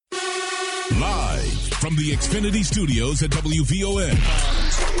from the Xfinity Studios at WVON.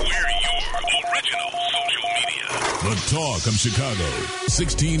 We're your original social media. The Talk of Chicago,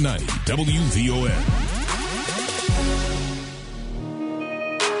 1690 WVON.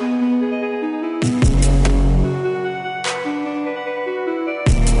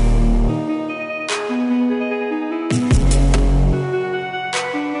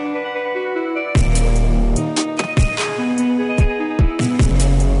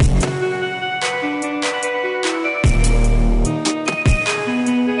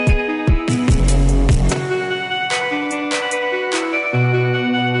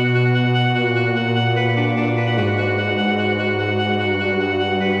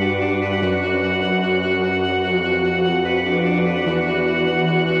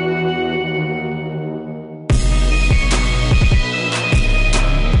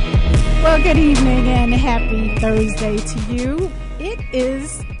 Good evening and happy Thursday to you. It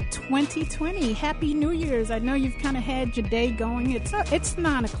is 2020. Happy New Year's. I know you've kind of had your day going. It's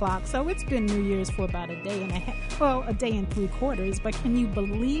 9 o'clock, so it's been New Year's for about a day and a half. Well, a day and 3/4. But can you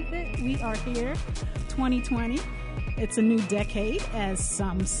believe it? We are here, 2020. It's a new decade, as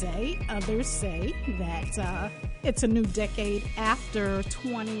some say. Others say that it's a new decade after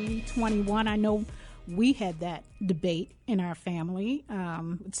 2021. I know we had that debate in our family,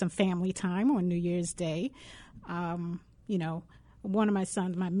 some family time on New Year's Day. One of my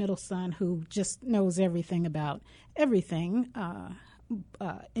sons, my middle son, who just knows everything about everything,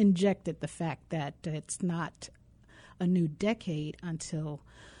 injected the fact that it's not a new decade until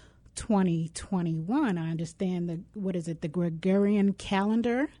 2021. I understand the Gregorian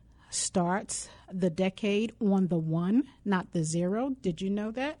calendar starts the decade on the 1, not the 0. Did you know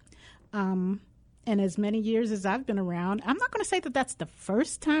that? And as many years as I've been around, I'm not going to say that that's the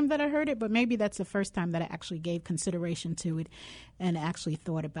first time that I heard it, but maybe that's the first time that I actually gave consideration to it and actually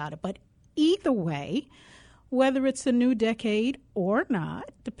thought about it. But either way, whether it's a new decade or not,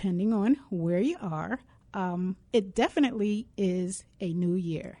 depending on where you are, it definitely is a new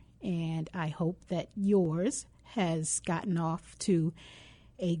year. And I hope that yours has gotten off to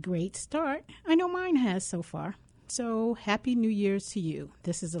a great start. I know mine has so far. So happy New Year's to you.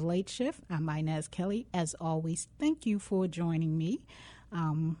 This is A Late Shift. I'm Inez Kelly. As always, thank you for joining me.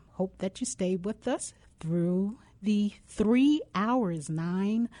 Hope that you stay with us through the 3 hours,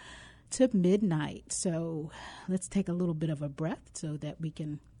 9 to midnight. So let's take a little bit of a breath so that we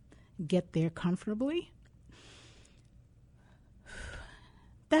can get there comfortably.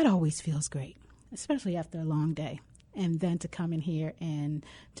 That always feels great, especially after a long day. And then to come in here and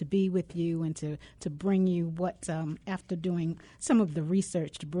to be with you and to bring you what, after doing some of the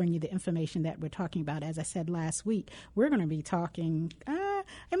research, to bring you the information that we're talking about. As I said last week, we're going to be talking,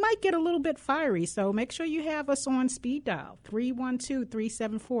 it might get a little bit fiery, so make sure you have us on speed dial,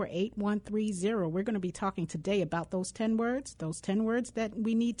 312-374-8130. We're going to be talking today about those 10 words that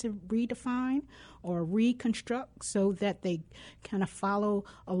we need to redefine or reconstruct so that they kind of follow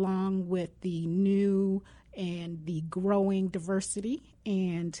along with the new and the growing diversity,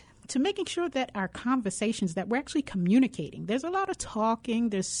 and to making sure that our conversations, that we're actually communicating. There's a lot of talking.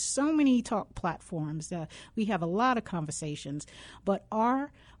 There's so many talk platforms. We have a lot of conversations, but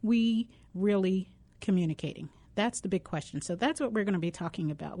are we really communicating? That's the big question. So that's what we're going to be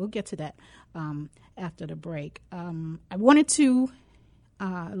talking about. We'll get to that after the break. I wanted to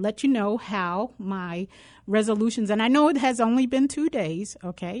let you know how my resolutions, and I know it has only been 2 days,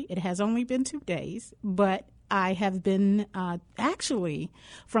 okay? It has only been 2 days, but I have been actually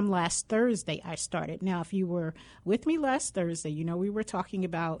from last Thursday I started. Now, if you were with me last Thursday, you know we were talking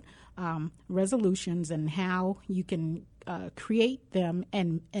about resolutions and how you can create them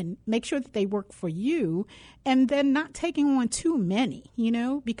and make sure that they work for you, and then not taking on too many,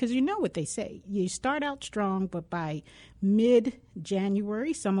 because you know what they say. You start out strong, but by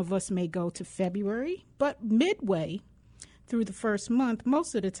mid-January, some of us may go to February, but midway through the first month,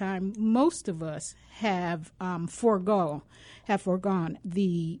 most of the time, most of us have foregone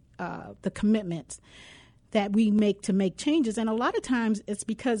the commitments that we make to make changes. And a lot of times it's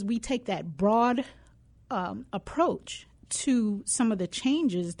because we take that broad approach to some of the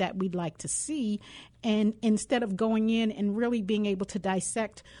changes that we'd like to see. And instead of going in and really being able to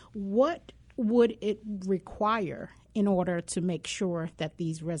dissect what would it require in order to make sure that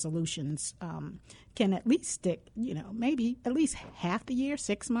these resolutions can at least stick, maybe at least half the year,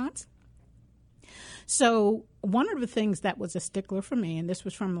 6 months. So one of the things that was a stickler for me, and this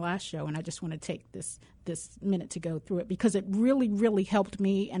was from the last show, and I just want to take this minute to go through it because it really, really helped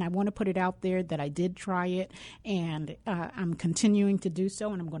me, and I want to put it out there that I did try it, and I'm continuing to do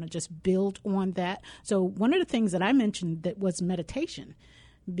so, and I'm going to just build on that. So one of the things that I mentioned that was meditation.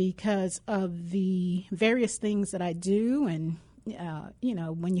 because of the various things that I do. And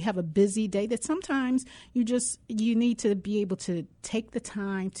when you have a busy day, that sometimes you need to be able to take the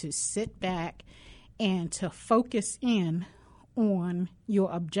time to sit back and to focus in on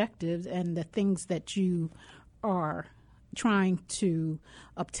your objectives and the things that you are trying to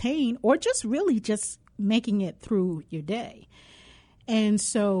obtain, or just really just making it through your day. And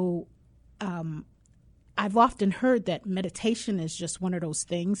so I've often heard that meditation is just one of those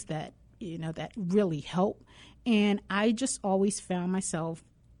things that, that really help. And I just always found myself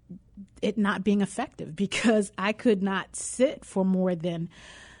it not being effective because I could not sit for more than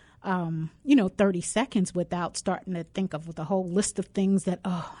 30 seconds without starting to think of the whole list of things that,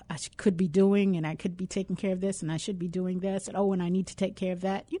 I could be doing, and I could be taking care of this, and I should be doing this, and and I need to take care of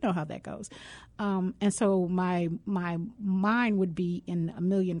that. You know how that goes. And so my mind would be in a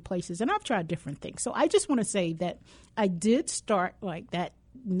million places, and I've tried different things. So I just want to say that I did start like that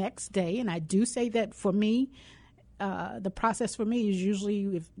next day, and I do say that for me, the process for me is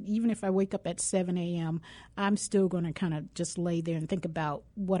usually, even if I wake up at 7 a.m., I'm still going to kind of just lay there and think about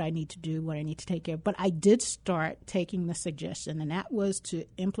what I need to do, what I need to take care of. But I did start taking the suggestion, and that was to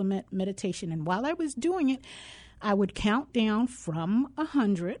implement meditation. And while I was doing it, I would count down from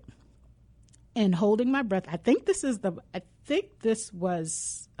 100 and holding my breath. I think this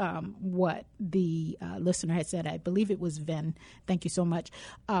was what the listener had said. I believe it was Ven. Thank you so much.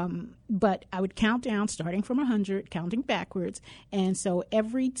 But I would count down starting from 100, counting backwards. And so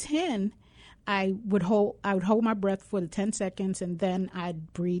every 10, I would hold my breath for the 10 seconds, and then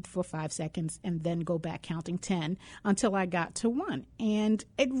I'd breathe for 5 seconds, and then go back counting 10 until I got to 1. And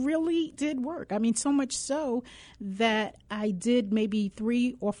it really did work. I mean, so much so that I did maybe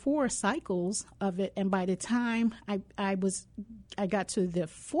 3 or 4 cycles of it. And by the time I got to the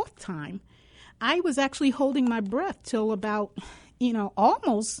 4th time, I was actually holding my breath till about,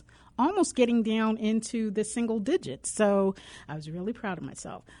 almost getting down into the single digits. So I was really proud of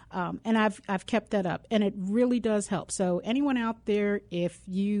myself. And I've kept that up, and it really does help. So anyone out there, if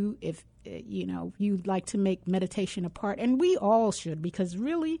you'd like to make meditation a part, and we all should, because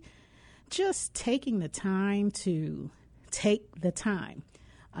really just taking the time to take the time.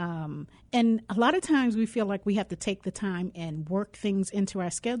 And a lot of times we feel like we have to take the time and work things into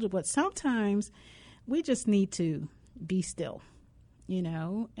our schedule, but sometimes we just need to be still.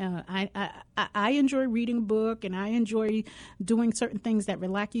 I enjoy reading a book, and I enjoy doing certain things that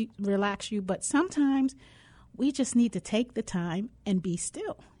relax you. But sometimes we just need to take the time and be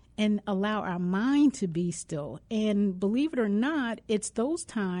still and allow our mind to be still. And believe it or not, it's those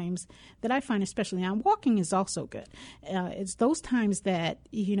times that I find, especially now, walking is also good. It's those times that,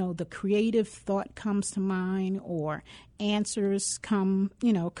 the creative thought comes to mind, or answers come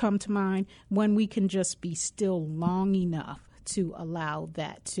to mind, when we can just be still long enough to allow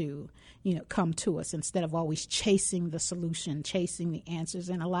that to, come to us, instead of always chasing the solution, chasing the answers.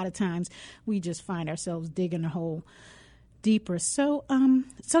 And a lot of times we just find ourselves digging a hole deeper. So I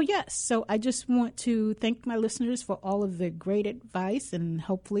just want to thank my listeners for all of the great advice. And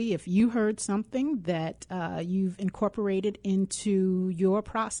hopefully if you heard something that you've incorporated into your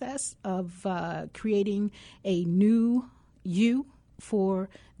process of creating a new you for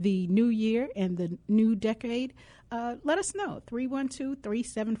the new year and the new decade, let us know.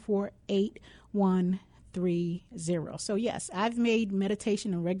 312-374-8130. So yes, I've made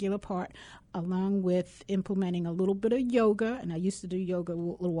meditation a regular part, along with implementing a little bit of yoga. And I used to do yoga a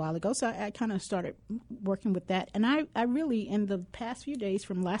little while ago, so I kind of started working with that. And I really, in the past few days,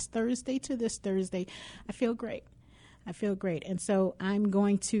 from last Thursday to this Thursday, I feel great. And so I'm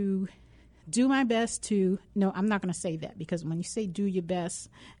going to do my best to, no, I'm not going to say that, because when you say do your best,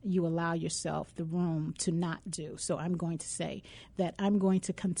 you allow yourself the room to not do. So I'm going to say that I'm going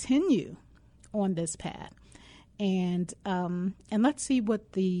to continue on this path, and let's see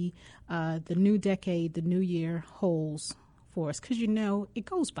what the new decade, the new year holds for us, because it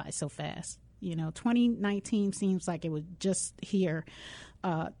goes by so fast. 2019 seems like it was just here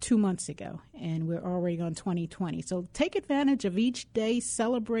 2 months ago, and we're already on 2020. So take advantage of each day,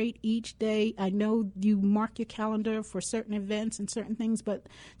 celebrate each day. I know you mark your calendar for certain events and certain things, but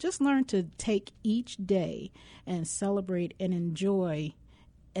just learn to take each day and celebrate and enjoy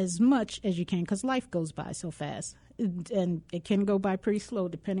as much as you can, because life goes by so fast. And it can go by pretty slow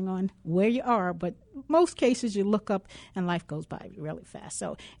depending on where you are, but most cases you look up and life goes by really fast.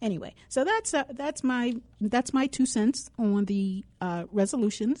 So anyway, so that's my 2 cents on the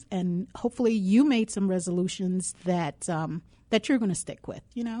resolutions, and hopefully you made some resolutions that you're going to stick with.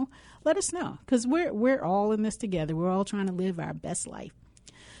 Let us know, because we're all in this together. We're all trying to live our best life.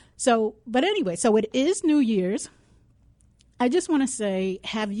 So, but anyway, so it is New Year's. I just want to say,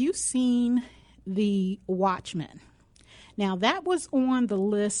 have you seen The Watchmen? Now, that was on the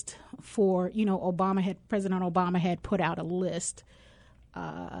list for, President Obama had put out a list.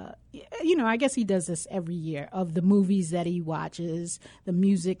 I guess he does this every year, of the movies that he watches, the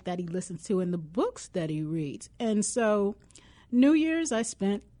music that he listens to, and the books that he reads. And so New Year's, I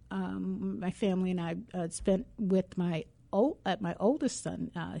spent, my family and I spent with my oldest son,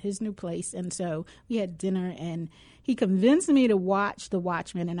 his new place. And so we had dinner, and he convinced me to watch The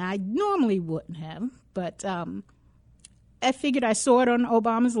Watchmen, and I normally wouldn't have, but I figured, I saw it on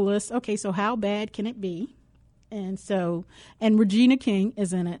Obama's list. Okay, so how bad can it be? And Regina King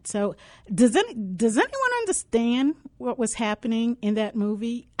is in it. So does anyone understand what was happening in that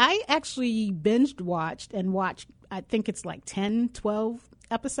movie? I actually watched, I think it's like 10, 12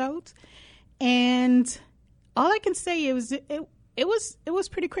 episodes. And all I can say is it was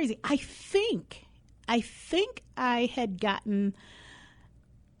pretty crazy. I think I had gotten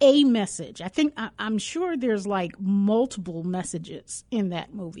a message. I'm sure there's like multiple messages in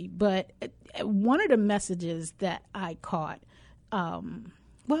that movie, but one of the messages that I caught,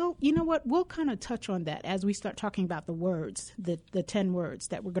 well, you know what? We'll kind of touch on that as we start talking about the words, the 10 words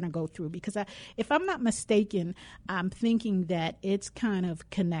that we're going to go through, because if I'm not mistaken, I'm thinking that it's kind of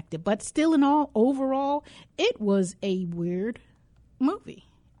connected, but still overall, it was a weird movie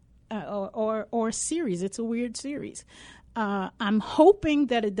or series. It's a weird series. I'm hoping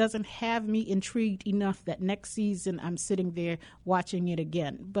that it doesn't have me intrigued enough that next season I'm sitting there watching it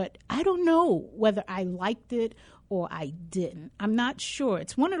again. But I don't know whether I liked it or I didn't. I'm not sure.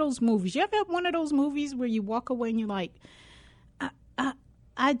 It's one of those movies. You ever have one of those movies where you walk away and you're like,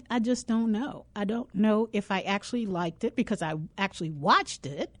 I just don't know. I don't know if I actually liked it because I actually watched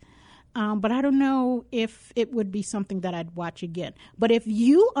it. But I don't know if it would be something that I'd watch again. But if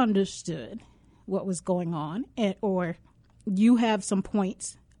you understood what was going on, or you have some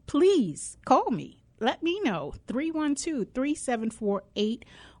points, please call me. Let me know.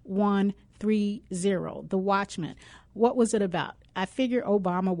 312-374-8130. The Watchmen. What was it about? I figure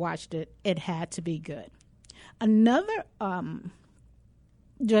Obama watched it. It had to be good. Another,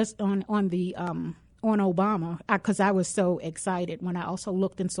 just on Obama, because I was so excited when I also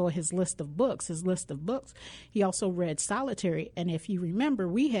looked and saw his list of books. He also read Solitary. And if you remember,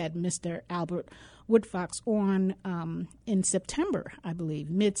 we had Mr. Albert Woodfox on in September, I believe,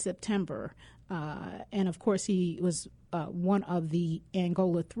 mid-September. And, of course, he was one of the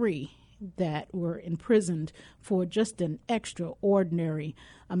Angola 3 that were imprisoned for just an extraordinary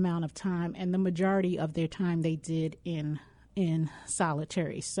amount of time. And the majority of their time they did in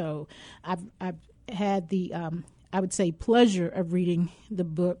solitary. So I've had the I would say pleasure of reading the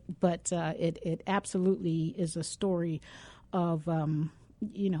book, but it absolutely is a story of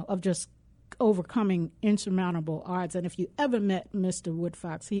of just overcoming insurmountable odds. And if you ever met Mr.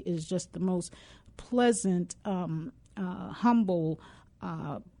 Woodfox, he is just the most pleasant, humble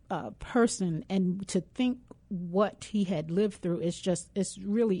person, and to think what he had lived through it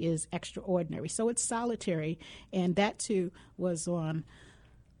really is extraordinary. So it's Solitary, and that too was on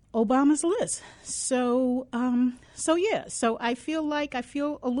Obama's list. So I feel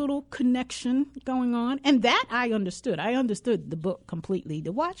a little connection going on, and that I understood. I understood the book completely.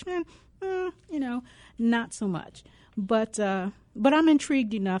 The Watchmen, not so much. But I'm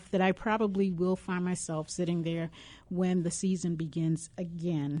intrigued enough that I probably will find myself sitting there when the season begins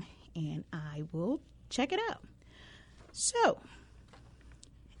again, and I will check it out. So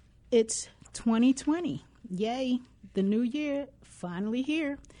it's 2020. Yay, the new year finally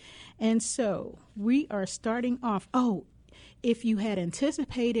here. And so we are starting off. Oh, if you had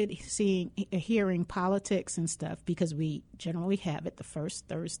anticipated hearing politics and stuff, because we generally have it the first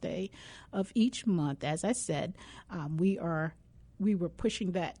Thursday of each month, as I said, we were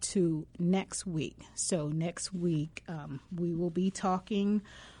pushing that to next week. So next week we will be talking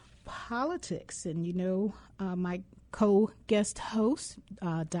politics, and my co-guest host,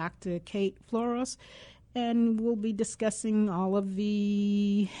 Dr. Kate Floros, and we'll be discussing all of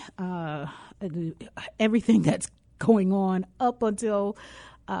the everything that's going on up until,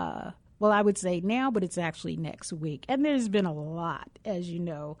 I would say now, but it's actually next week. And there's been a lot, as you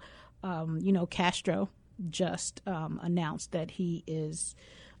know. Castro just announced that he is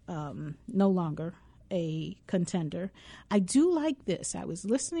no longer a contender. I do like this. I was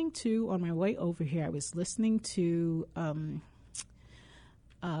listening to, on my way over here, Rachel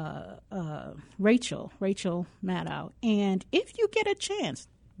Maddow. And if you get a chance,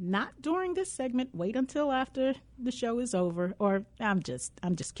 not during this segment. Wait until after the show is over. Or I'm just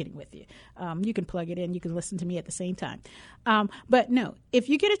kidding with you. You can plug it in. You can listen to me at the same time. But no, if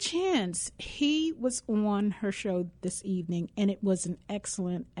you get a chance, he was on her show this evening, and it was an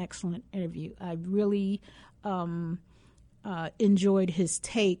excellent, excellent interview. I really enjoyed his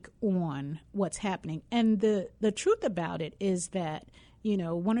take on what's happening. And the truth about it is that,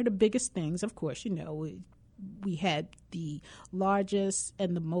 one of the biggest things, of course, we had the largest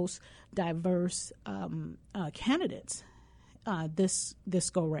and the most diverse candidates this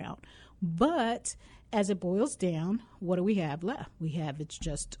go round. But as it boils down, what do we have left? It's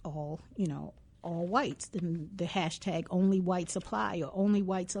just all whites, and the hashtag only whites apply or only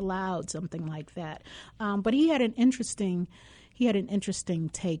whites allowed, something like that. But he had an interesting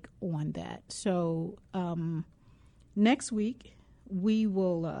take on that. So next week we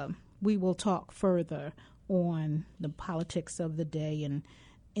will talk further on the politics of the day and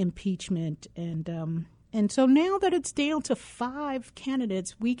impeachment, and so now that it's down to 5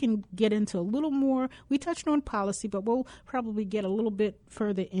 candidates, we can get into a little more. We touched on policy, but we'll probably get a little bit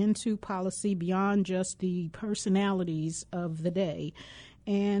further into policy beyond just the personalities of the day,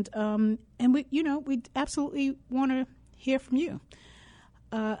 and we absolutely want to hear from you.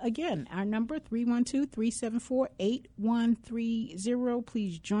 Again, our number 312-374-8130.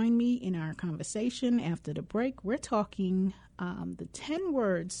 Please join me in our conversation after the break. We're talking the 10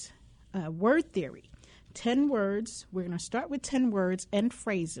 words, word theory. 10 words. We're going to start with 10 words and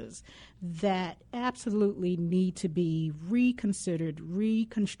phrases that absolutely need to be reconsidered,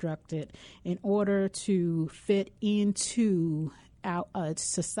 reconstructed in order to fit into a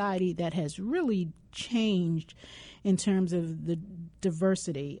society that has really changed in terms of the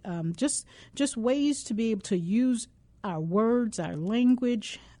diversity. Just ways to be able to use our words, our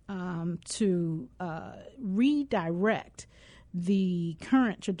language, to redirect the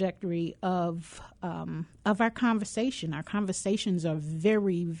current trajectory of our conversation. Our conversations are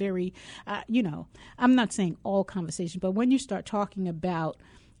very, very, I'm not saying all conversations, but when you start talking about,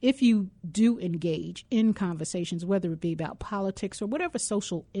 if you do engage in conversations, whether it be about politics or whatever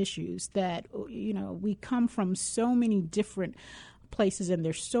social issues, that, we come from so many different places, and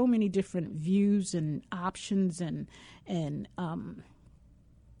there's so many different views and options and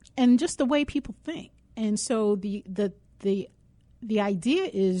just the way people think. And so the idea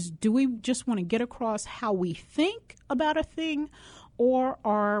is, do we just want to get across how we think about a thing, or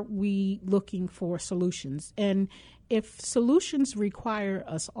are we looking for solutions? And if solutions require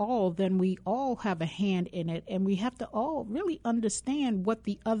us all, then we all have a hand in it, and we have to all really understand what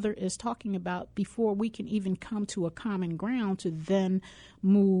the other is talking about before we can even come to a common ground to then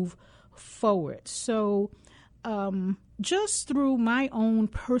move forward. So just through my own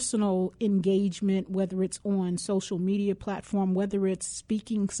personal engagement, whether it's on social media platform, whether it's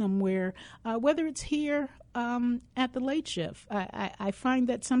speaking somewhere, whether it's here at the Late Shift, I find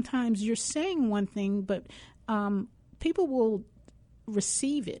that sometimes you're saying one thing, but people will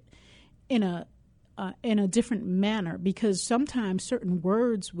receive it in a different manner, because sometimes certain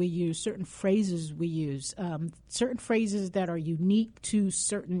words we use, certain phrases we use, certain phrases that are unique to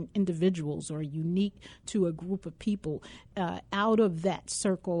certain individuals or unique to a group of people, out of that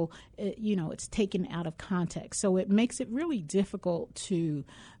circle, it's taken out of context. So it makes it really difficult to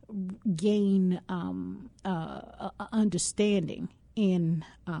gain understanding in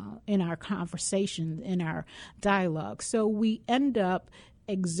our conversation, in our dialogue. So we end up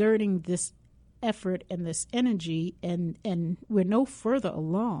exerting this effort and this energy, and we're no further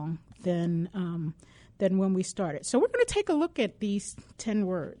along than when we started. So we're going to take a look at these 10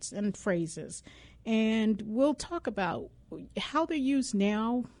 words and phrases, and we'll talk about how they're used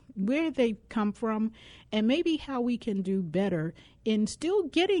now, where they come from, and maybe how we can do better in still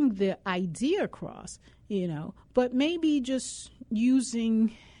getting the idea across, but maybe just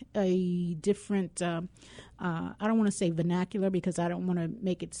using a different, I don't want to say vernacular, because I don't want to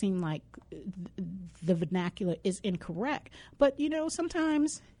make it seem like the vernacular is incorrect. But,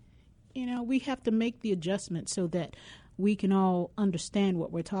 sometimes, we have to make the adjustment so that we can all understand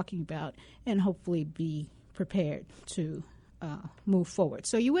what we're talking about and hopefully be prepared to move forward.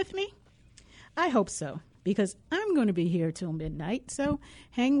 So you with me? I hope so, because I'm going to be here till midnight. So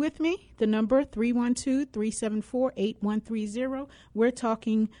hang with me. The number 312-374-8130. We're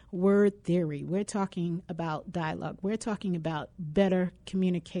talking word theory. We're talking about dialogue. We're talking about better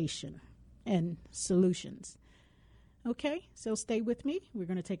communication and solutions. Okay, so stay with me. We're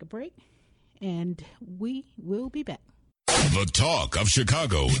going to take a break, and we will be back. The Talk of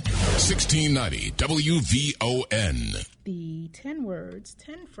Chicago, 1690 WVON. The 10 words,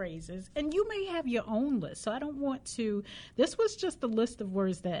 10 phrases, and you may have your own list. So I don't want to, this was just a list of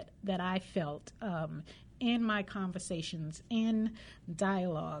words that I felt in my conversations, in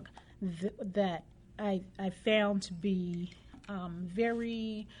dialogue, that I found to be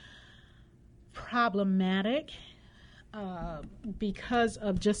very problematic because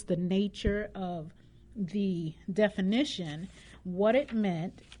of just the nature of the definition, what it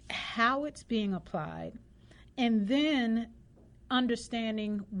meant, how it's being applied, and then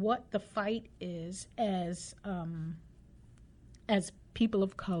understanding what the fight is as people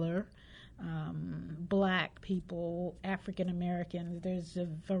of color, Black people, African Americans. There's a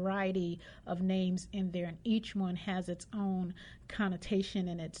variety of names in there, and each one has its own connotation,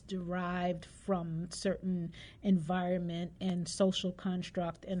 and it's derived from certain environment and social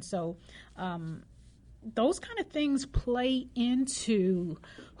construct. And so those kind of things play into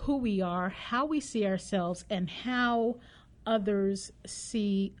who we are, how we see ourselves, and how others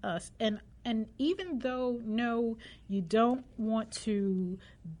see us. And even though, no, you don't want to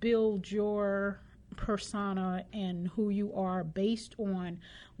build your persona and who you are based on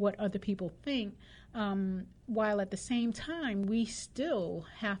what other people think, while at the same time, we still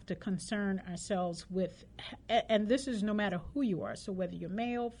have to concern ourselves with, and this is no matter who you are, so whether you're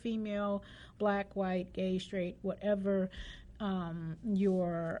male, female, Black, white, gay, straight, whatever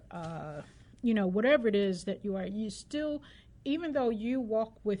whatever it is that you are, you still, even though you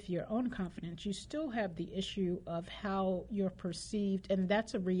walk with your own confidence, you still have the issue of how you're perceived, and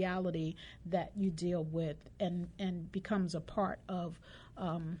that's a reality that you deal with and becomes a part of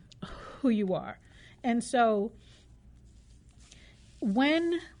who you are. And so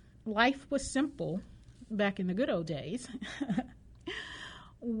when life was simple back in the good old days,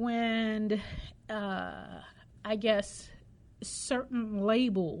 when I guess certain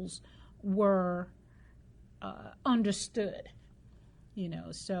labels were understood,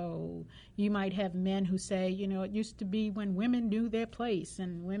 so you might have men who say, it used to be when women knew their place,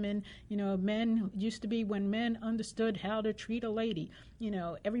 and women, men used to be when men understood how to treat a lady.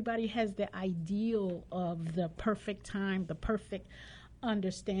 Everybody has the ideal of the perfect time, the perfect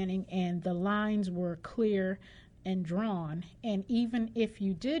understanding, and the lines were clear and drawn. And even if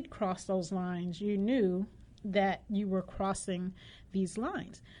you did cross those lines, you knew that you were crossing these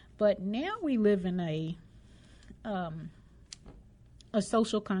lines. But now we live in a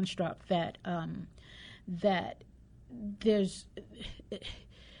social construct that there's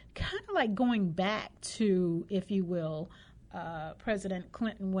kind of like going back to, if you will, President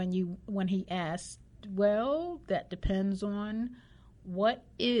Clinton when he asked, well, that depends on what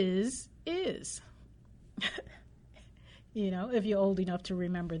is. If you're old enough to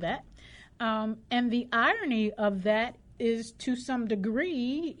remember that. And the irony of that is, to some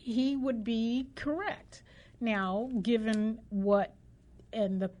degree, he would be correct. Now, given what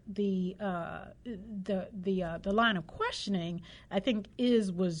and the line of questioning, I think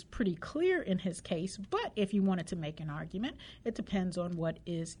was pretty clear in his case. But if you wanted to make an argument, it depends on what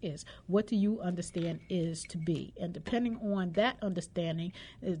is. What do you understand is to be? And depending on that understanding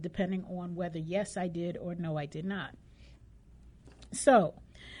is depending on whether yes, I did, or no, I did not. So,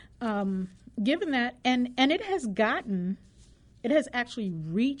 given that, and it has actually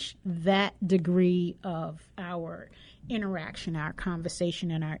reached that degree of our interaction, our conversation,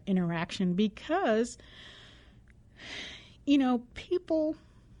 and our interaction, because, people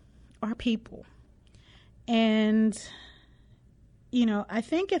are people. And, I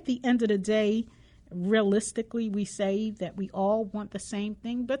think at the end of the day, realistically, we say that we all want the same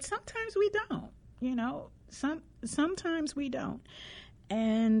thing, but sometimes we don't, sometimes we don't.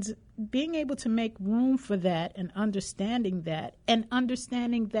 And being able to make room for that and understanding that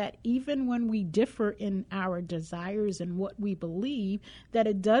even when we differ in our desires and what we believe, that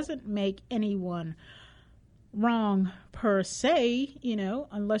it doesn't make anyone wrong per se,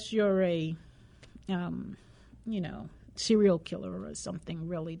 unless you're a, serial killer or something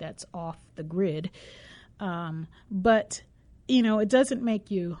really that's off the grid. But, it doesn't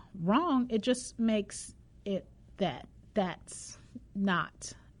make you wrong. It just makes it that's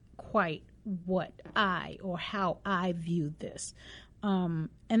not quite what how I view this. And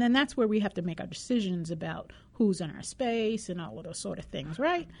then that's where we have to make our decisions about who's in our space and all of those sort of things,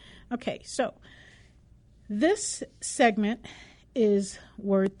 right? Okay, so this segment is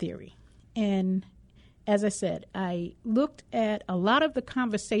word theory. And as I said, I looked at a lot of the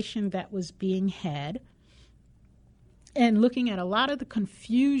conversation that was being had and looking at a lot of the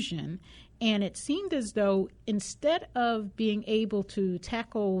confusion. And it seemed as though instead of being able to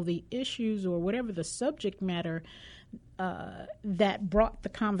tackle the issues or whatever the subject matter that brought the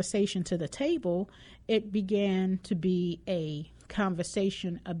conversation to the table, it began to be a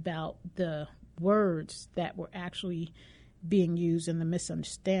conversation about the words that were actually being used and the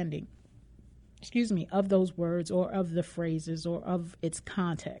misunderstanding, of those words or of the phrases or of its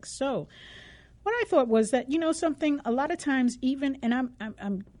context. So what I thought was that, something a lot of times, even, and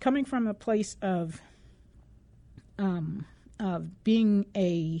I'm coming from a place of being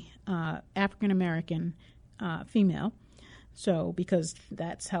a African American female, so because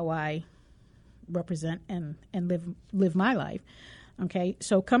that's how I represent and live my life. Okay,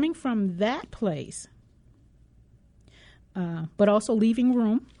 so coming from that place, but also leaving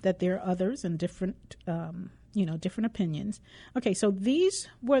room that there are others and different, different opinions. Okay, so these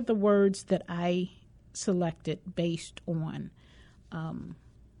were the words that I selected based on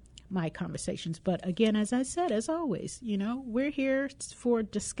my conversations. But again, as I said, as always, we're here for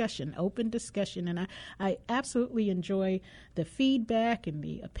discussion, open discussion. And I absolutely enjoy the feedback and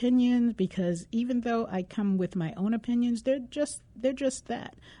the opinions, because even though I come with my own opinions, they're just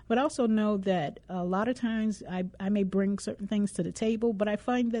that. But also know that a lot of times I may bring certain things to the table, but I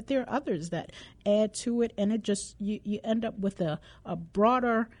find that there are others that add to it, and it just, you end up with a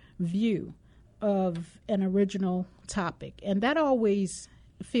broader view of an original topic. And that always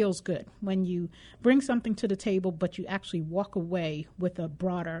feels good when you bring something to the table, but you actually walk away with a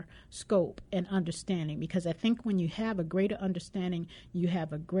broader scope and understanding, because I think when you have a greater understanding, you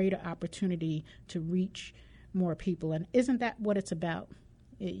have a greater opportunity to reach more people. And isn't that what it's about?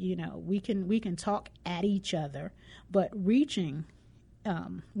 We can talk at each other, but reaching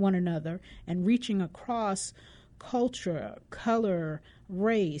one another and reaching across culture, color,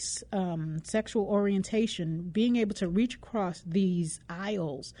 race, sexual orientation, being able to reach across these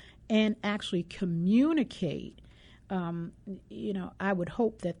aisles and actually communicate, I would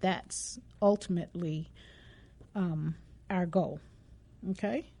hope that that's ultimately our goal.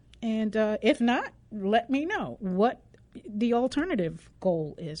 Okay? And if not, let me know what the alternative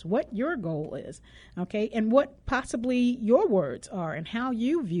goal is, what your goal is, okay, and what possibly your words are and how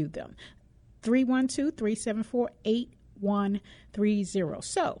you view them. 312-374-8130.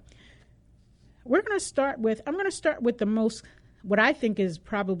 So I'm going to start with the most, what I think is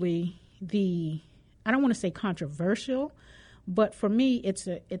probably I don't want to say controversial, but for me, it's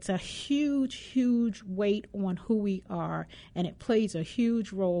a huge weight on who we are, and it plays a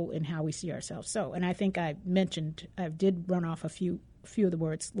huge role in how we see ourselves. So, and I think I did run off a few of the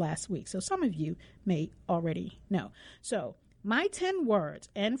words last week, so some of you may already know. So my 10 words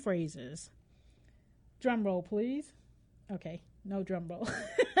and phrases. Drum roll, please. Okay, no drum roll. Drum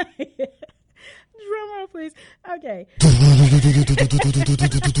roll, please. Okay.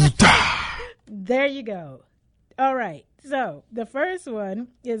 There you go. All right. So the first one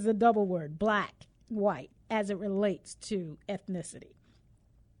is a double word, black, white, as it relates to ethnicity.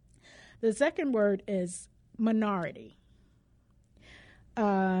 The second word is minority.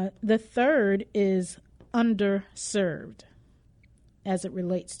 The third is underserved, as it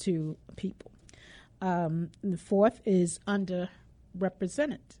relates to people. The fourth is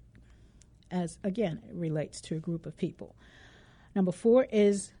underrepresented, as again it relates to a group of people. Number 4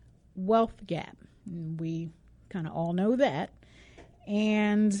 is wealth gap. We kind of all know that.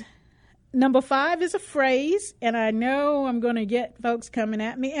 And number 5 is a phrase, and I know I'm going to get folks coming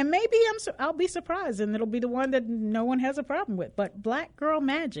at me, and maybe I'll be surprised, and it'll be the one that no one has a problem with. But black girl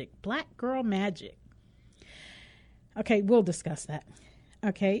magic. Okay, we'll discuss that.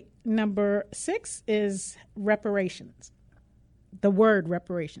 Okay, number 6 is reparations. The word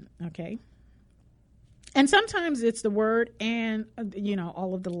reparation, okay? And sometimes it's the word and,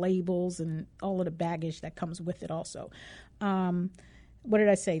 all of the labels and all of the baggage that comes with it also. What did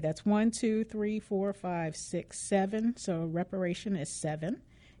I say? That's 1, 2, 3, 4, 5, 6, 7. So reparation is 7.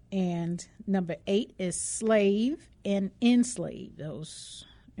 And number 8 is slave and enslave. Those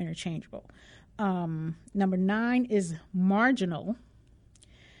interchangeable. Number 9 is marginal.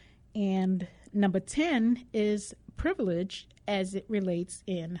 And number 10 is privilege, as it relates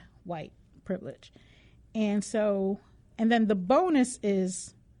in white privilege. And then the bonus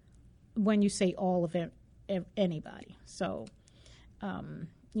is when you say all of anybody. So,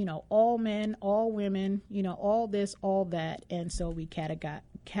 all men, all women, all this, all that. And so we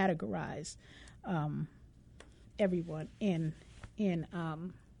categorize everyone in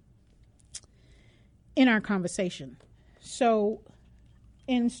our conversation. So,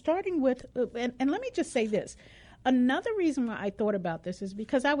 in starting with, and let me just say this, Another reason why I thought about this is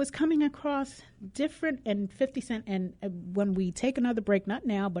because I was coming across different, and 50 Cent, and when we take another break, not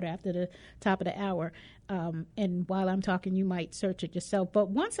now, but after the top of the hour, and while I'm talking, you might search it yourself. But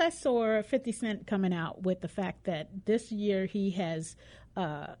once I saw 50 Cent coming out with the fact that this year he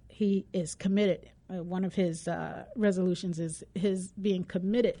is committed, one of his resolutions is his being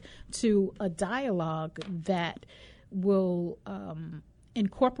committed to a dialogue that will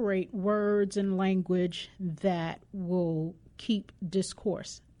incorporate words and language that will keep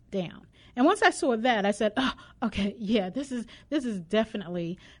discourse down. And once I saw that, I said, oh, okay, yeah, this is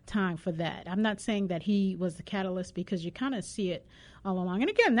definitely time for that. I'm not saying that he was the catalyst, because you kind of see it all along. And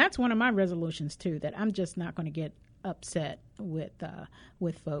again, that's one of my resolutions too, that I'm just not going to get upset with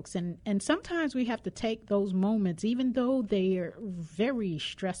folks. And sometimes we have to take those moments, even though they are very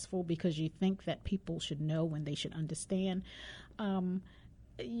stressful, because you think that people should know when they should understand. I'm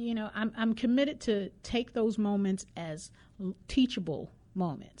committed to take those moments as teachable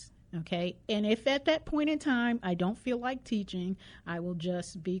moments. Okay. And if at that point in time I don't feel like teaching, I will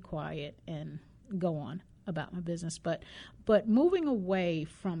just be quiet and go on about my business. But moving away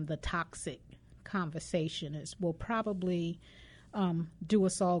from the toxic conversation will probably do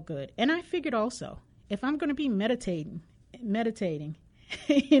us all good. And I figured also, if I'm going to be meditating,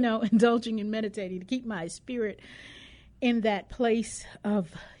 indulging in meditating to keep my spirit in that place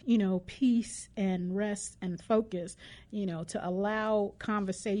of, peace and rest and focus, to allow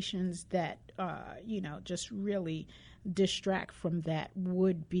conversations that, just really distract from that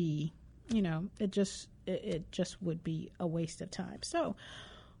would be, it just would be a waste of time. So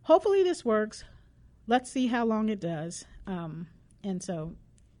hopefully this works. Let's see how long it does. And so,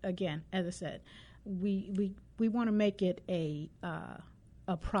 again, as I said, we want to make it a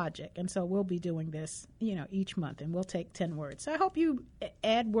project, and so we'll be doing this each month, and we'll take 10 words. So I hope you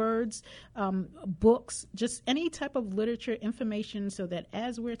add words, books, just any type of literature, information, so that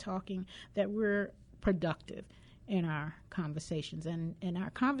as we're talking, that we're productive in our conversations, and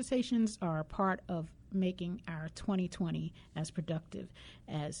our conversations are a part of making our 2020 as productive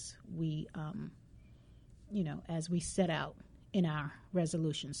as we set out in our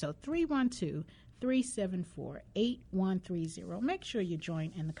resolution. So 312-374-8130. Make sure you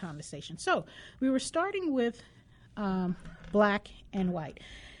join in the conversation. So we were starting with black and white.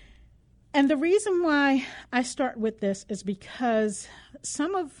 And the reason why I start with this is because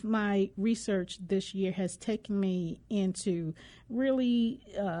some of my research this year has taken me into really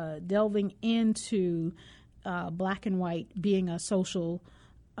delving into black and white being a social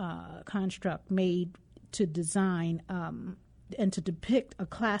construct made to design and to depict a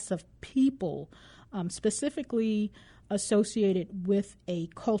class of people specifically associated with a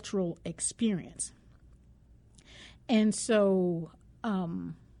cultural experience. And so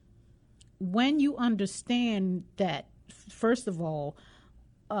when you understand that, first of all,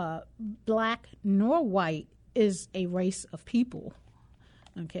 black nor white is a race of people,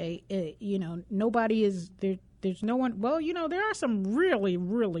 okay? Nobody is there. There's no one. Well, there are some really,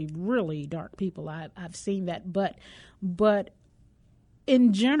 really, really dark people. I've seen that, but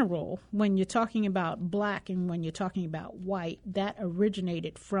in general, when you're talking about black and when you're talking about white, that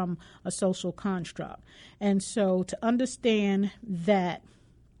originated from a social construct. And so to understand that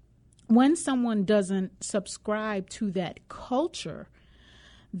when someone doesn't subscribe to that culture,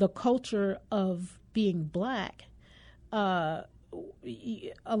 the culture of being black, a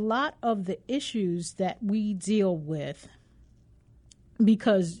lot of the issues that we deal with,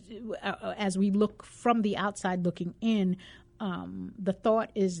 because as we look from the outside looking in, the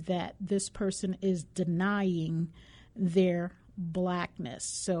thought is that this person is denying their blackness.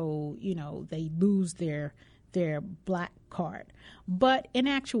 So, they lose their black card. But in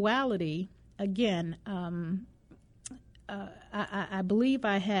actuality, again, I believe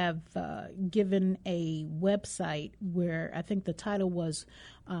I have given a website where I think the title was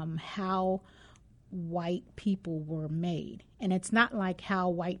How White People Were Made. And it's not like how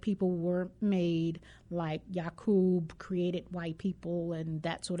white people were made, like Yakub created white people and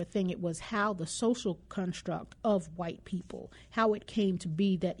that sort of thing. It was how the social construct of white people, how it came to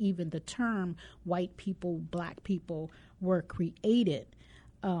be that even the term white people, black people were created.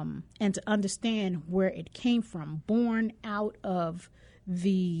 And to understand where it came from, born out of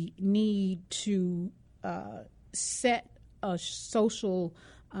the need to set a social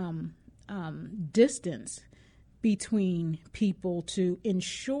distance between people to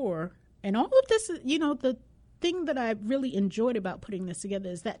ensure, and all of this, the thing that I really enjoyed about putting this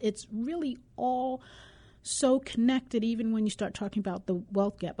together is that it's really all so connected, even when you start talking about the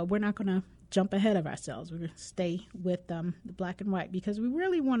wealth gap. But we're not going to jump ahead of ourselves. We're going to stay with the black and white because we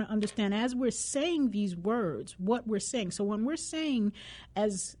really want to understand as we're saying these words, what we're saying. So when we're saying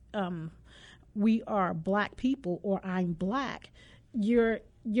as we are black people or I'm black, you're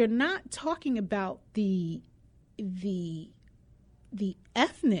not talking about the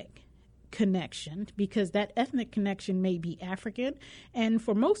ethnic connection, because that ethnic connection may be African, and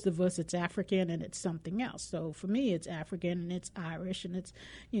for most of us it's African and it's something else. So for me it's African and it's Irish and it's,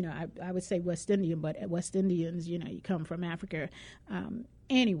 I would say West Indian, but West Indians, you come from Africa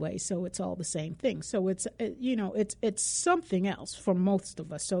anyway, so it's all the same thing. So it's it's something else for most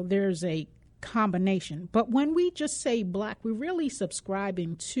of us. So there's a combination. But when we just say black, we're really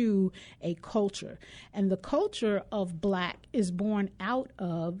subscribing to a culture, and the culture of black was born out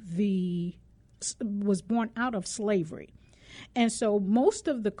of slavery. And so most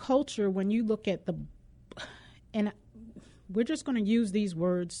of the culture, when you look at and we're just going to use these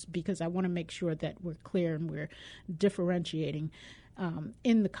words because I want to make sure that we're clear and we're differentiating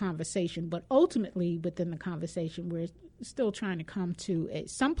in the conversation, but ultimately within the conversation we're still trying to come to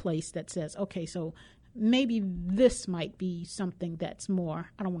some place that says, okay, so maybe this might be something that's more,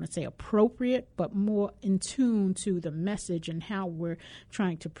 I don't want to say appropriate, but more in tune to the message and how we're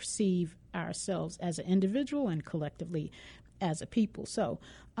trying to perceive ourselves as an individual and collectively as a people. So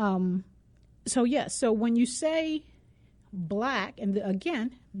when you say black, and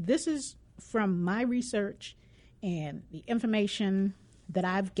again, this is from my research and the information that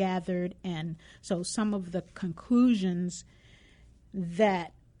I've gathered, and so some of the conclusions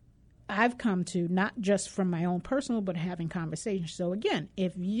that I've come to, not just from my own personal, but having conversations. So again,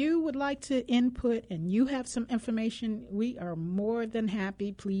 if you would like to input and you have some information, we are more than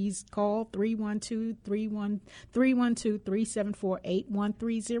happy. Please call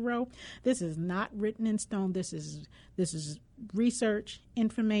 312-374-8130. This is not written in stone. This is research,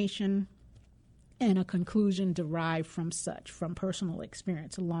 information, and a conclusion derived from personal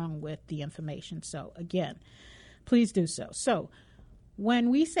experience along with the information. So again, please do so. So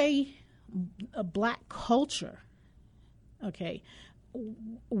when we say a black culture, okay,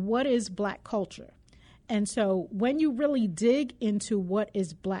 what is black culture? And so when you really dig into what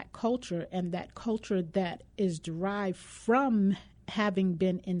is black culture, and that culture that is derived from having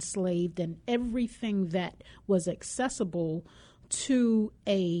been enslaved and everything that was accessible to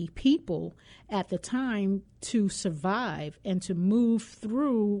a people at the time to survive and to move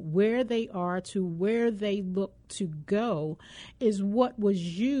through where they are to where they look to go, is what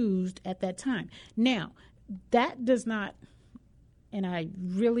was used at that time. Now, that does not, and I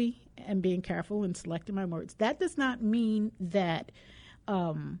really am being careful in selecting my words, that does not mean that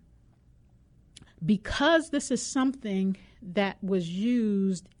because this is something that was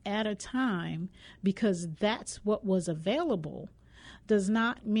used at a time because that's what was available, does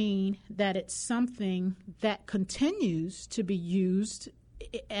not mean that it's something that continues to be used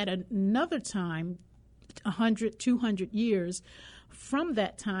at another time, 100, 200 years from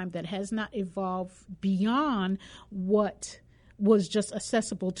that time, that has not evolved beyond what was just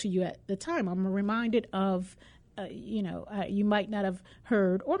accessible to you at the time. I'm reminded of you might not have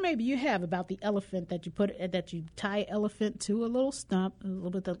heard, or maybe you have, about the elephant that you tie an elephant to a little stump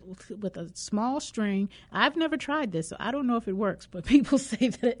with a small string. I've never tried this, so I don't know if it works, but people say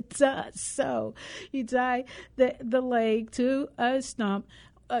that it does. So you tie the leg to a stump,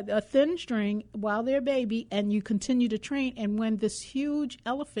 a thin string, while they're a baby, and you continue to train. And when this huge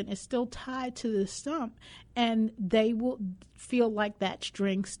elephant is still tied to the stump, and they will feel like that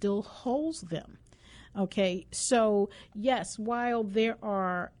string still holds them. Okay, so yes, while there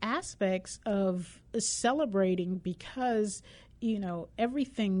are aspects of celebrating because,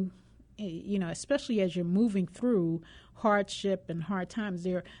 everything, especially as you're moving through hardship and hard times,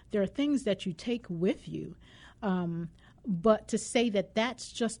 there are things that you take with you. But to say that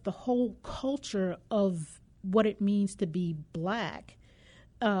that's just the whole culture of what it means to be black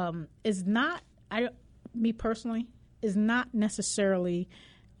is not, me personally, is not necessarily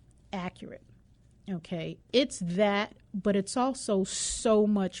accurate. Okay, it's that, but it's also so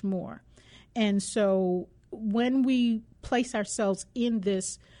much more. And so when we place ourselves in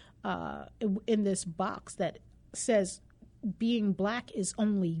this box that says being black is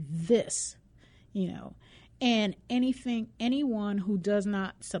only this, and anyone who does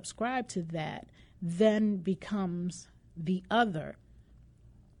not subscribe to that then becomes the other,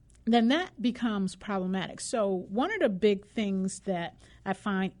 then that becomes problematic. So one of the big things that I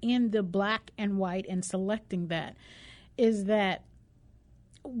find in the black and white and selecting that is that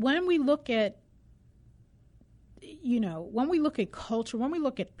when we look at, when we look at culture, when we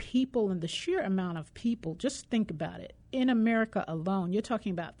look at people and the sheer amount of people, just think about it. in America alone, you're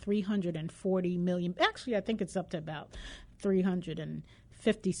talking about 340 million. Actually, I think it's up to about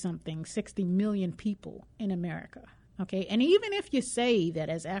 350 something, 60 million people in America. Okay, and even if you say that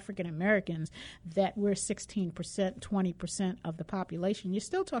as African Americans that we're 16%, 20% of the population, you're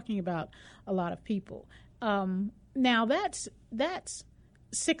still talking about a lot of people. Now that's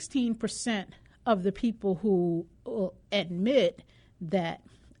 16% of the people who will admit that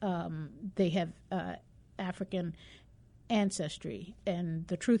they have African ancestry. And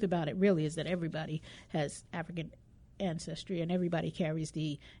the truth about it really is that everybody has African ancestry and everybody carries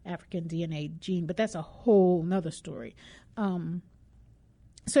the African DNA gene, but that's a whole nother story.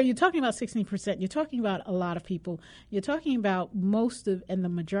 So you're talking about 16%. You're talking about a lot of people. You're talking about most of and the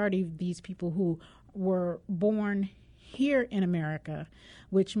majority of these people who were born here in America,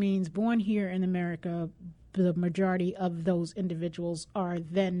 which means born here in America, the majority of those individuals are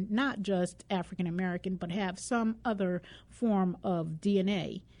then not just African American, but have some other form of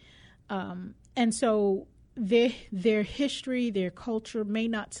DNA. And so their history, their culture may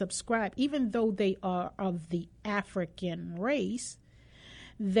not subscribe, even though they are of the African race,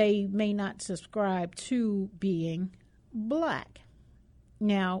 they may not subscribe to being black.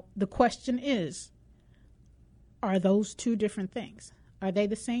 Now, the question is, are those two different things? Are they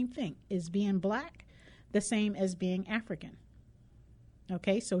the same thing? Is being black the same as being African?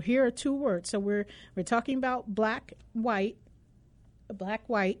 Okay, so here are two words. So we're talking about black, white,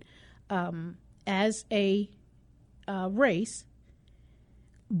 as a race,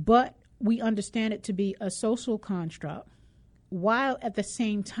 but we understand it to be a social construct, while at the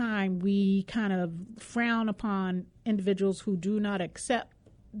same time we kind of frown upon individuals who do not accept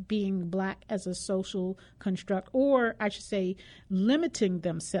being black as a social construct, or I should say limiting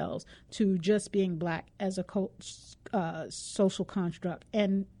themselves to just being black as a social construct.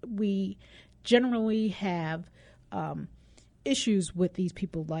 And we generally have issues with these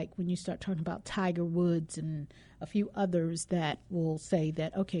people, like when you start talking about Tiger Woods and a few others that will say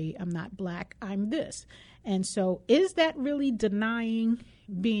that, okay, I'm not black, I'm this. And so is that really denying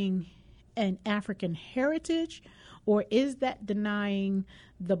being an African heritage, or is that denying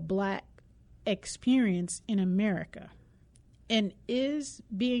the black experience in America? And is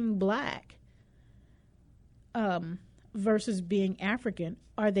being black versus being African,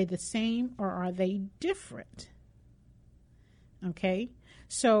 are they the same or are they different? Okay,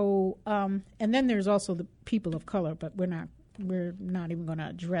 so and then there's also the people of color, but we're not even going to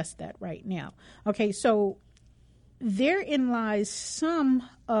address that right now. Okay, so therein lies some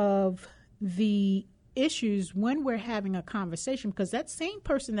of the issues when we're having a conversation, because that same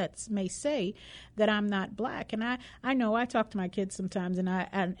person that may say that I'm not black, and I know I talk to my kids sometimes,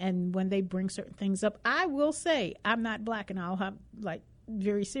 and when they bring certain things up, I will say I'm not black, and I'll have like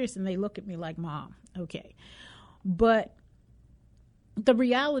very serious, and they look at me like, Mom, okay. But the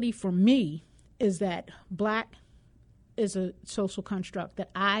reality for me is that black is a social construct that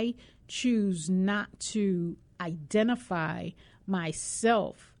I choose not to identify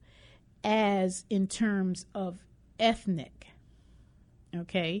myself as in terms of ethnic.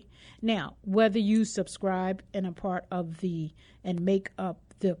 Okay. Now, whether you subscribe and a part of and make up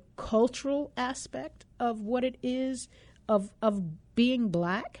the cultural aspect of what it is of being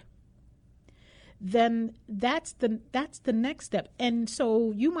black, then that's the next step. And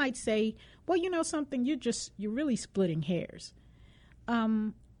so you might say, well, you know something, you're really splitting hairs.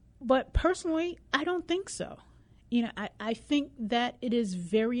 But personally, I don't think so. You know, I think that it is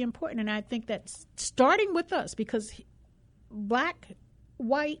very important, and I think that starting with us, because black,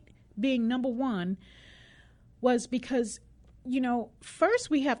 white being number one was because, you know, first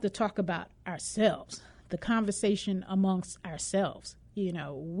we have to talk about ourselves, the conversation amongst ourselves. You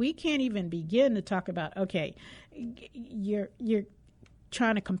know, we can't even begin to talk about, okay, you're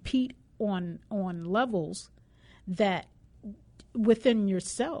trying to compete on levels that within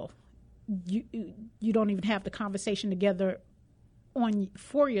yourself, you don't even have the conversation together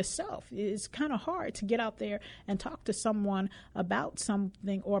for yourself. It's kind of hard to get out there and talk to someone about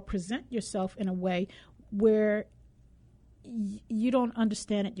something or present yourself in a way where you don't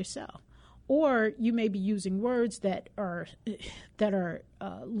understand it yourself. Or you may be using words that are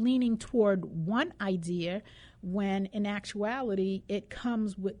leaning toward one idea, when in actuality it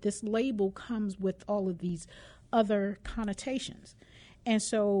comes with, this label comes with all of these other connotations. And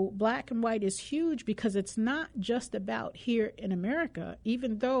so black and white is huge because it's not just about here in America,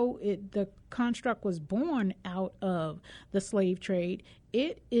 even though the construct was born out of the slave trade,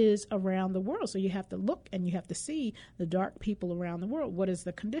 it is around the world. So you have to look and you have to see the dark people around the world. What is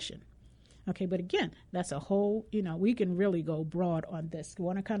the condition? Okay, but again, that's a whole, we can really go broad on this. We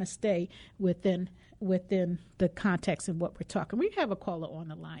want to kind of stay within the context of what we're talking. We have a caller on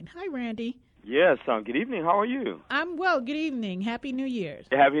the line. Hi, Randy. Yes, good evening. How are you? I'm well. Good evening. Happy New Year's.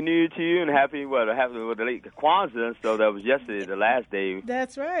 Happy New Year to you, and happy the late Kwanzaa and stuff. That was yesterday, the last day.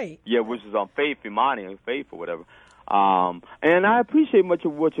 That's right. Yeah, which is on Faith, Imani, and Faith or whatever. And I appreciate much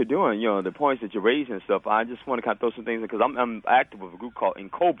of what you're doing. The points that you're raising and stuff. I just want to kind of throw some things in because I'm active with a group called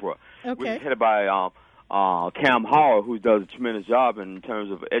Cobra, which is headed by Cam Howard, who does a tremendous job in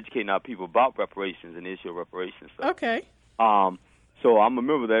terms of educating our people about reparations and the issue of reparations. Okay. So I'm a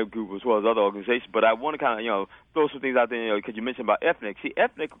member of that group as well as other organizations. But I want to kind of, throw some things out there, because you mentioned about ethnic. See,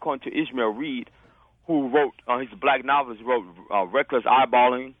 ethnic, according to Ishmael Reed, who wrote, he's a black novelist, wrote Reckless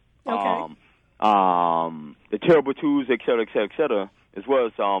Eyeballing, okay. The Terrible Twos, et cetera, as well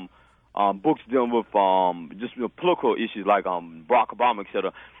as books dealing with just political issues like Barack Obama, et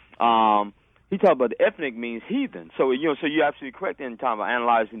cetera. He talked about the ethnic means heathen. So, so you're absolutely correct in time of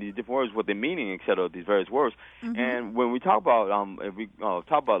analyzing these different words, what they're meaning, et cetera, these various words. Mm-hmm. And when we talk about,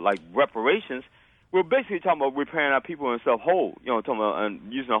 like reparations, we're basically talking about repairing our people and stuff whole, talking about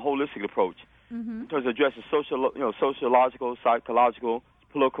and using a holistic approach in terms of addressing sociological, psychological,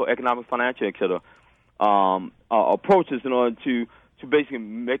 political, economic, financial, et cetera, approaches in order to basically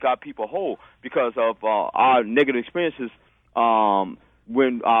make our people whole because of our negative experiences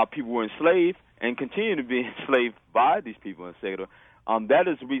when people were enslaved and continue to be enslaved by these people, etc. That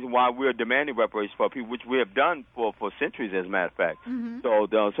is the reason why we're demanding reparations for people, which we have done for centuries, as a matter of fact. Mm-hmm.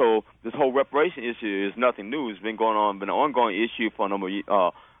 So this whole reparation issue is nothing new. It's been going on, been an ongoing issue for a number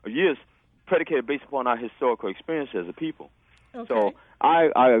of years, predicated based upon our historical experience as a people. Okay. So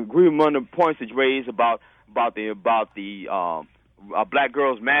I agree with one of the points that you raised about the Black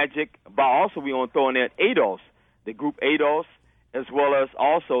Girls Magic, but also we want to throw in there ADOS, the group ADOS, as well as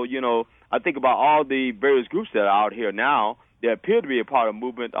also, I think about all the various groups that are out here now that appear to be a part of the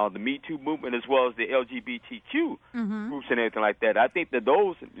movement, the Me Too movement, as well as the LGBTQ groups and everything like that. I think that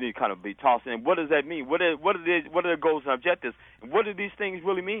those need to kind of be tossed in. What does that mean? What are their goals and objectives? And what do these things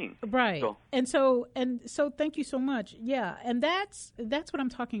really mean? Right. So thank you so much. Yeah, and that's what I'm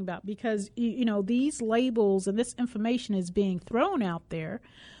talking about because these labels and this information is being thrown out there.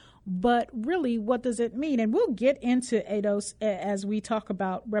 But really, what does it mean? And we'll get into ADOS as we talk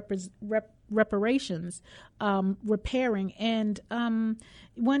about reparations, repairing. And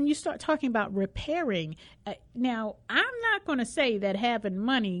when you start talking about repairing, now, I'm not going to say that having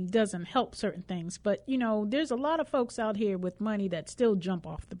money doesn't help certain things. But, there's a lot of folks out here with money that still jump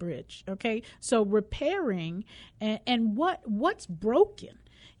off the bridge. OK, so repairing and what's broken,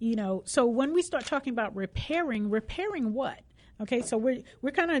 so when we start talking about repairing what? Okay, so we're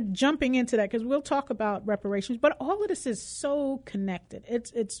kind of jumping into that because we'll talk about reparations, but all of this is so connected.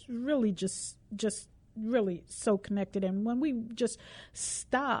 It's really just really so connected. And when we just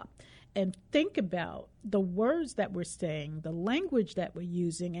stop and think about the words that we're saying, the language that we're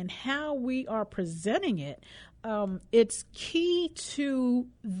using, and how we are presenting it, it's key to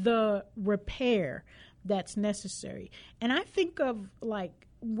the repair that's necessary. And I think of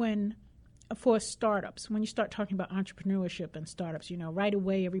for startups, when you start talking about entrepreneurship and startups, right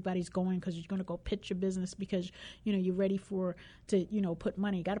away everybody's going because you're going to go pitch your business because, you're ready to put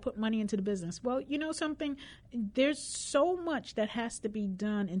money. You got to put money into the business. Well, something, there's so much that has to be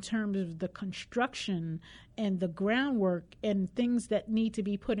done in terms of the construction and the groundwork and things that need to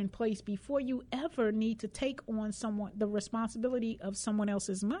be put in place before you ever need to take on the responsibility of someone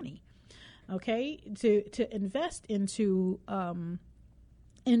else's money, okay, to invest into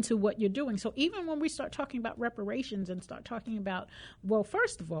what you're doing. So even when we start talking about reparations and start talking about, well,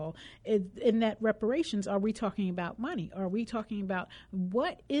 first of all, in that reparations, are we talking about money? Are we talking about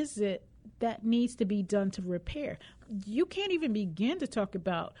what is it that needs to be done to repair? You can't even begin to talk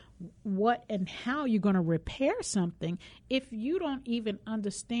about what and how you're going to repair something if you don't even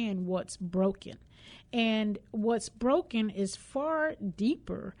understand what's broken. And what's broken is far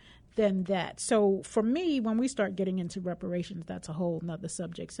deeper than that. So for me, when we start getting into reparations, that's a whole nother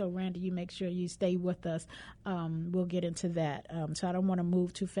subject. So Randy, you make sure you stay with us. We'll get into that. So I don't want to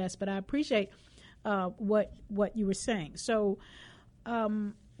move too fast, but I appreciate what you were saying. So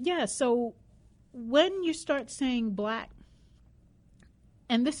so when you start saying Black,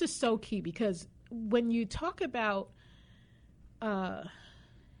 and this is so key because when you talk about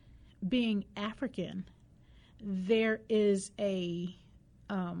being African, there is a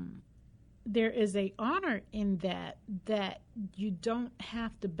honor in that you don't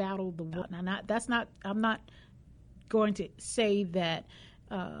have to battle the war. Now, I'm not going to say that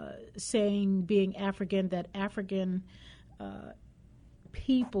saying being African, that African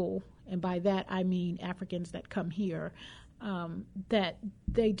people, and by that I mean Africans that come here, that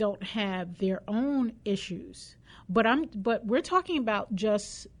they don't have their own issues. But we're talking about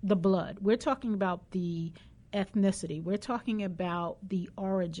just the blood. We're talking about the ethnicity. We're talking about the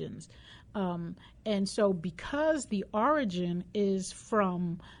origins. And so because the origin is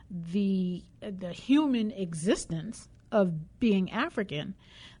from the human existence of being African,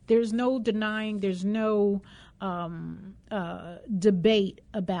 there's no denying, there's no debate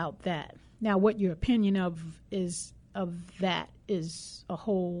about that. Now, what your opinion of that is a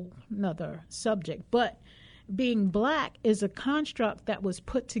whole nother subject. But being black is a construct that was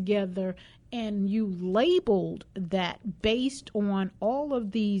put together, and you labeled that based on all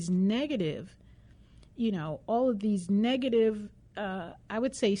of these negative, I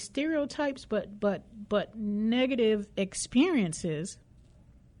would say stereotypes, but negative experiences.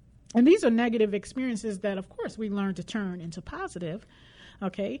 And these are negative experiences that, of course, we learn to turn into positive,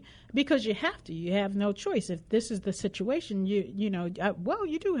 okay? Because you have to. You have no choice. If this is the situation, you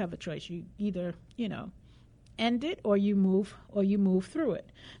do have a choice. You either, end it or you move through it.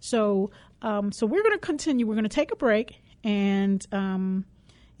 So we're going to continue. We're going to take a break and join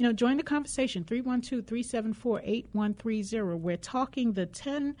the conversation. 312-374-8130. We're talking the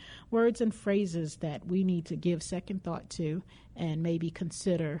 10 words and phrases that we need to give second thought to and maybe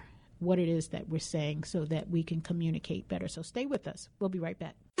consider what it is that we're saying so that we can communicate better. So stay with us. We'll be right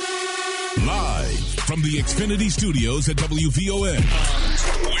back. Live from the Xfinity Studios at WVON.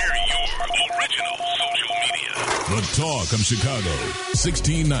 We're your original social media. The Talk of Chicago.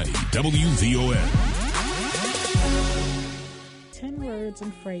 1690 WVON. 10 words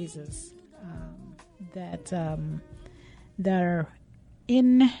and phrases that are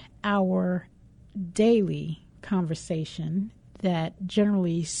in our daily conversation that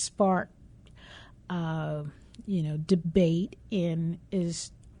generally spark, debate and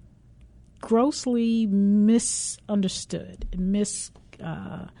is grossly misunderstood.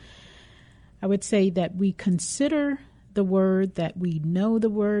 I would say that we consider the word, that we know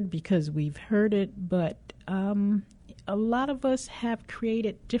the word because we've heard it, but a lot of us have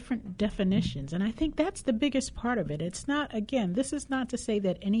created different definitions, and I think that's the biggest part of it. It's not, again, this is not to say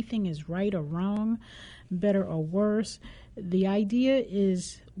that anything is right or wrong, better or worse. The idea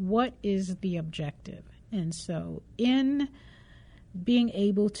is, what is the objective? And so in being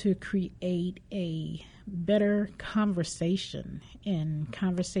able to create a better conversation, and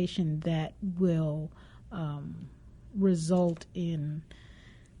conversation that will result in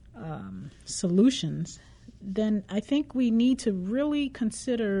solutions, then I think we need to really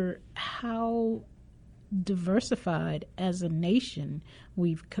consider how diversified as a nation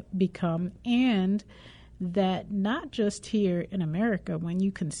we've become, and that not just here in America, when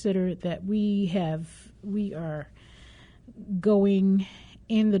you consider that we are going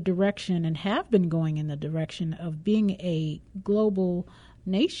in the direction and have been going in the direction of being a global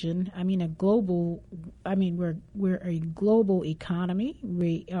nation. We're a global economy.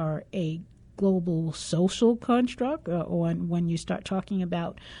 We are a global social construct, or when you start talking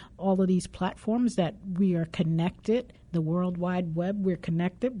about all of these platforms that we are connected, the World Wide Web, we're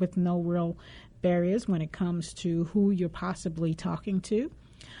connected with no real barriers when it comes to who you're possibly talking to.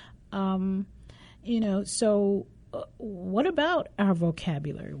 So what about our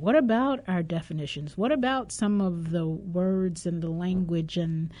vocabulary? What about our definitions? What about some of the words and the language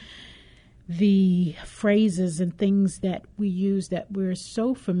and the phrases and things that we use that we're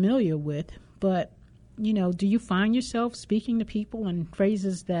so familiar with? But, do you find yourself speaking to people in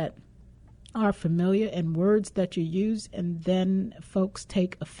phrases that are familiar and words that you use, and then folks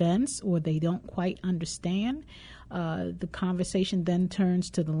take offense or they don't quite understand? The conversation then turns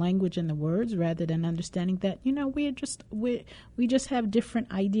to the language and the words rather than understanding that, we just have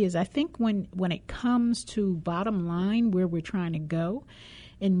different ideas. I think when it comes to bottom line, where we're trying to go,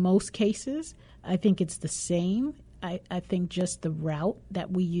 in most cases, I think it's the same. I think just the route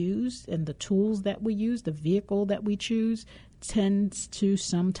that we use and the tools that we use, the vehicle that we choose, tends to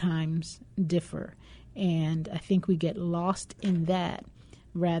sometimes differ. And I think we get lost in that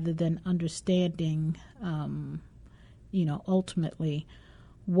rather than understanding, ultimately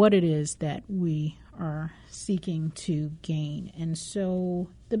what it is that we are seeking to gain. And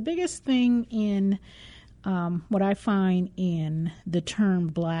so the biggest thing in what I find in the term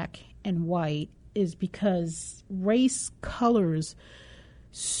black and white is because race colors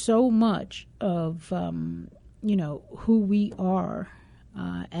so much of, who we are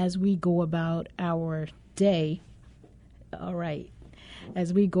as we go about our day. All right.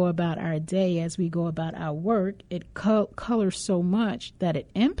 As we go about our day, as we go about our work, it colors so much, that it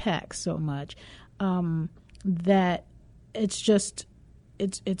impacts so much, that it's just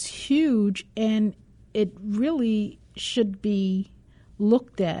it's huge, and it really should be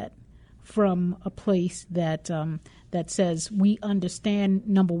looked at from a place that that says we understand.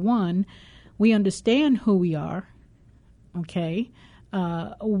 Number one, we understand who we are. Okay,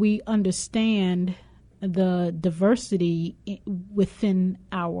 we understand the diversity within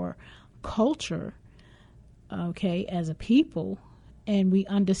our culture. Okay, as a people, and we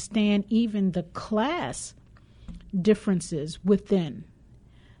understand even the class differences within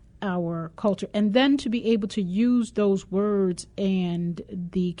our culture, and then to be able to use those words and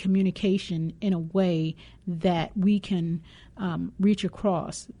the communication in a way that we can reach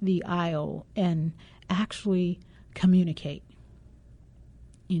across the aisle and actually communicate.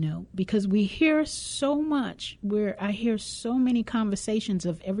 You know, because we hear so much, where I hear so many conversations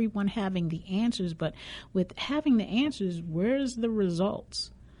of everyone having the answers, but with having the answers, where's the results?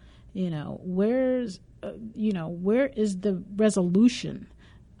 You know, where is the resolution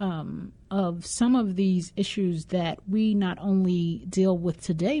of some of these issues that we not only deal with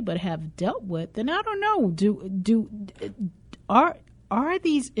today, but have dealt with? And I don't know, are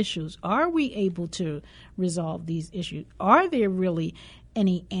these issues, are we able to resolve these issues? Are there really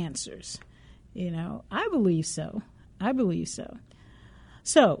any answers? You know, I believe so.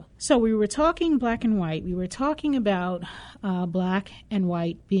 So we were talking black and white. We were talking about black and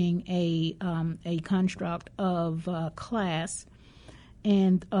white being a construct of class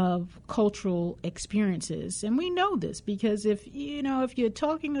and of cultural experiences. And we know this because if you're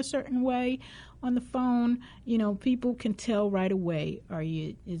talking a certain way on the phone, you know, people can tell right away,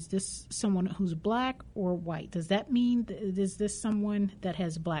 is this someone who's black or white? Does that mean, is this someone that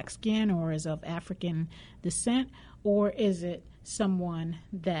has black skin or is of African descent? Or is it someone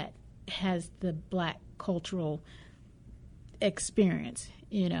that has the black cultural experience,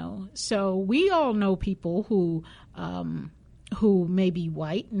 you know? So we all know people who may be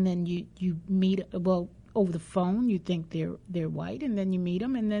white, and then you meet, over the phone, you think they're white, and then you meet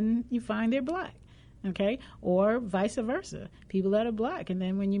them, and then you find they're black, okay? Or vice versa, people that are black, and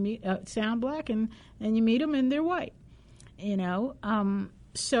then when you meet, sound black, and you meet them, and they're white, you know?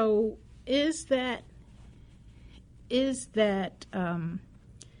 So is that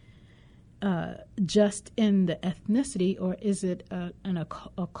just in the ethnicity, or is it in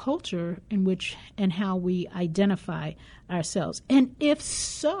a culture in which and how we identify ourselves? And if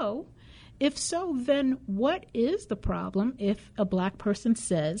so, then what is the problem if a black person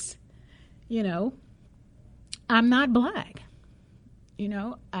says, you know, I'm not black, you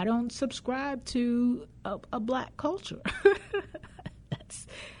know, I don't subscribe to a black culture?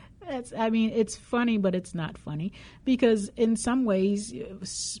 That's I mean, it's funny, but it's not funny, because in some ways,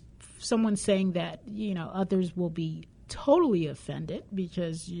 someone saying that, you know, others will be totally offended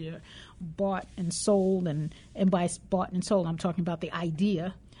because you're bought and sold, and by bought and sold, I'm talking about the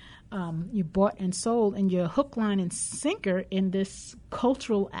idea. You bought and sold, and you're hook, line, and sinker in this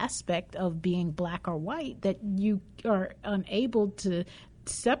cultural aspect of being black or white, that you are unable to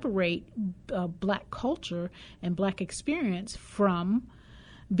separate black culture and black experience from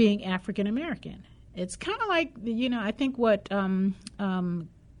being African American. It's kind of like, you know, I think what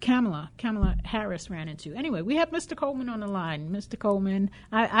Kamala Harris ran into. Anyway, we have Mr. Coleman on the line. Mr. Coleman,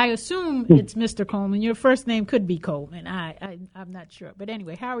 I assume it's Mr. Coleman. Your first name could be Coleman. I'm not sure. But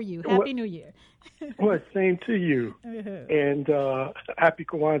anyway, how are you? Happy New Year. Well, same to you. And happy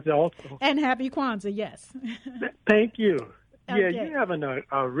Kwanzaa also. And happy Kwanzaa, yes. Thank you. Okay. Yeah, you're having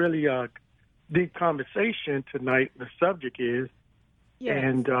a really deep conversation tonight. The subject is, yes.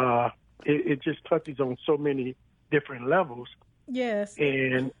 And it just touches on so many different levels. Yes.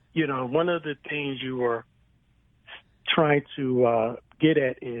 And, you know, one of the things you were trying to get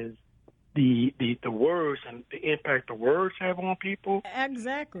at is the words and the impact the words have on people.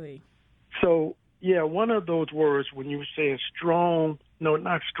 Exactly. So, yeah, one of those words, when you were saying strong, no,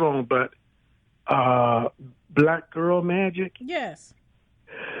 not strong, but black girl magic. Yes.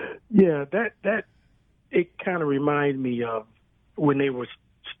 Yeah, that it kind of reminded me of when they were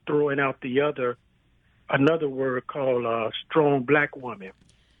throwing out another word called strong black woman.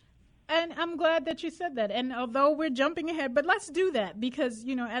 And I'm glad that you said that. And although we're jumping ahead, but let's do that because,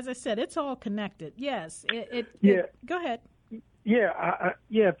 you know, as I said, it's all connected. Yes. Go ahead.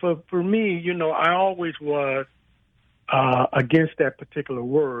 Yeah. For me, you know, I always was against that particular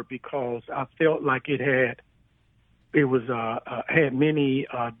word because I felt like it had many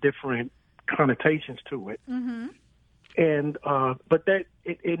different connotations to it. Mm-hmm. And but that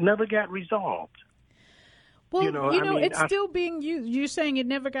it never got resolved. Well, it's still being used. You're saying it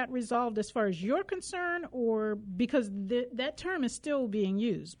never got resolved as far as you're concerned, or because that term is still being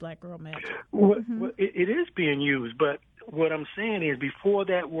used, black girl magic? Well, it is being used, but what I'm saying is, before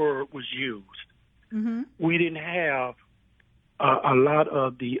that word was used, we didn't have a lot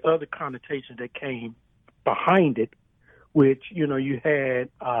of the other connotations that came behind it, which, you know, you had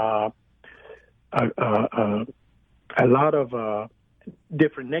a lot of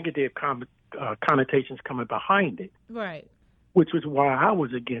different negative connotations coming behind it. Right. Which was why I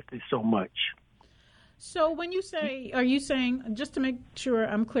was against it so much. So when you say, are you saying, just to make sure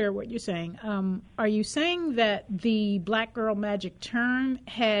I'm clear what you're saying, are you saying that the black girl magic term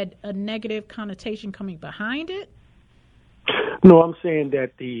had a negative connotation coming behind it? No, I'm saying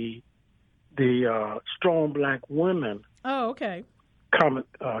that the strong black women okay.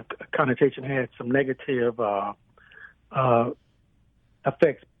 Connotation had some negative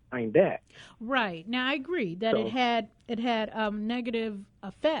effects behind that. Right. Now I agree that it had negative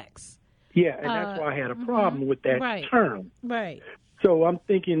effects. Yeah, and that's why I had a problem with that term. Right. So I'm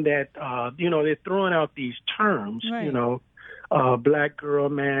thinking that, they're throwing out these terms, black girl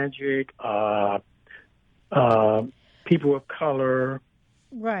magic, people of color,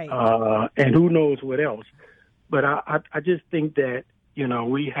 and who knows what else. But I just think that,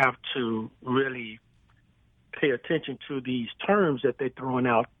 we have to really pay attention to these terms that they're throwing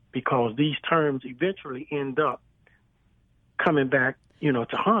out, because these terms eventually end up coming back, to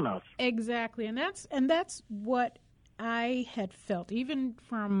haunt us. Exactly. And that's what I had felt, even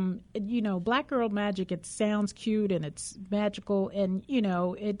from, black girl magic. It sounds cute and it's magical, and,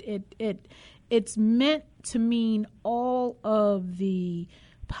 it's meant to mean all of the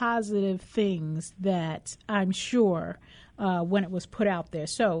positive things that I'm sure when it was put out there.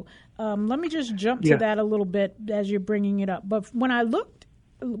 So let me just jump to that a little bit as you're bringing it up. But when I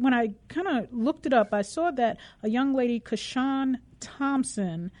kind of looked it up, I saw that a young lady, Kashawn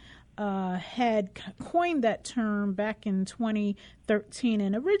Thompson, had coined that term back in 2013.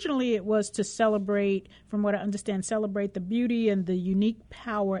 And originally it was to celebrate, from what I understand, celebrate the beauty and the unique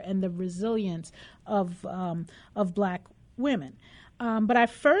power and the resilience of black women. But I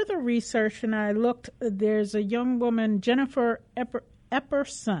further researched and I looked. There's a young woman, Jennifer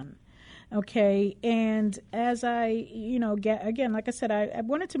Epperson. Okay, and as I, again, like I said, I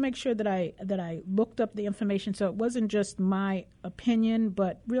wanted to make sure that I looked up the information, so it wasn't just my opinion,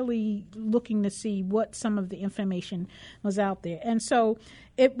 but really looking to see what some of the information was out there. And so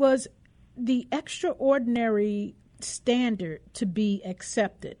it was the extraordinary standard to be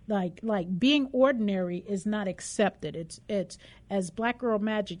accepted. Like being ordinary is not accepted. It's as black girl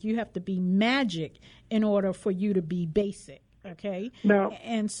magic, you have to be magic in order for you to be basic. Okay. Now,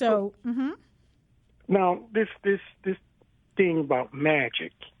 and so now this thing about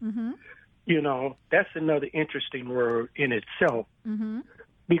magic, that's another interesting word in itself,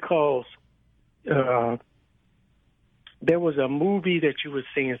 because there was a movie that you were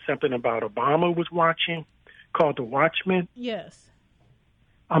saying something about Obama was watching called The Watchmen. Yes.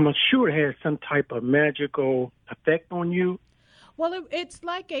 I'm sure it has some type of magical effect on you. Well, it's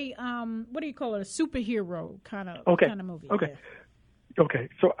like a what do you call it? A superhero kind of movie. Okay. Yeah. Okay.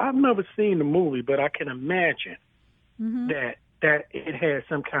 So I've never seen the movie, but I can imagine that it has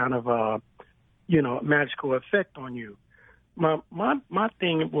some kind of magical effect on you. My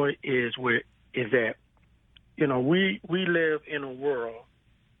thing is that we live in a world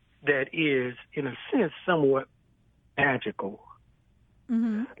that is, in a sense, somewhat magical.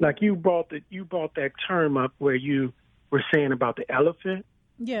 Like you brought that term up where you were saying about the elephant.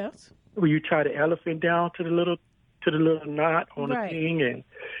 Yes. Where you tie the elephant down to the little knot on the thing, and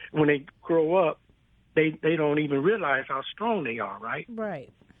when they grow up, they don't even realize how strong they are, right?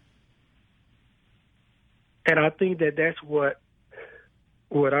 Right. And I think that's what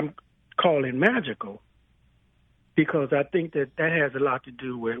I'm calling magical, because I think that has a lot to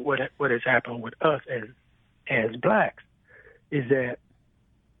do with what has happened with us as blacks, is that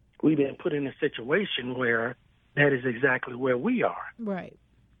we've been put in a situation where that is exactly where we are. Right.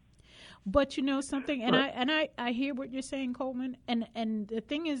 But you know something, and I hear what you're saying, Coleman, and the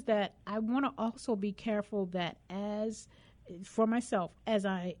thing is that I want to also be careful that for myself, as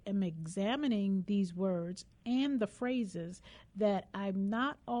I am examining these words and the phrases, that I'm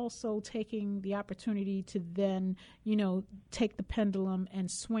not also taking the opportunity to then, take the pendulum and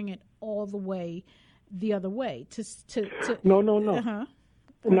swing it all the way the other way. No.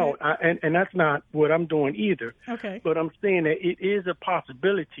 No, and that's not what I'm doing either. Okay. But I'm saying that it is a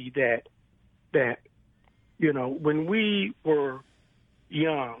possibility that when we were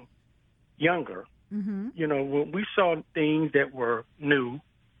younger, when we saw things that were new,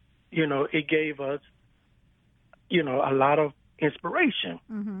 it gave us, a lot of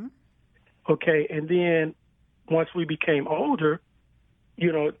inspiration. Okay, and then once we became older,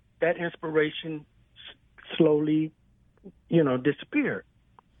 that inspiration slowly disappeared.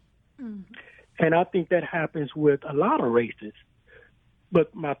 And I think that happens with a lot of races.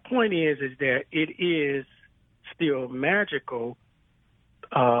 But my point is that it is still magical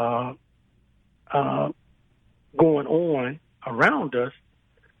going on around us,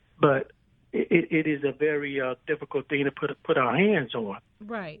 but it is a very difficult thing to put our hands on.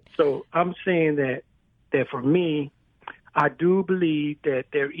 Right. So I'm saying that for me, I do believe that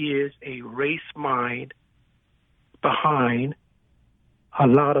there is a race mind behind a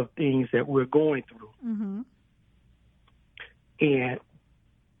lot of things that we're going through. Mm-hmm. And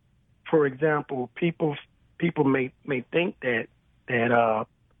for example, people may think that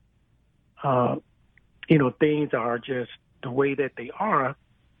things are just the way that they are,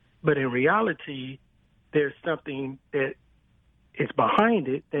 but in reality, there's something that is behind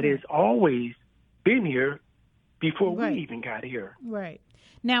it that has always been here before we even got here. Right.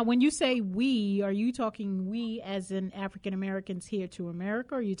 Now, when you say we, are you talking we as in African Americans here to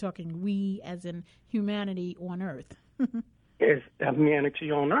America, or are you talking we as in humanity on Earth? As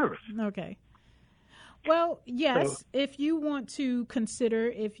humanity on Earth. Okay. Well, yes, if you want to consider,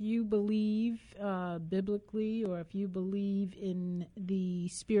 if you believe biblically or if you believe in the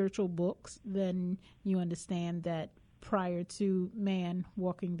spiritual books, then you understand that prior to man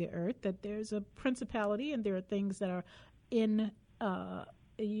walking the earth, that there's a principality and there are things that are in,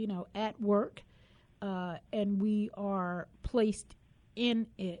 at work, and we are placed in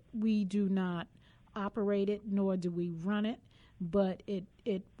it. We do not operate it, nor do we run it, but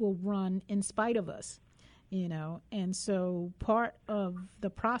it will run in spite of us. And so part of the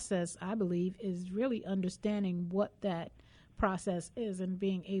process, I believe, is really understanding what that process is and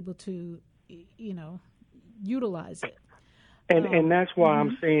being able to, utilize it. And that's why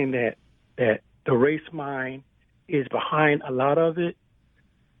I'm saying that the race mind is behind a lot of it,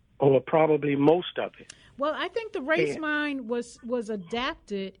 or probably most of it. Well, I think the race mind was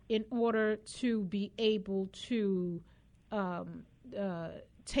adapted in order to be able to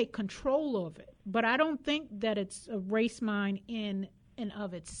take control of it. But I don't think that it's a race mind in and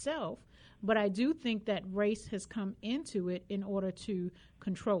of itself. But I do think that race has come into it in order to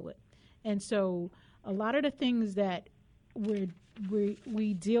control it. And so a lot of the things that we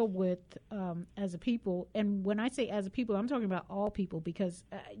deal with as a people, and when I say as a people, I'm talking about all people, because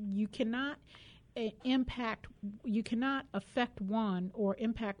you cannot affect one or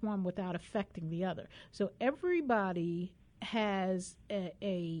impact one without affecting the other. So everybody has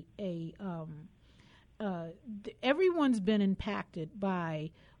everyone's been impacted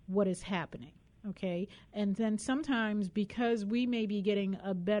by what is happening, okay? And then sometimes because we may be getting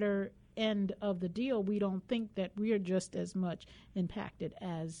a better end of the deal, we don't think that we are just as much impacted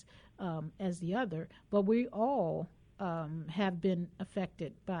as the other, but we all have been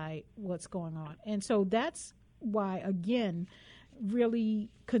affected by what's going on. And so that's why, again,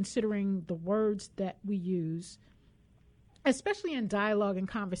 really considering the words that we use, especially in dialogue and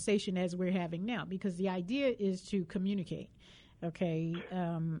conversation as we're having now, because the idea is to communicate. Okay,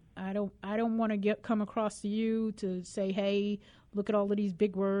 I don't want to come across to you to say, hey, look at all of these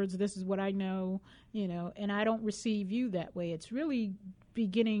big words. This is what I know, and I don't receive you that way. It's really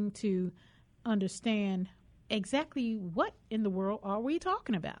beginning to understand exactly what in the world are we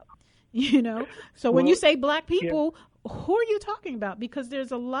talking about, So when you say black people, who are you talking about? Because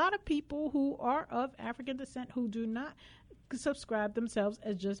there's a lot of people who are of African descent who do not subscribe themselves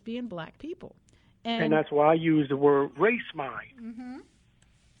as just being black people. And that's why I use the word race mind,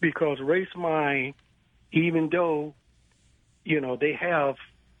 because race mind, even though, they have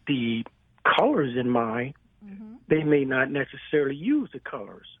the colors in mind, they may not necessarily use the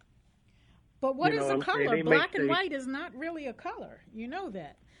colors. But what is a color? Black and white is not really a color. You know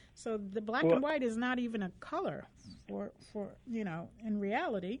that. So the black and white is not even a color for in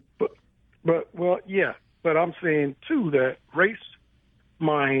reality. But I'm saying, too, that race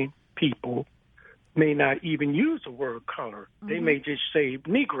mind people may not even use the word color. They may just say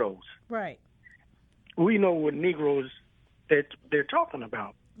Negroes. Right. We know what Negroes that they're talking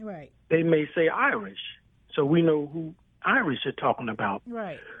about. Right. They may say Irish, so we know who Irish are talking about.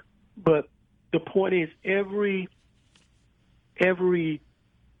 Right. But the point is, every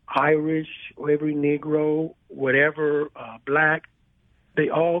Irish or every Negro, whatever, black, they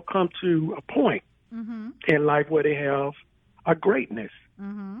all come to a point in life where they have a greatness.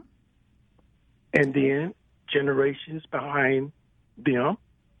 And then generations behind them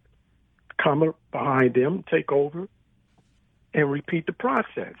come behind them, take over, and repeat the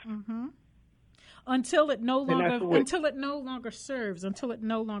process. Until it no longer serves, until it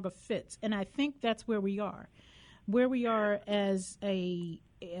no longer fits. And I think that's where we are. Where we are as a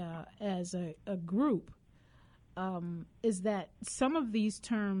group, is that some of these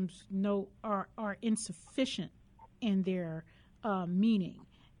terms are insufficient in their meaning.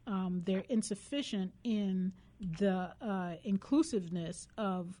 They're insufficient in the inclusiveness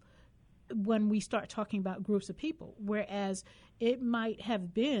of when we start talking about groups of people, whereas it might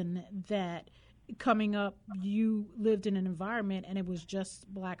have been that coming up, you lived in an environment and it was just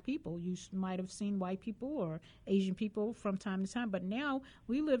black people. You might have seen white people or Asian people from time to time, but now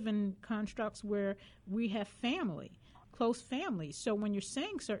we live in constructs where we have family, close families. So when you're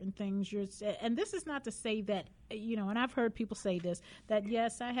saying certain things, and this is not to say that, and I've heard people say this, that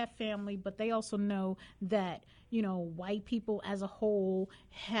yes, I have family, but they also know that, white people as a whole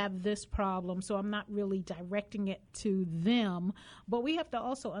have this problem, so I'm not really directing it to them. But we have to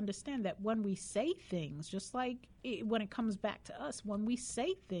also understand that when we say things, just like when it comes back to us, when we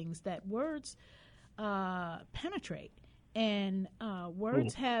say things, that words penetrate, and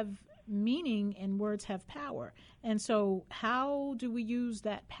words have meaning and words have power. And so how do we use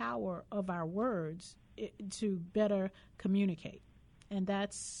that power of our words to better communicate? And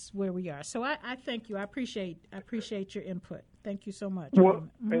that's where we are. So I thank you. I appreciate your input. Thank you so much. Well,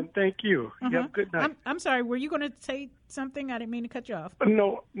 and thank you. You have a good night. I'm sorry. Were you going to say something? I didn't mean to cut you off.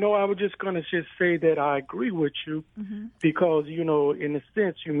 No. I was just going to say that I agree with you because, in a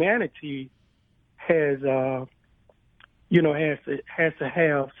sense, humanity has, has to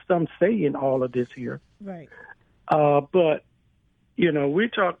have some say in all of this here. Right. But, when we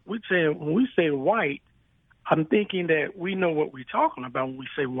say white, I'm thinking that we know what we're talking about when we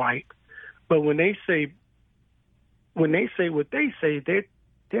say white, but when they say what they say,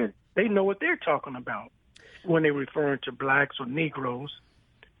 they know what they're talking about when they're referring to blacks or Negroes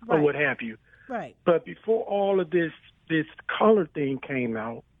or what have you. Right. But before all of this color thing came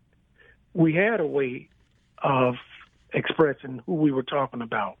out, we had a way of expressing who we were talking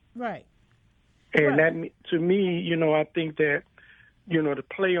about. Right. And that, to me, I think that, the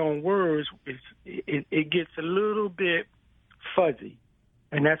play on words, it gets a little bit fuzzy.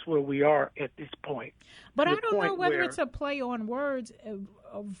 And that's where we are at this point. But I don't know whether it's a play on words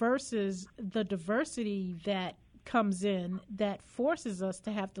versus the diversity that comes in that forces us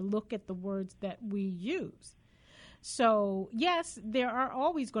to have to look at the words that we use. So, yes, there are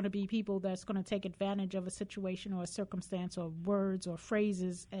always going to be people that's going to take advantage of a situation or a circumstance or words or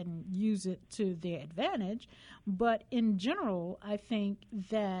phrases and use it to their advantage. But in general, I think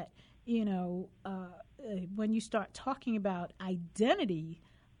that, when you start talking about identity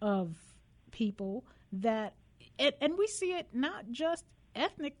of people, that and we see it not just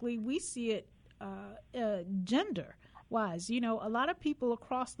ethnically, we see it gender wise. A lot of people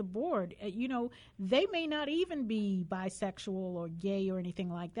across the board, they may not even be bisexual or gay or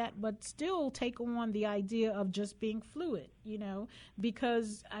anything like that, but still take on the idea of just being fluid,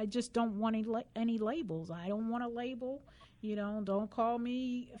 because I just don't want any labels. I don't want a label. Don't call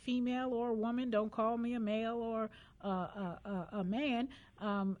me a female or a woman. Don't call me a male or a man.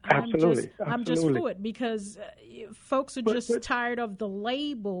 Absolutely. I'm just fluid because folks are just tired of the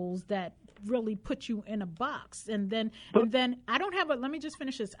labels that really put you in a box. And then I don't have let me just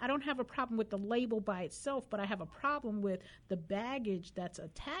finish this. I don't have a problem with the label by itself, but I have a problem with the baggage that's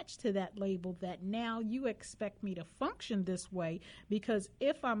attached to that label, that now you expect me to function this way because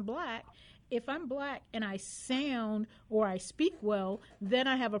if I'm black and I sound or I speak well, then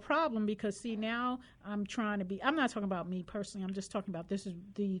I have a problem because, now I'm trying to be, I'm not talking about me personally, I'm just talking about this is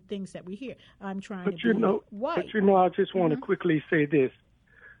the things that we hear. I'm trying to be white. But I just want to quickly say this.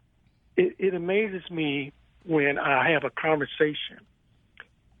 It amazes me when I have a conversation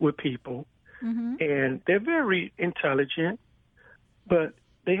with people, and they're very intelligent, but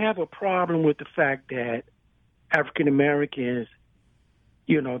they have a problem with the fact that African Americans,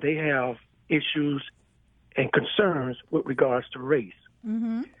 they have issues and concerns with regards to race.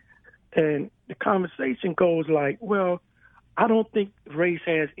 And the conversation goes like, well, I don't think race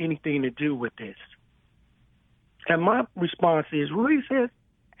has anything to do with this. And my response is, race has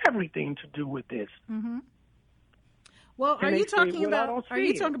everything to do with this. Well, are you talking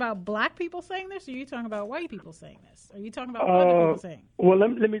about black people saying this, or are you talking about white people saying this? Are you talking about other people saying? Well,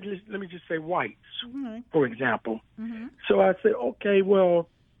 let me just say whites, for example. So I said, okay, well,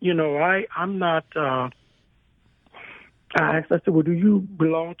 I'm not. I asked, I said, well, do you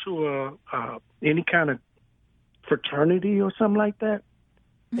belong to any kind of fraternity or something like that?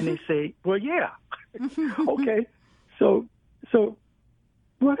 And they say, well, yeah. Okay, so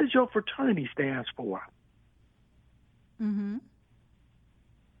what does your fraternity stands for? And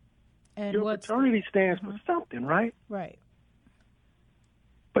your fraternity stands for something, right? Right.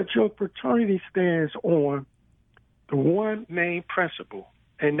 But your fraternity stands on the one main principle,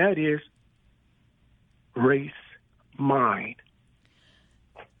 and that is race mind.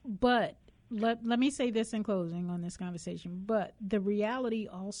 But let me say this in closing on this conversation. But the reality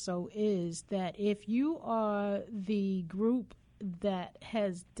also is that if you are the group that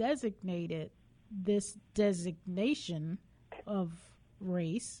has designated this designation of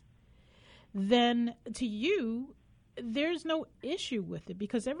race, then to you, there's no issue with it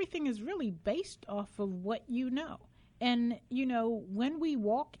because everything is really based off of what you know. And, you know, when we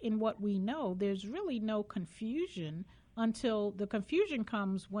walk in what we know, there's really no confusion until the confusion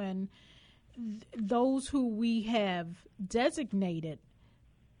comes when those who we have designated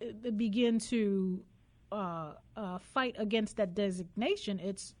begin to fight against that designation.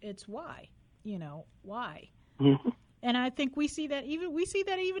 It's why, you know, why. Mm-hmm. And I think we see that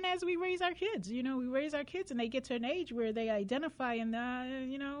even as we raise our kids. You know, we raise our kids and they get to an age where they identify and,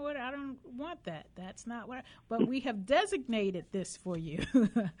 you know what, I don't want that. That's not what but we have designated this for you.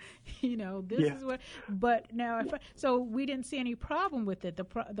 You know, this is what, but now, so we didn't see any problem with it.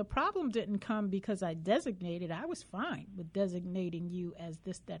 The problem didn't come because I designated. I was fine with designating you as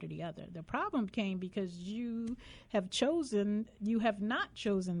this, that, or the other. The problem came because you have not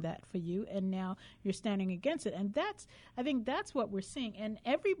chosen that for you, and now you're standing against it. And I think that's what we're seeing. And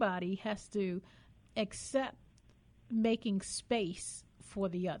everybody has to accept making space for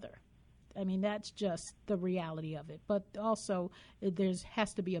the other. I mean, that's just the reality of it. But also,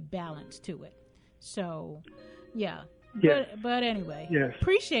 has to be a balance to it. So, yeah. Yes. But anyway,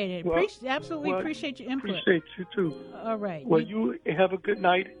 appreciate it. Well, Absolutely appreciate your input. Appreciate you, too. All right. Well, you have a good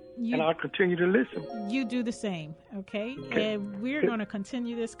night, and I'll continue to listen. You do the same, okay? And we're going to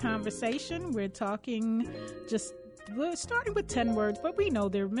continue this conversation. We're talking we're starting with 10 words, but we know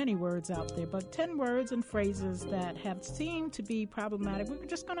there are many words out there, but 10 words and phrases that have seemed to be problematic. We're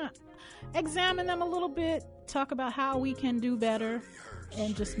just going to examine them a little bit, talk about how we can do better,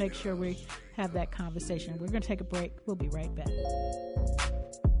 and just make sure we have that conversation. We're going to take a break. We'll be right back.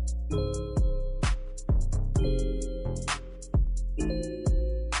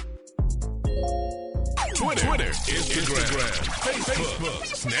 Twitter, Instagram, Facebook,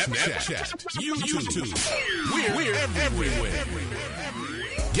 Snapchat, YouTube. We're everywhere.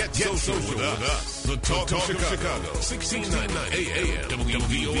 Get social with us. The Talk of Chicago, 1690 AM,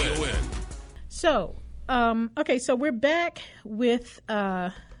 WVON. So, okay, so we're back with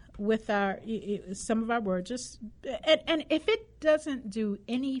our some of our words. And if it doesn't do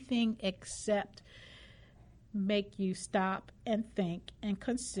anything except make you stop and think and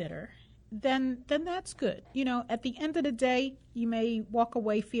consider, then that's good. You know, at the end of the day, you may walk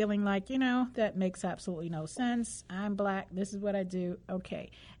away feeling like, you know, that makes absolutely no sense. I'm black. This is what I do. Okay.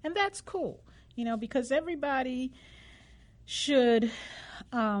 And that's cool, you know, because everybody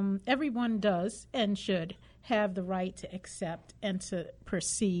everyone does and should have the right to accept and to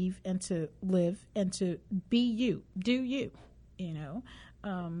perceive and to live and to be you, do you, you know.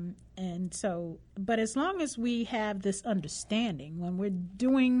 And so, but as long as we have this understanding when we're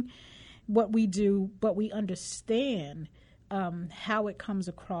doing what we do, but we understand how it comes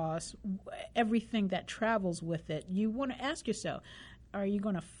across, everything that travels with it, you want to ask yourself, are you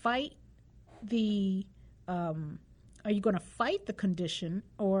going to fight the condition,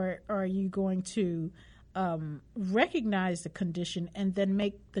 or are you going to recognize the condition and then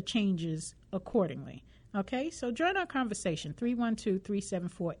make the changes accordingly? Okay, so join our conversation,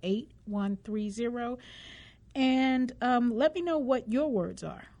 312-374-8130, and let me know what your words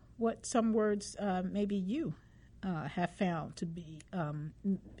are, what some words maybe you have found to be, and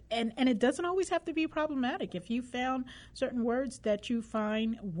it doesn't always have to be problematic. If you found certain words that you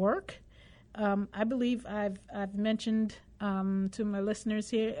find work, I believe I've mentioned to my listeners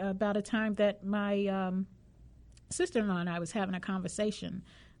here about a time that my sister-in-law and I was having a conversation.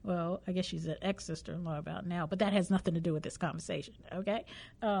 Well, I guess she's an ex-sister-in-law about now, but that has nothing to do with this conversation, okay?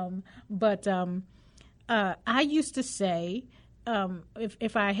 But I used to say,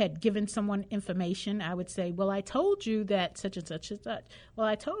 if I had given someone information, I would say, well, I told you that such and such and such. Well,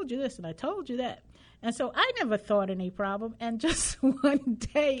 I told you this and I told you that. And so I never thought any problem. And just one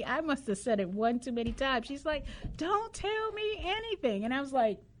day, I must have said it one too many times. She's like, don't tell me anything. And I was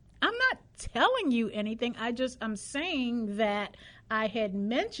like, I'm not telling you anything. I'm saying that I had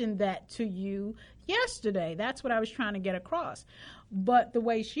mentioned that to you yesterday. That's what I was trying to get across. But the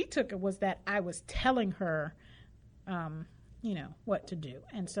way she took it was that I was telling her, what to do.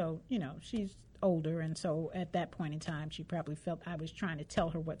 And so, she's older. And so at that point in time, she probably felt I was trying to tell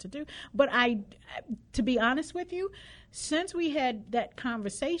her what to do. But to be honest with you, since we had that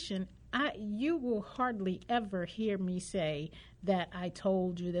conversation, you will hardly ever hear me say that I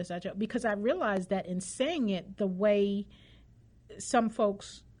told you this, because I realized that in saying it the way some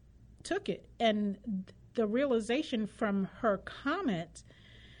folks took it, and the realization from her comment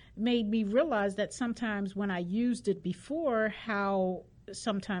made me realize that sometimes when I used it before, how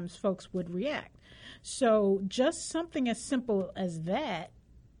sometimes folks would react. So just something as simple as that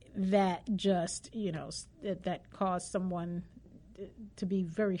just, that caused someone to be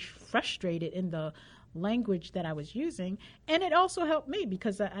very frustrated in the language that I was using. And it also helped me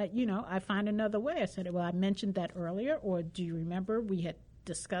because I find another way. I said, well, I mentioned that earlier, or do you remember we had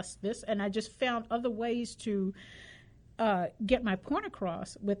discussed this? And I just found other ways to get my point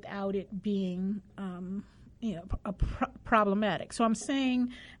across without it being problematic. So I'm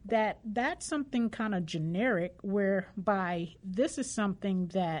saying that that's something kind of generic, whereby this is something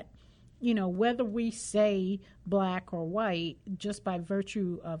that, whether we say black or white, just by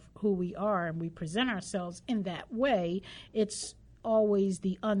virtue of who we are and we present ourselves in that way, it's always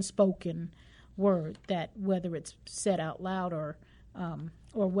the unspoken word that, whether it's said out loud or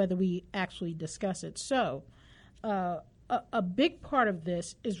whether we actually discuss it. So a big part of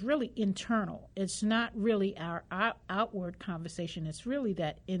this is really internal. It's not really our outward conversation. It's really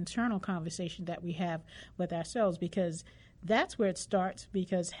that internal conversation that we have with ourselves, because that's where it starts,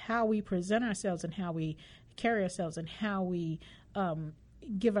 because how we present ourselves and how we carry ourselves and how we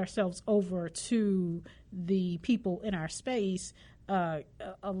give ourselves over to the people in our space, a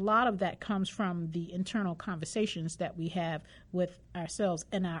lot of that comes from the internal conversations that we have with ourselves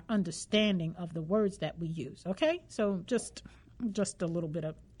and our understanding of the words that we use. Okay? So just a little bit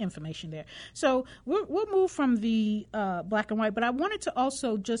of information there. So we'll move from the black and white, but I wanted to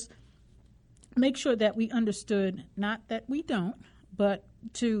also just make sure that we understood, not that we don't, but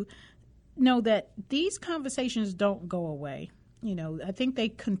to know that these conversations don't go away. I think they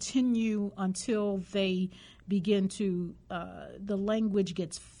continue until they begin to, the language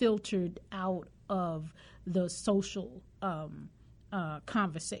gets filtered out of the social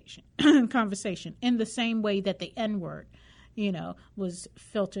conversation in the same way that the N-word, was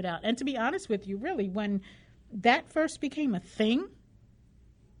filtered out. And to be honest with you, really, when that first became a thing,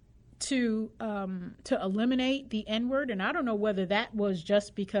 to eliminate the N-word, and I don't know whether that was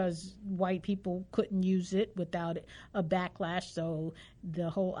just because white people couldn't use it without a backlash, so the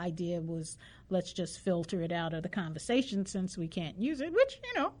whole idea was, let's just filter it out of the conversation since we can't use it, which,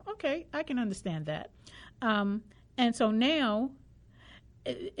 okay, I can understand that. And so now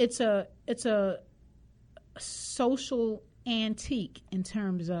it's a social antique in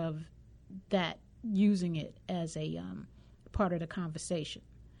terms of that, using it as a part of the conversation.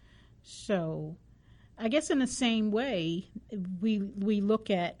 So I guess in the same way, we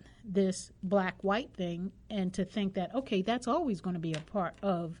look at this black-white thing and to think that, okay, that's always going to be a part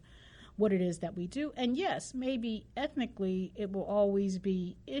of what it is that we do. And yes, maybe ethnically it will always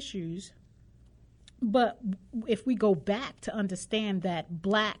be issues. But if we go back to understand that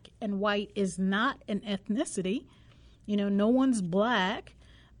black and white is not an ethnicity, no one's black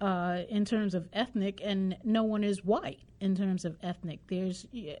in terms of ethnic, and no one is white in terms of ethnic. There's,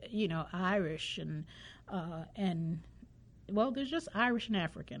 Irish and there's just Irish and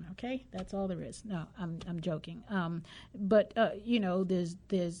African. Okay, that's all there is. No, I'm joking. But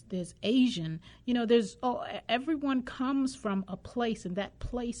there's Asian. Everyone comes from a place, and that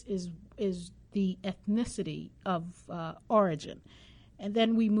place is the ethnicity of origin, and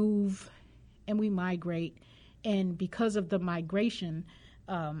then we move and we migrate, and because of the migration,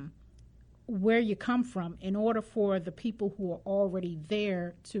 where you come from, in order for the people who are already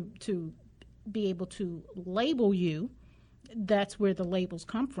there to be able to label you, that's where the labels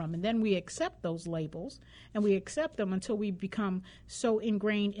come from. And then we accept those labels, and we accept them until we become so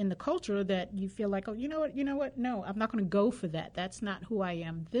ingrained in the culture that you feel like, oh, you know what? No, I'm not going to go for that. That's not who I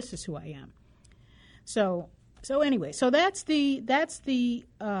am. This is who I am. So anyway, so that's the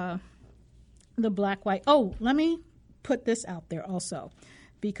black-white. Oh, let me put this out there also,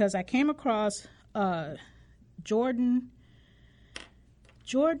 because I came across Jordan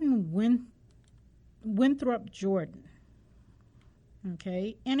Winthrop Jordan.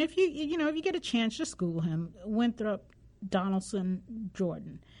 Okay, and if you get a chance, just Google him, Winthrop Donaldson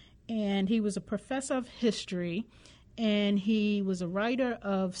Jordan, and he was a professor of history, and he was a writer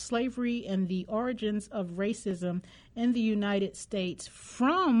of slavery and the origins of racism in the United States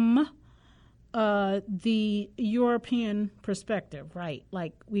from the European perspective, right?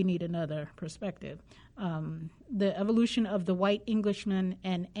 Like, we need another perspective. The evolution of the white Englishman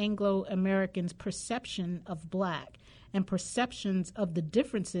and Anglo-Americans' perception of black and perceptions of the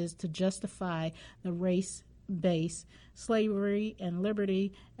differences to justify the race-based slavery and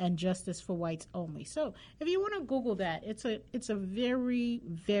liberty and justice for whites only. So if you want to Google that, it's a very,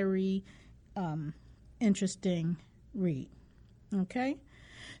 very interesting read. Okay?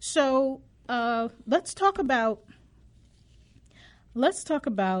 So let's talk about.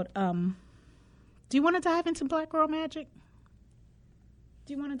 Do you want to dive into Black Girl Magic?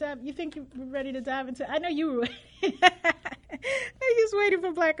 Do you want to dive? You think you're ready to dive into? I know you were. I just waiting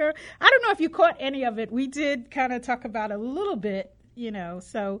for Black Girl. I don't know if you caught any of it. We did kind of talk about it a little bit,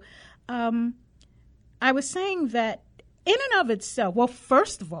 So, I was saying that in and of itself. Well,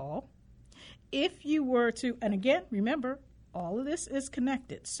 first of all, if you were to, and again, remember, all of this is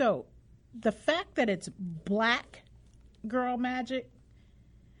connected. So, the fact that it's Black Girl Magic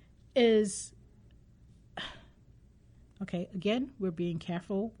is. Okay, again, we're being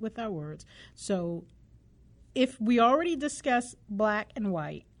careful with our words. So if we already discussed black and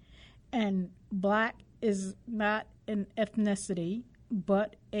white, and black is not an ethnicity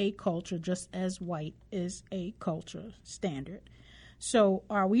but a culture, just as white is a culture standard. So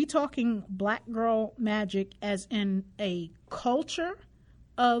are we talking Black Girl Magic as in a culture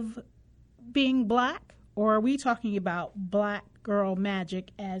of being black, or are we talking about Black Girl Magic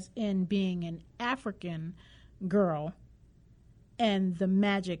as in being an African girl and the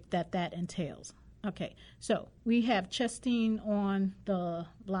magic that entails? Okay, so we have Chestine on the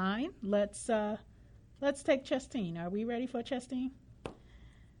line. Let's take Chestine. Are we ready for Chestine?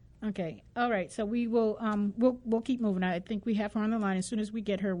 Okay, all right. So we will we'll keep moving. I think we have her on the line. As soon as we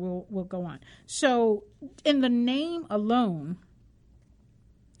get her, we'll go on. So in the name alone,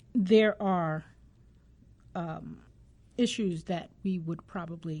 there are issues that we would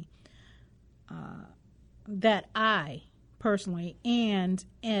probably that I personally, and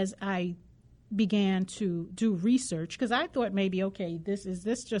as I began to do research, because I thought maybe, okay, is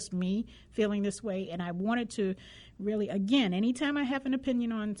this just me feeling this way? And I wanted to really, again, anytime I have an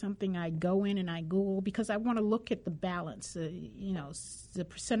opinion on something, I go in and I Google, because I want to look at the balance. The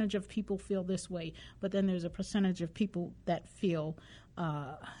percentage of people feel this way, but then there's a percentage of people that feel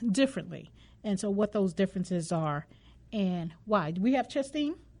differently. And so what those differences are and why. Do we have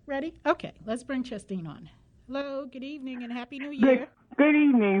Chestine ready? Okay, let's bring Chestine on. Hello, good evening, and Happy New Year. Good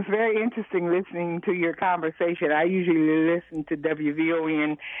evening. It's very interesting listening to your conversation. I usually listen to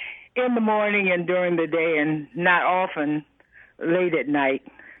WVON in the morning and during the day, and not often late at night.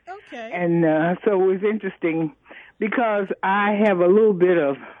 Okay. And so it was interesting because I have a little bit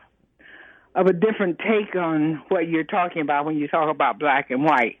of a different take on what you're talking about when you talk about black and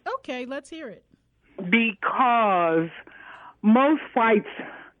white. Okay, let's hear it. Because most whites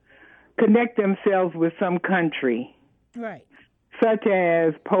connect themselves with some country. Right. Such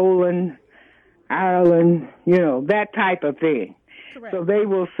as Poland, Ireland, that type of thing. Correct. So they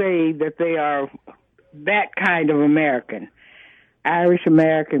will say that they are that kind of American, Irish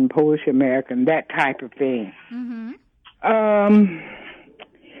American, Polish American, that type of thing. Mm-hmm.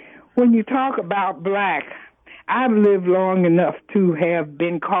 When you talk about black, I've lived long enough to have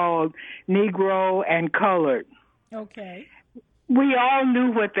been called Negro and colored. Okay. We all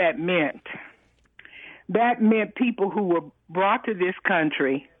knew what that meant. That meant people who were brought to this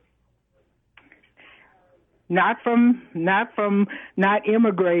country, not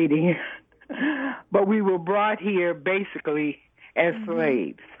immigrating, but we were brought here basically as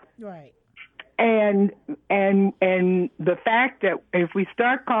slaves. Right. And the fact that if we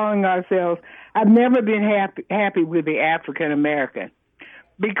start calling ourselves, I've never been happy with the African American,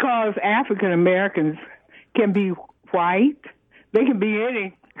 because African Americans can be white, they can be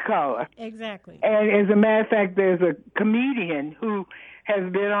any color. Exactly. And as a matter of fact, there's a comedian who has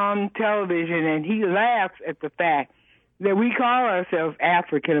been on television, and he laughs at the fact that we call ourselves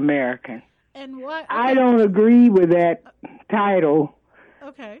African American. And what? Okay. I don't agree with that title.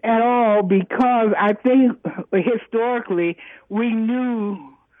 Okay. At all, because I think historically we knew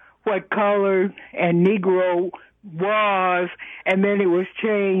what colored and Negro was, and then it was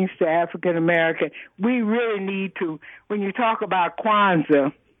changed to African American. We really need to, when you talk about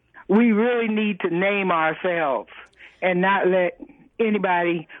Kwanzaa, we really need to name ourselves and not let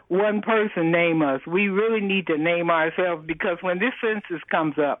anybody, one person, name us. We really need to name ourselves, because when this census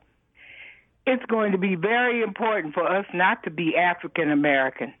comes up, it's going to be very important for us not to be African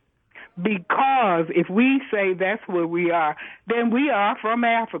American, because if we say that's where we are, then we are from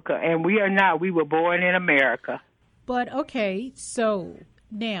Africa, and we are not. We were born in America. But, okay, so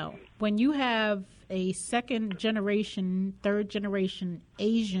now when you have a second generation, third generation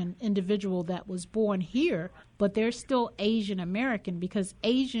Asian individual that was born here, but they're still Asian American, because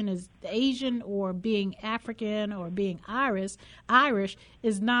Asian or being African or being Irish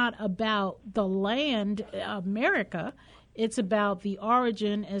is not about the land, America. It's about the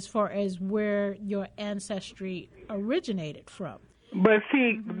origin as far as where your ancestry originated from. But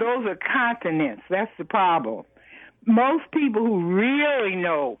see, those are continents. That's the problem. Most people who really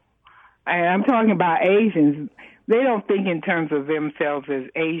know and I'm talking about Asians, they don't think in terms of themselves as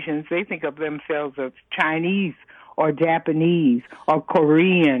Asians. They think of themselves as Chinese or Japanese or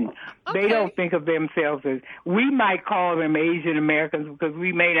Korean. Okay. They don't think of themselves as, we might call them Asian Americans because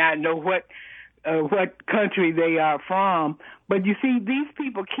we may not know what country they are from. But you see, these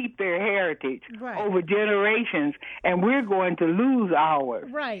people keep their heritage over generations, and we're going to lose ours.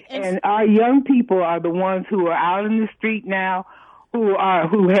 Right. And our young people are the ones who are out in the street now, who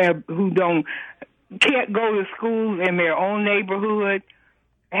can't go to schools in their own neighborhood,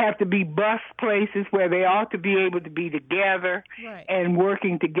 have to be bused places where they ought to be able to be together and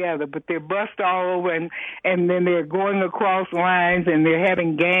working together, but they're bused all over, and then they're going across lines, and they're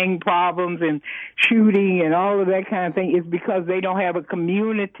having gang problems and shooting and all of that kind of thing. It's because they don't have a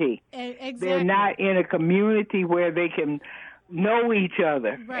community. Exactly. They're not in a community where they can know each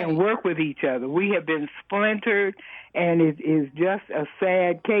other and work with each other. We have been splintered, and it is just a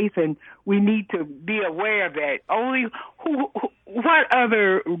sad case, and we need to be aware of that. What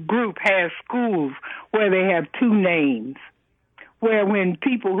other group has schools where they have two names, where when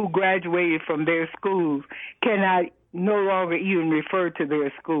people who graduated from their schools cannot no longer even refer to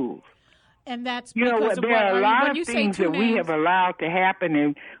their schools? And that's because there are a lot of things that we have allowed to happen,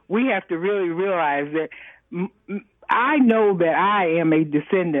 and we have to really realize that I know that I am a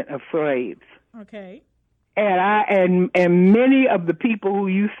descendant of slaves. Okay. And many of the people who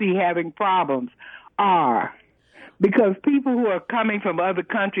you see having problems are, because people who are coming from other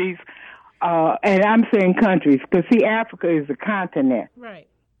countries, and I'm saying countries, because see, Africa is a continent. Right.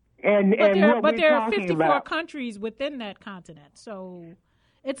 But there are 54 countries within that continent, so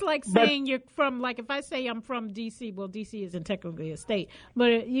it's like saying you're from, like if I say I'm from D.C., well, D.C. isn't technically a state, but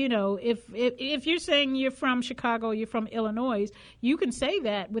if you're saying you're from Chicago, you're from Illinois, you can say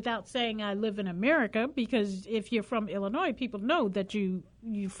that without saying I live in America, because if you're from Illinois, people know that you're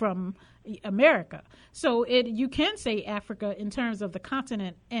from America. So you can say Africa in terms of the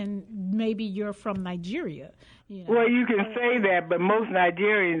continent, and maybe you're from Nigeria. Well, you can say that, but most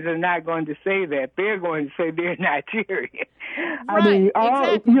Nigerians are not going to say that. They're going to say they're Nigerian. Right, I mean,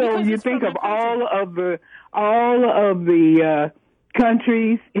 exactly. You think of all of the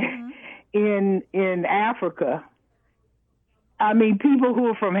countries in Africa. I mean, people who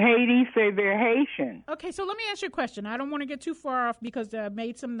are from Haiti say they're Haitian. Okay, so let me ask you a question. I don't want to get too far off because I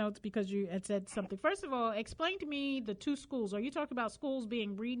made some notes because you had said something. First of all, explain to me the two schools. Are you talking about schools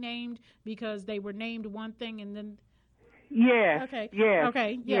being renamed because they were named one thing and then? Yes. Okay. Yes.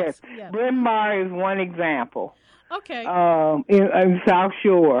 Okay. Yes. Bryn Mawr is one example. Okay. In South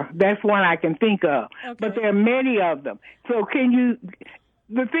Shore, that's one I can think of. Okay. But there are many of them. So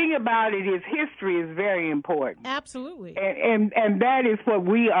the thing about it is history is very important. Absolutely. And that is what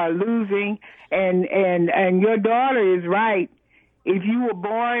we are losing. And your daughter is right. If you were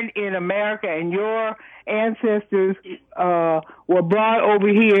born in America and your ancestors were brought over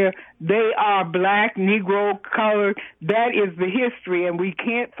here, they are black, Negro, colored. That is the history, and we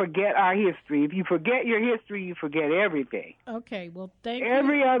can't forget our history. If you forget your history, you forget everything. Okay, well, thank you.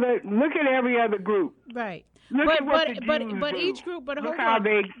 Look at every other group. Right. But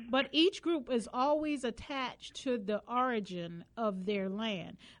each group is always attached to the origin of their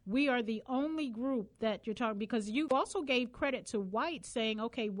land. We are the only group that you're talking, because you also gave credit to whites, saying,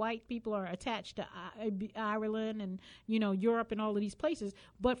 okay, white people are attached to Ireland and Europe and all of these places.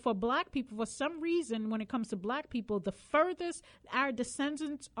 But for black people, for some reason, when it comes to black people, the furthest our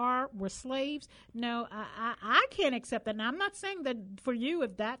descendants were slaves. No, I can't accept that. Now, I'm not saying that for you,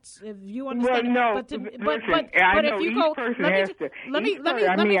 if you understand. Well, no, but if you go, let me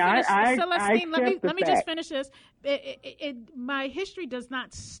just finish this. My history does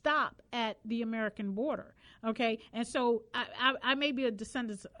not stop at the American border. Okay, and so I may be a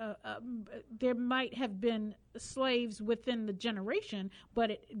descendant. There might have been slaves within the generation,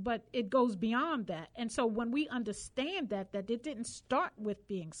 but it goes beyond that. And so when we understand that it didn't start with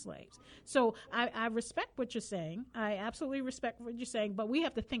being slaves. So I respect what you're saying. I absolutely respect what you're saying. But we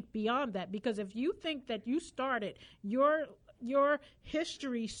have to think beyond that, because if you think that you started your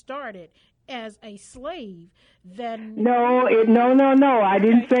history started as a slave, then no. I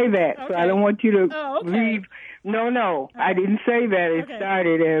didn't say that. Okay. So I don't want you to leave. No, I didn't say that. It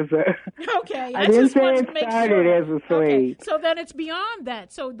started as a. Okay, I didn't say it started as a slave. Okay. So then it's beyond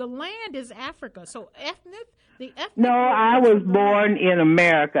that. So the land is Africa. So the ethnic. No, I was born in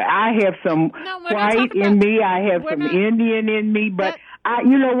America. I have some white in me. I have some Indian in me. But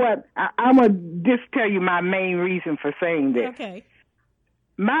you know what? I'm gonna just tell you my main reason for saying this. Okay.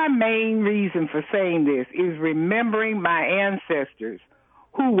 My main reason for saying this is remembering my ancestors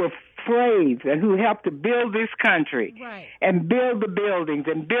who were slaves and who helped to build this country, right, and build the buildings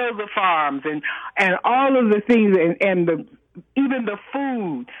and build the farms and all of the things and even the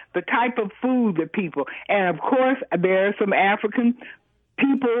food, the type of food that people, and of course there are some African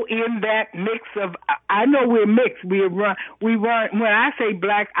people in that mix of. I know we're mixed. We run. When I say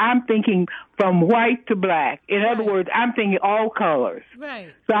black, I'm thinking from white to black. In other words, I'm thinking all colors.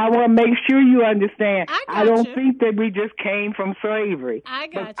 Right. So I want to make sure you understand. I don't you. think that we just came from slavery. I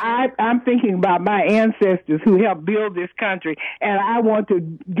got you. I'm thinking about my ancestors who helped build this country, and I want to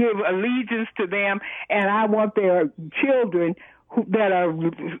give allegiance to them, and I want their children that are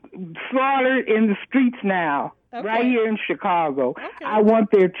slaughtered in the streets now. Okay. Right here in Chicago. Okay. I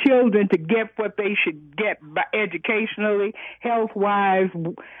want their children to get what they should get educationally, health-wise.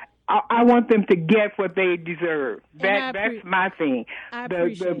 I want them to get what they deserve. That's my thing. I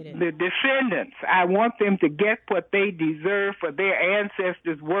appreciate it. The descendants, I want them to get what they deserve for their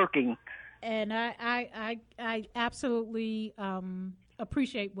ancestors working. And I absolutely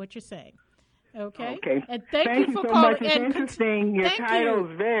appreciate what you're saying. Okay. And thank you for so calling. Much. It's interesting. Your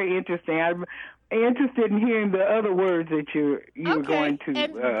title is very interesting. I'm interested in hearing the other words that you're going to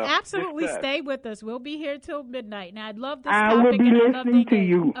and absolutely discuss. Stay with us. We'll be here till midnight. Now, I'd love this I topic. will be and listening to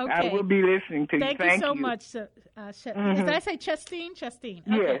you. Okay. I will be listening to you. Thank you so much. Did I say Chestine? Chestine.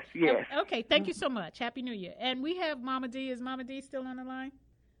 Okay. Yes. Okay. Thank you so much. Happy New Year. And we have Mama D. Is Mama D still on the line?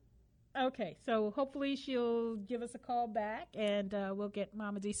 Okay, so hopefully she'll give us a call back, and we'll get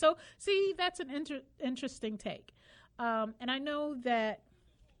Mama D. So, see, that's an interesting take. And I know that...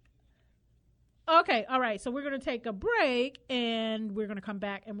 Okay, all right, so we're going to take a break, and we're going to come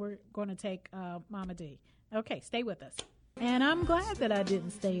back, and we're going to take Mama D. Okay, stay with us. And I'm glad that I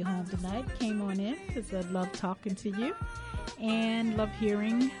didn't stay home tonight. Came on in because I love talking to you and love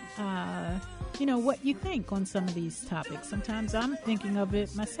hearing what you think on some of these topics. Sometimes I'm thinking of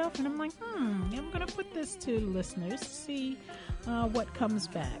it myself, and I'm like, I'm going to put this to listeners to see what comes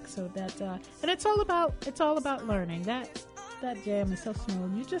back. So that, and it's all about learning. That jam is so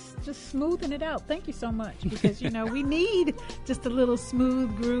smooth. You just smoothing it out. Thank you so much, because we need just a little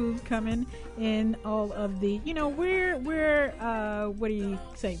smooth groove coming in all of the. We're what do you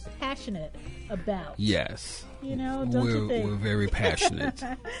say? Passionate about. Yes. Don't you think? We're very passionate.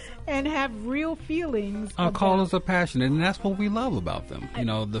 And have real feelings. Our callers are passionate, and that's what we love about them.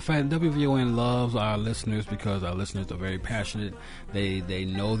 The fact WVON loves our listeners because our listeners are very passionate. They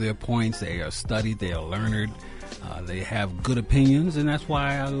know their points. They are studied. They are learned. They have good opinions, and that's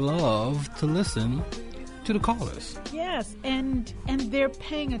why I love to listen to the callers. Yes, and they're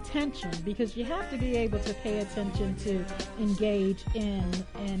paying attention, because you have to be able to pay attention to engage in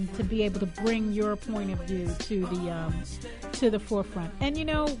and to be able to bring your point of view to the forefront. And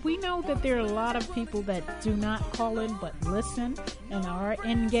we know that there are a lot of people that do not call in but listen and are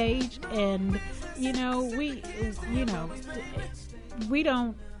engaged, and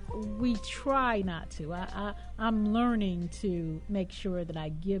we try not to. I'm learning to make sure that I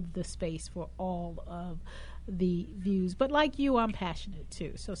give the space for all of the views. But like you, I'm passionate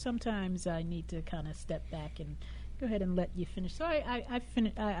too. So sometimes I need to kind of step back and go ahead and let you finish. So I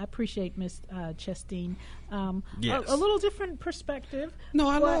appreciate Miss Chestine. Yes. A little different perspective. No,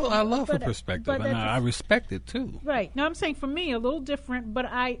 I love her perspective, and I respect it too. Right. No, I'm saying for me a little different, but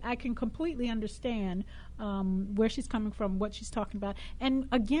I can completely understand where she's coming from, what she's talking about. And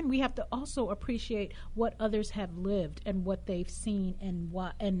again, we have to also appreciate what others have lived and what they've seen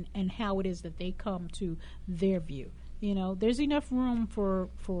and how it is that they come to their view. There's enough room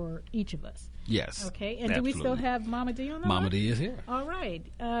for each of us. Yes. Okay. And absolutely. Do we still have Mama D on the Mama line? D is here. All right.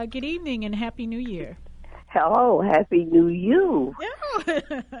 Good evening and Happy New Year. Hello, Happy New You.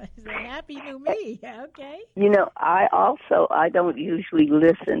 Happy New Me. Okay. I don't usually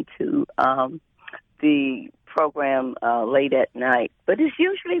listen to the program late at night, but it's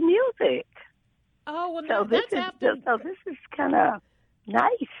usually music. Oh, well, so this is kind of nice.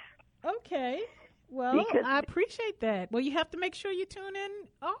 Okay. Well, I appreciate that. Well, you have to make sure you tune in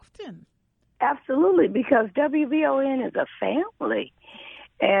often. Absolutely, because WVON is a family,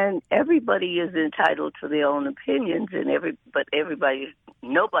 and everybody is entitled to their own opinions, but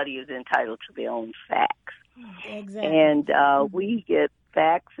nobody is entitled to their own facts. Exactly. And we get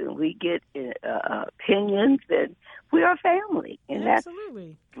facts and we get opinions, and we are a family, and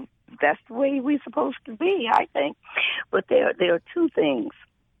absolutely that's the way we're supposed to be, I think. But there are two things.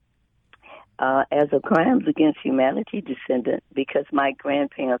 As a crimes against humanity descendant, because my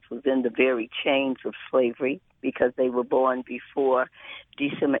grandparents was in the very chains of slavery, because they were born before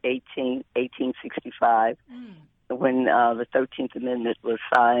December 18, 1865, when the 13th Amendment was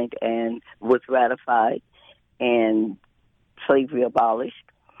signed and was ratified and slavery abolished.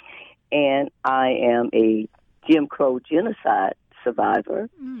 and I am a Jim Crow genocide survivor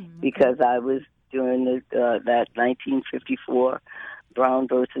because I was during that 1954 Brown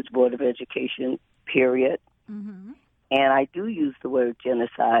versus Board of Education period. Mm-hmm. And I do use the word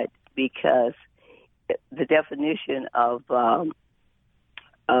genocide because the definition of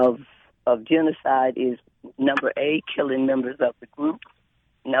genocide is, number A, killing members of the group,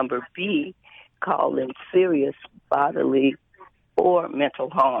 number B, causing serious bodily or mental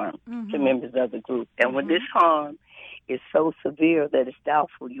harm to members of the group. And when this harm is so severe that it's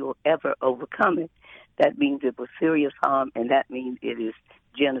doubtful you'll ever overcome it, that means it was serious harm, and that means it is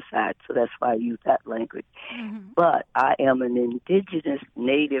genocide. So that's why I use that language. But I am an indigenous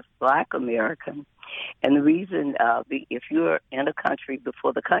native Black American, and the reason, if you're in a country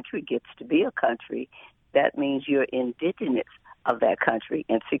before the country gets to be a country, that means you're indigenous of that country.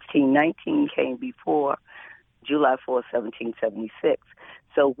 And 1619 came before July 4, 1776.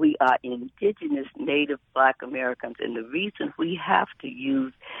 So we are indigenous native Black Americans, and the reason we have to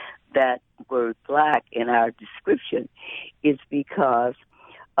use that word Black in our description is because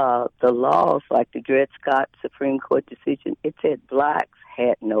the laws, like the Dred Scott Supreme Court decision, it said Blacks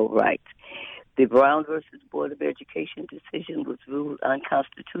had no rights. The Brown versus Board of Education decision was ruled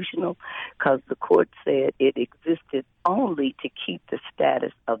unconstitutional because the court said it existed only to keep the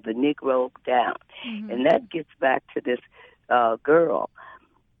status of the Negro down. And that gets back to this girl.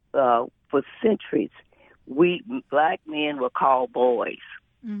 For centuries, Black men were called boys,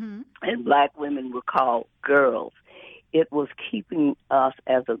 and Black women were called girls. It was keeping us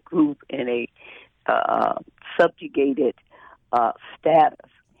as a group in a subjugated status.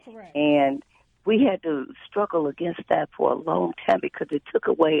 Correct. And we had to struggle against that for a long time because it took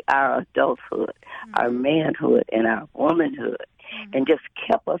away our adulthood, our manhood, and our womanhood, and just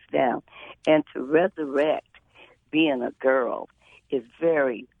kept us down. And to resurrect being a girl is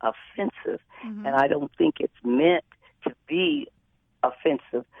very offensive, and I don't think it's meant to be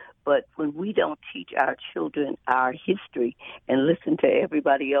offensive. But when we don't teach our children our history and listen to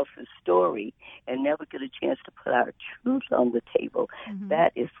everybody else's story and never get a chance to put our truth on the table,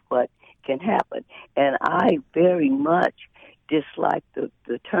 that is what can happen. And I very much dislike the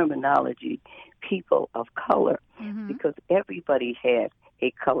terminology people of color because everybody has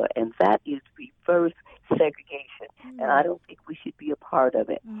a color, and that is reverse segregation, and I don't think we should be a part of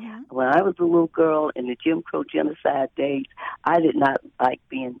it. When I was a little girl in the Jim Crow genocide days, I did not like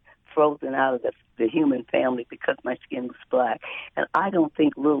being frozen out of the human family because my skin was Black, and I don't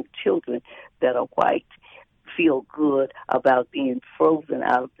think little children that are white feel good about being frozen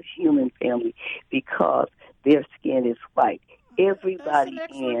out of the human family because their skin is white. Everybody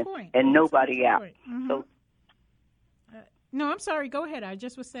in and nobody out. So, no, I'm sorry. Go ahead. I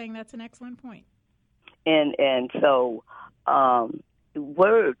just was saying that's an excellent point. And so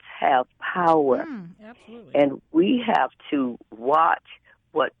words have power, absolutely. and we have to watch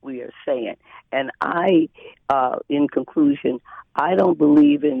what we are saying. And I, in conclusion, I don't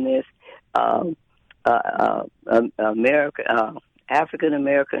believe in this African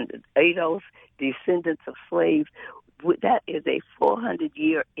American ADOS, descendants of slaves. That is a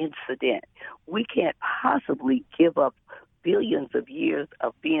 400-year incident. We can't possibly give up billions of years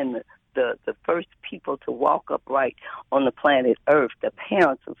of being the first people to walk upright on the planet Earth, the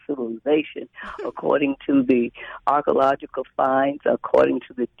parents of civilization, according to the archaeological finds, according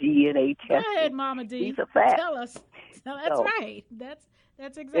to the DNA testing. Go ahead, Mama D. These are facts. Tell us. No, that's right. That's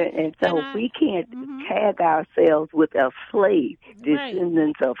exactly. And so we can't tag ourselves with a slave,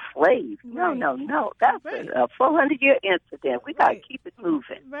 descendants of slaves. No, no. That's a 400-year incident. We got to keep it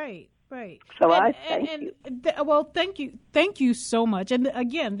moving. Right. So I thank you. Well, thank you so much. And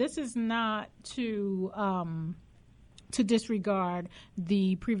again, this is not to disregard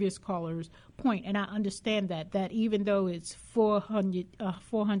the previous caller's point, and I understand that even though it's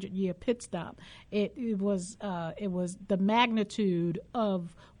 400-year pit stop, it was the magnitude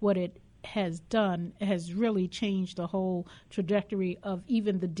of what it has done has really changed the whole trajectory of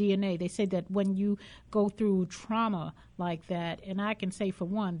even the DNA. They say that when you go through trauma like that, and I can say for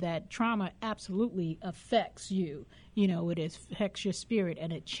one that trauma absolutely affects you. You know, it affects your spirit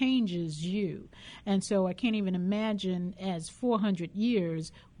and it changes you. And so I can't even imagine as 400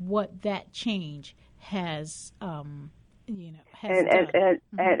 years what that change has done. And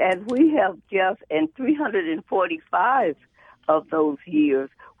we have just in 345 of those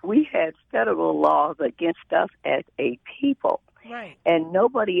years, we had federal laws against us as a people. Right. And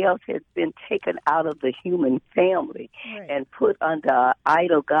nobody else has been taken out of the human family and put under an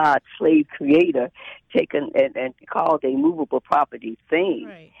idol god, slave creator, taken and called a movable property thing.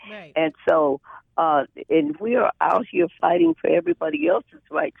 Right. And so, and we are out here fighting for everybody else's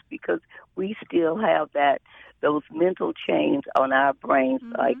rights because we still have those mental chains on our brains,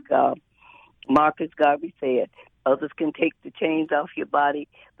 like Marcus Garvey said. Others can take the chains off your body,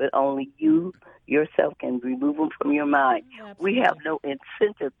 but only you yourself can remove them from your mind. Absolutely. We have no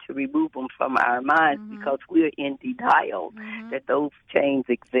incentive to remove them from our minds because we're in denial that those chains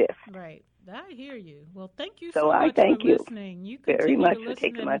exist. Right. I hear you. Well, thank you so much for listening. You very much to for listen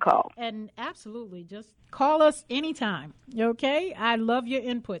taking my call. And absolutely, just call us anytime. Okay? I love your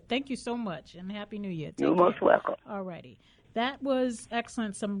input. Thank you so much, and Happy New Year. You're most welcome. All righty. That was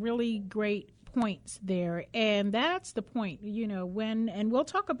excellent. Some really great points there, and that's the point, and we'll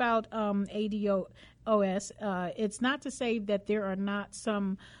talk about ADOS. It's not to say that there are not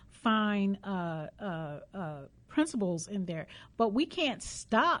some fine principles in there, but we can't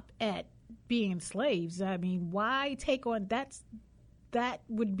stop at being slaves. I mean, why take on that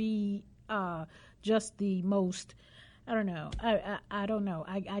would be just the most, I don't know. I don't know.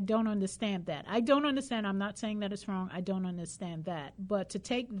 I don't understand that. I don't understand. I'm not saying that it's wrong. I don't understand that. But to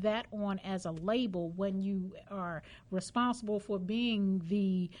take that on as a label when you are responsible for being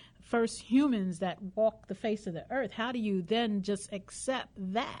the first humans that walk the face of the earth, how do you then just accept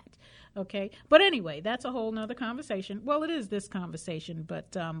that? Okay. But anyway, that's a whole nother conversation. Well, it is this conversation,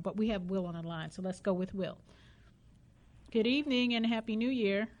 but we have Will on the line. So let's go with Will. Good evening and Happy New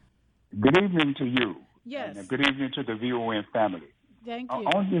Year. Good evening to you. Yes. And good evening to the VON family. Thank you.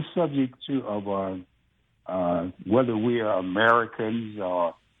 On this subject too of whether we are Americans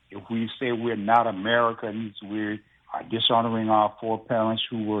or if we say we're not Americans, we are dishonoring our foreparents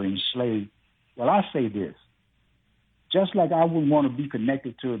who were enslaved. Well, I say this. Just like I wouldn't want to be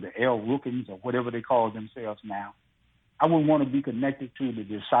connected to the El Rookins or whatever they call themselves now, I wouldn't want to be connected to the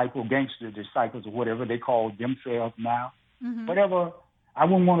gangster disciples or whatever they call themselves now. Whatever, I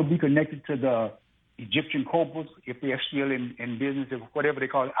wouldn't want to be connected to the Egyptian corporals, if they're still in business, or whatever they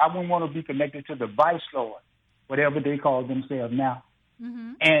call it. I wouldn't want to be connected to the vice lord, whatever they call themselves now.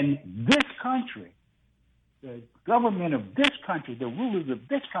 And this country, the government of this country, the rulers of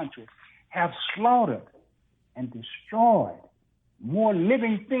this country have slaughtered and destroyed more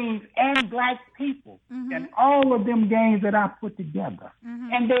living things and black people than all of them gangs that I put together.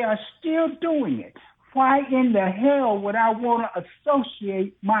 And they are still doing it. Why in the hell would I want to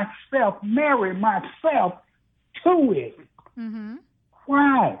associate myself, marry myself to it?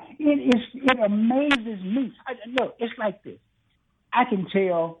 Why? It amazes me. Look, it's like this. I can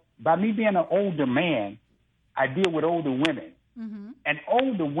tell by me being an older man, I deal with older women. And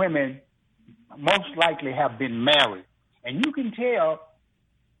older women most likely have been married. And you can tell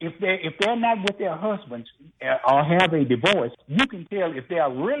if they're not with their husbands or have a divorce, you can tell if they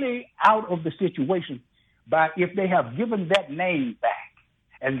are really out of the situation by if they have given that name back.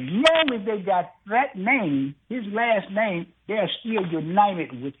 As long as they got that name, his last name, they're still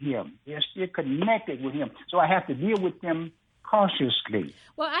united with him. They're still connected with him. So I have to deal with them cautiously.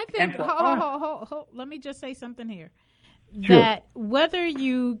 Well, I think, hold, let me just say something here. Sure. That whether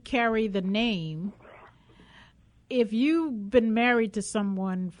you carry the name, if you've been married to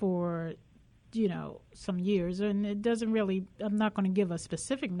someone for, some years, and it doesn't really, I'm not going to give a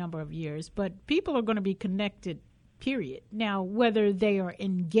specific number of years, but people are going to be connected, period. Now, whether they are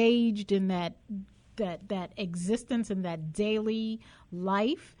engaged in that existence in that daily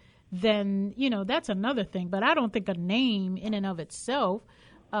life, then, that's another thing. But I don't think a name in and of itself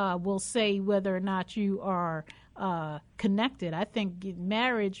will say whether or not you are connected. I think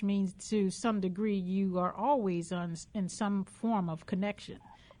marriage means to some degree you are always in some form of connection.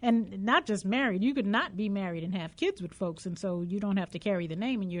 And not just married. You could not be married and have kids with folks, and so you don't have to carry the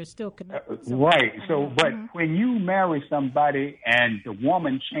name, and you're still connected. Right. So, but when you marry somebody and the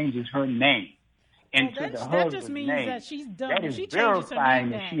woman changes her name into the husband's that just means name, that she's done. that is she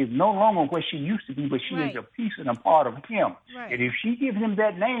verifying that she is no longer what she used to be, but she is a piece and a part of him. Right. And if she gives him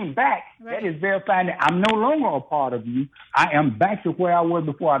that name back, that is verifying that I'm no longer a part of you. I am back to where I was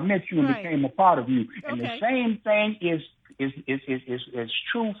before I met you and became a part of you. And the same thing is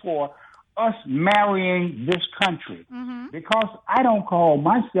true for us marrying this country, because I don't call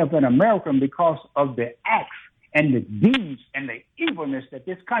myself an American because of the acts and the deeds and the evilness that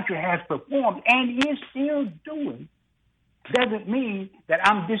this country has performed and is still doing. Doesn't mean that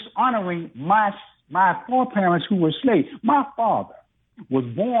I'm dishonoring my foreparents who were slaves. My father was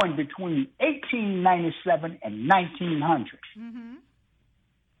born between 1897 and 1900.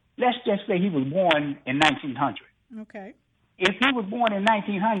 Let's just say he was born in 1900. Okay. if he was born in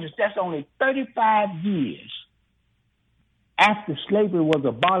 1900s, that's only 35 years after slavery was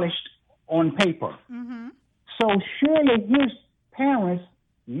abolished on paper. Mm-hmm. So surely his parents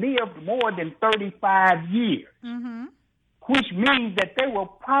lived more than 35 years, Mm-hmm. which means that they were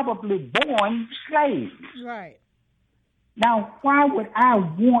probably born slaves. Right. Now, why would I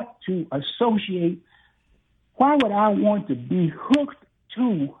want to be hooked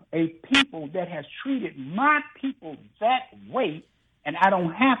to a people that has treated my people that way, and I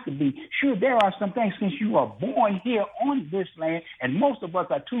don't have to be? Sure, there are some things, since you are born here on this land, and most of us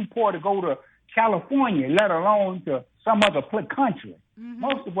are too poor to go to California, let alone to some other country. Mm-hmm.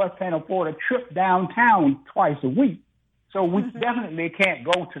 Most of us can't afford a trip downtown twice a week, so we definitely can't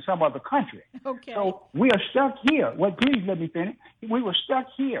go to some other country. Okay. So we are stuck here. Well, please let me finish. We were stuck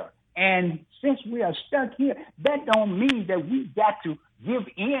here. And since we are stuck here, that don't mean that we got to give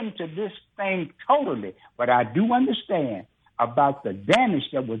in to this thing totally. But I do understand about the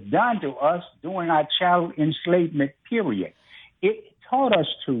damage that was done to us during our child enslavement period. It taught us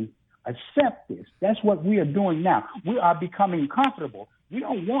to accept this. That's what we are doing now. We are becoming comfortable. We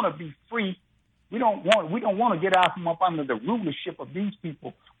don't want to be free. We don't want to get out from up under the rulership of these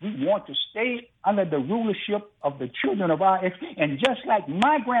people. We want to stay under the rulership of the children of our and just like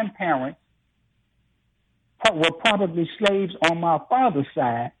my grandparents were probably slaves on my father's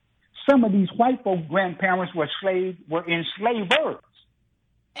side, some of these white folk grandparents were enslavers.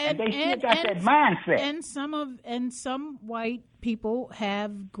 And they still got that mindset. And some white people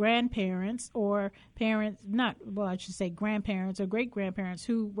have grandparents or parents, I should say grandparents or great grandparents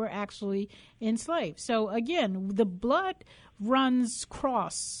who were actually enslaved. So again, the blood runs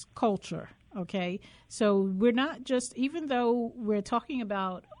cross culture. Okay, so we're not just, even though we're talking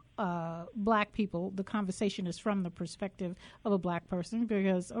about black people, the conversation is from the perspective of a black person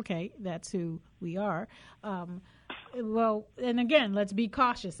because, okay, that's who we are. Well, and again, let's be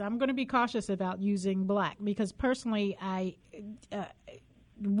cautious. I'm going to be cautious about using black because personally,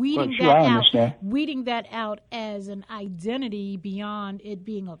 weeding that out as an identity beyond it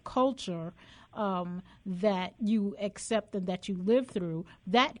being a culture that you accept and that you live through,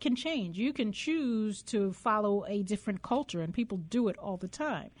 that can change. You can choose to follow a different culture, and people do it all the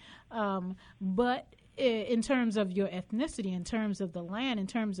time. But in terms of your ethnicity, in terms of the land, in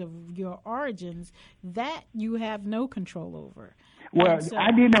terms of your origins, that you have no control over. Well, so,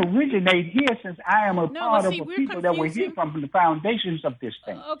 I didn't originate here since I am part of the people that were here from the foundations of this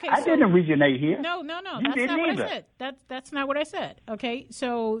thing. Okay, I didn't originate here. No. That's not what I said. That's not what I said. Okay,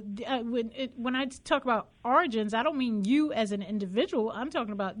 so when I talk about origins, I don't mean you as an individual. I'm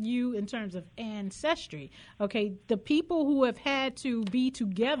talking about you in terms of ancestry. Okay, the people who have had to be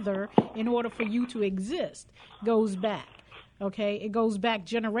together in order for you to exist goes back. Okay, it goes back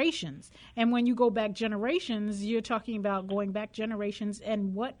generations. And when you go back generations, you're talking about going back generations,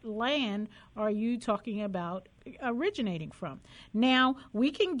 and what land are you talking about originating from? Now,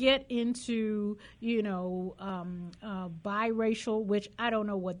 we can get into, biracial, which I don't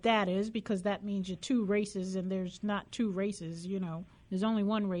know what that is, because that means you're two races, and there's not two races, There's only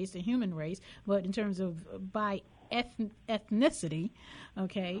one race, the human race. But in terms of ethnicity,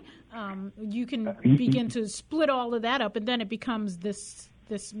 okay, you can begin to split all of that up, and then it becomes this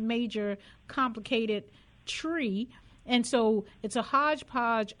major complicated tree. And so it's a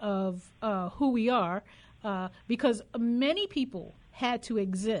hodgepodge of who we are, because many people had to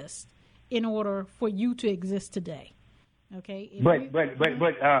exist in order for you to exist today. Okay. But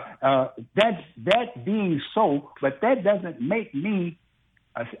that being so, but that doesn't make me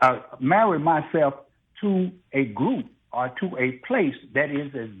marry myself to a group or to a place that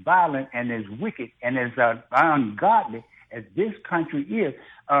is as violent and as wicked and as ungodly as this country is.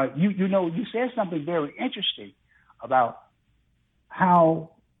 You said something very interesting about how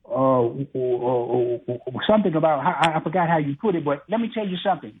something about how, I forgot how you put it, but let me tell you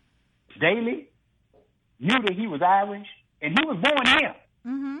something. Daley knew that he was Irish, and he was born here,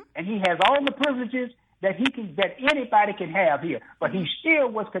 and he has all the privileges that anybody can have here, but he still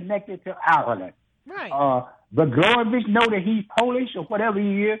was connected to Ireland. Right. The Glorovich know that he's Polish or whatever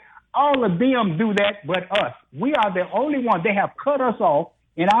he is. All of them do that, but us. We are the only ones. They have cut us off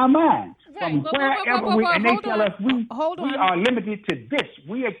in our minds from wherever we, and they tell us we are limited to this.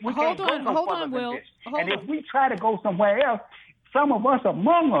 We can't go no further than this. And if we try to go somewhere else, some of us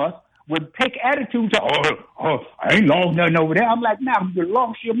among us would take attitudes of, I ain't lost nothing over there. I'm like, now you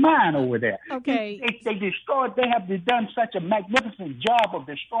lost your mind over there. Okay. They have done such a magnificent job of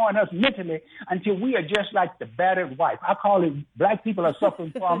destroying us mentally until we are just like the battered wife. I call it, black people are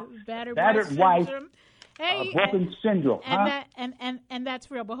suffering from battered wife broken syndrome. And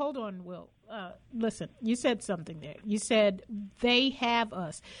that's real. But hold on, Will. Listen, you said something there. You said they have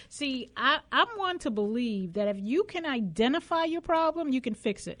us. See, I'm one to believe that if you can identify your problem, you can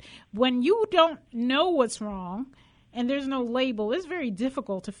fix it. When you don't know what's wrong and there's no label, it's very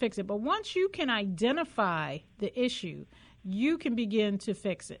difficult to fix it. But once you can identify the issue, you can begin to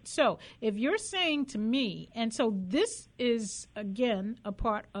fix it. So if you're saying to me, and so this is, again, a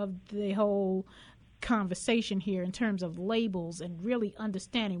part of the whole conversation here in terms of labels and really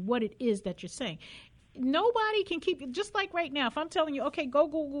understanding what it is that you're saying. Nobody can keep, just like right now, if I'm telling you, okay, go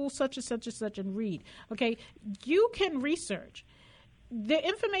Google such and such and such and read, okay, you can research. The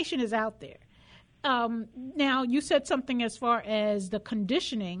information is out there. Now, you said something as far as the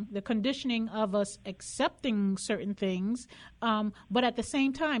conditioning of us accepting certain things, but at the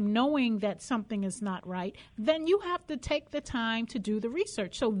same time, knowing that something is not right, then you have to take the time to do the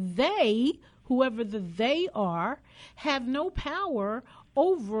research. So they, whoever the they are, have no power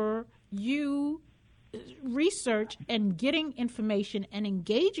over you research and getting information and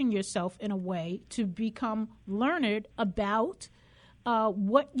engaging yourself in a way to become learned about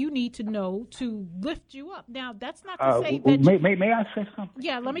what you need to know to lift you up. Now, that's not to say that... May I say something?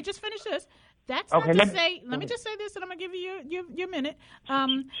 Yeah, let me just finish this. That's not to say... Let me just say this, and I'm going to give you your minute.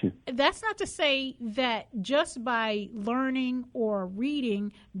 Sure. That's not to say that just by learning or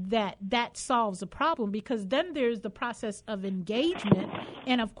reading that solves the problem, because then there's the process of engagement.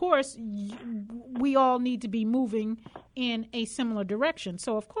 And, of course, we all need to be moving in a similar direction.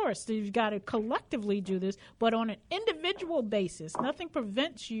 So, of course, you've got to collectively do this, but on an individual basis, nothing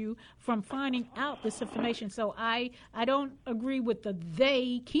prevents you from finding out this information. So I don't agree with the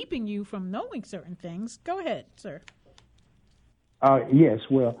they keeping you from knowing certain things. Go ahead, sir. Yes,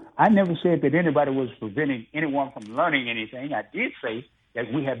 well, I never said that anybody was preventing anyone from learning anything. I did say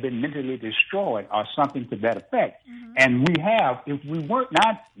that we have been mentally destroyed or something to that effect. Mm-hmm. And we have, if we were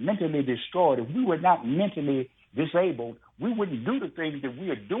not mentally destroyed, if we were not mentally disabled, we wouldn't do the things that we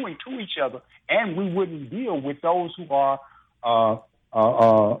are doing to each other, and we wouldn't deal with those who are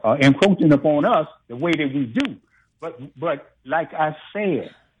encroaching upon us the way that we do. But like I said,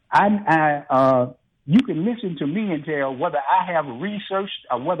 you can listen to me and tell whether I have researched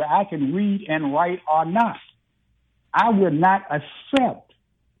or whether I can read and write or not. I will not accept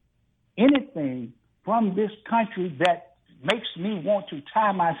anything from this country that makes me want to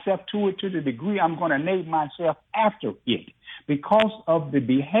tie myself to it to the degree I'm going to name myself after it, because of the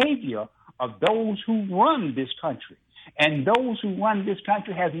behavior of those who run this country. And those who run this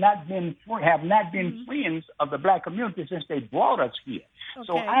country have not been friends of the black community since they brought us here. Okay.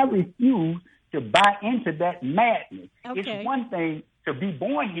 So I refuse to buy into that madness. Okay. It's one thing to be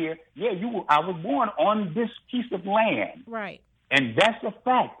born here. Yeah, I was born on this piece of land. Right. And that's a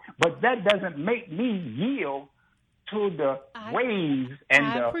fact. But that doesn't make me yield to the ways and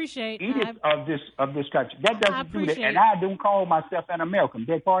the edicts of this country. That doesn't do that. And I don't call myself an American.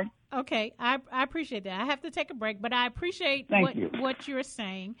 Beg pardon? Okay, I appreciate that. I have to take a break, but I appreciate what you're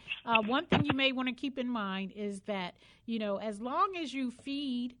saying. One thing you may want to keep in mind is that, as long as you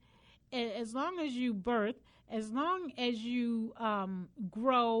feed, as long as you birth, as long as you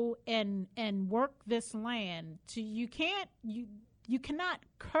grow and work this land, you cannot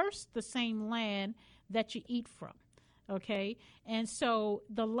curse the same land that you eat from. Okay, and so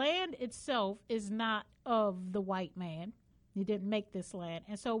the land itself is not of the white man. He didn't make this land.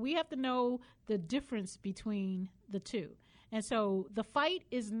 And so we have to know the difference between the two. And so the fight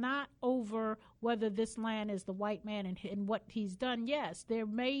is not over whether this land is the white man and what he's done. Yes, there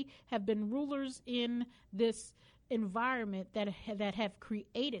may have been rulers in this environment that have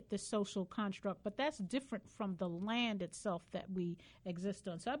created this social construct, but that's different from the land itself that we exist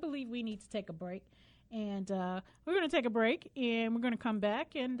on. So I believe we need to take a break. And we're going to take a break, and we're going to come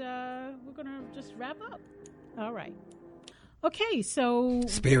back, and we're going to just wrap up. All right. Okay, so...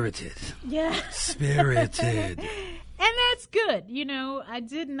 Spirited. Yeah. Spirited. And that's good. I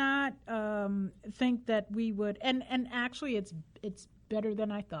did not think that we would... And actually, it's better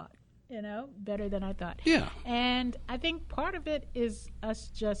than I thought. Better than I thought. Yeah. And I think part of it is us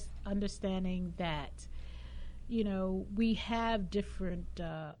just understanding that we have different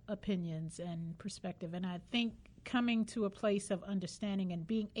opinions and perspective. And I think coming to a place of understanding and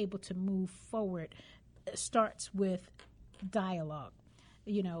being able to move forward starts with dialogue.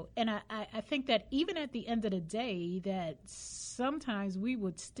 And I think that even at the end of the day, that sometimes we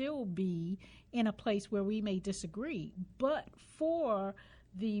would still be in a place where we may disagree. But for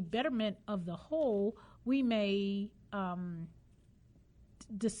the betterment of the whole, we may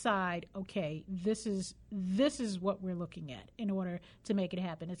decide, okay, this is what we're looking at in order to make it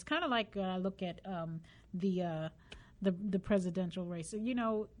happen. It's kind of like I look at the presidential race. So, you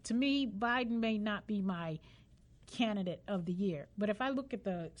know, to me, Biden may not be my candidate of the year, but if I look at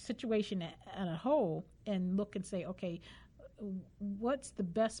the situation at a whole and look and say, okay, what's the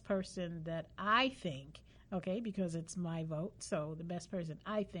best person that I think, okay, because it's my vote, so the best person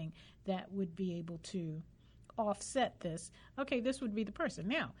I think that would be able to offset this, okay, this would be the person.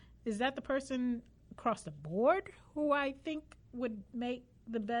 Now, is that the person across the board who I think would make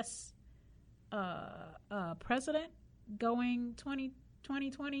the best president going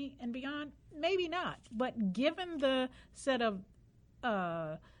 2020 and beyond? Maybe not. But given the set of,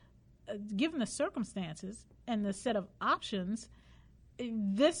 given the circumstances and the set of options,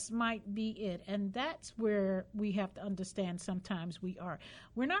 this might be it. And that's where we have to understand sometimes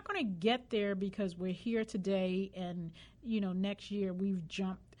we're not going to get there because we're here today and, you know, next year we've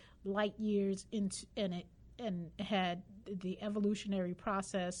jumped light years into and had the evolutionary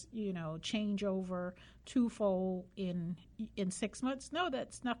process, you know, change over twofold in 6 months. No,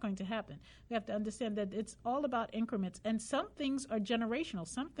 that's not going to happen. We have to understand that it's all about increments, and some things are generational.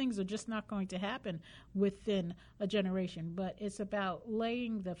 Some things are just not going to happen within a generation, but it's about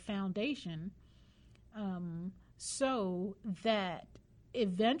laying the foundation so that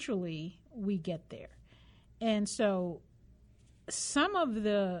eventually we get there. And so some of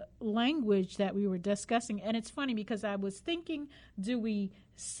the language that we were discussing, and it's funny because I was thinking, do we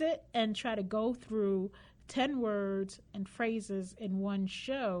sit and try to go through 10 words and phrases in one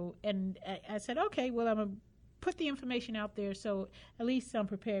show? And I said, okay, well, I'm going to put the information out there so at least I'm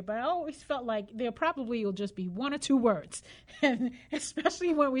prepared. But I always felt like there probably will just be 1 or 2 words, and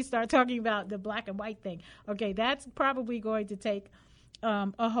especially when we start talking about the black and white thing. Okay, that's probably going to take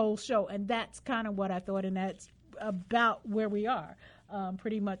a whole show, and that's kind of what I thought, and that's about where we are,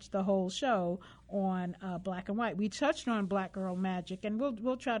 pretty much the whole show on black and white. We touched on Black Girl Magic, and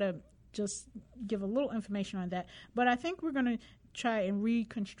we'll try to just give a little information on that. But I think we're going to try and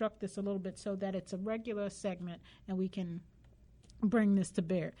reconstruct this a little bit so that it's a regular segment and we can bring this to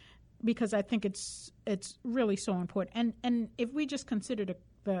bear, because I think it's really so important. And if we just consider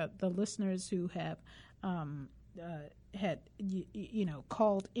the listeners who have had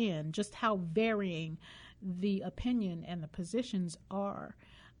called in, just how varying the opinion and the positions are,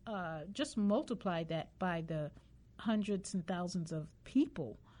 just multiply that by the hundreds and thousands of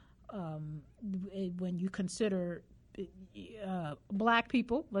people when you consider black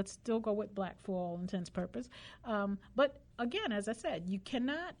people. Let's still go with black for all intents and purpose. But again, as I said, you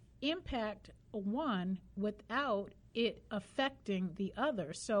cannot impact one without it affecting the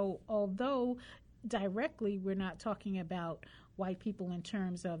other. So although directly we're not talking about white people in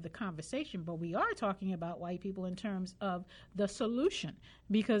terms of the conversation, but we are talking about white people in terms of the solution,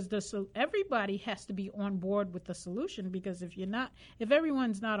 because everybody has to be on board with the solution, because if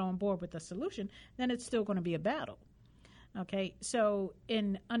everyone's not on board with the solution, then it's still going to be a battle. Okay, so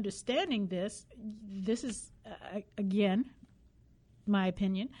in understanding this is, again, my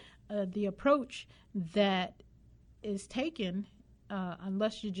opinion, the approach that is taken,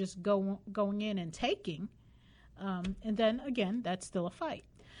 unless you're just going in and taking, and then, again, that's still a fight.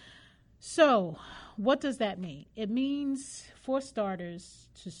 So what does that mean? It means, for starters,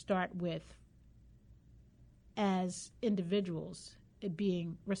 to start with, as individuals,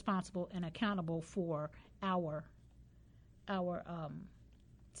 being responsible and accountable for our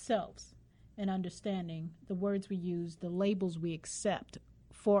selves, and understanding the words we use, the labels we accept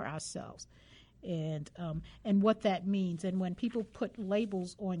for ourselves, and what that means. And when people put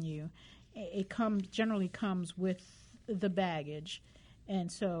labels on you, it generally comes with the baggage.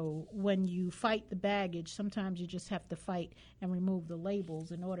 And so when you fight the baggage, sometimes you just have to fight and remove the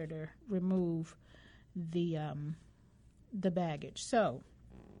labels in order to remove the baggage. So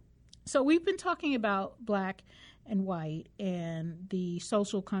we've been talking about black and white and the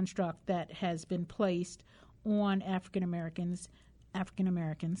social construct that has been placed on African Americans,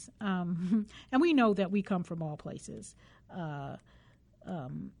 and we know that we come from all places.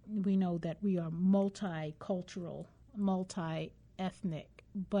 We know that we are multicultural, multi-ethnic.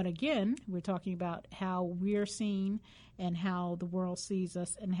 But again, we're talking about how we're seen and how the world sees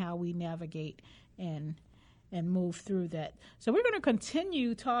us and how we navigate and move through that. So we're going to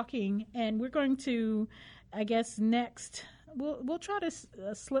continue talking, and we're going to, I guess, next, we'll try to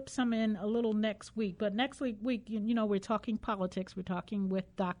slip some in a little next week. But next week, we're talking politics. We're talking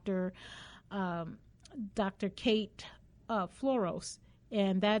with Dr. Kate Floros.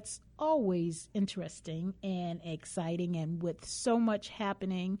 And that's always interesting and exciting. And with so much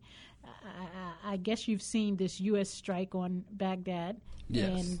happening, I guess you've seen this U.S. strike on Baghdad.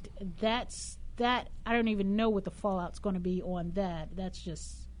 Yes. And that I don't even know what the fallout's going to be on that. That's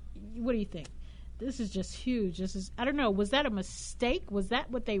just, what do you think? This is just huge. This is, I don't know, was that a mistake? Was that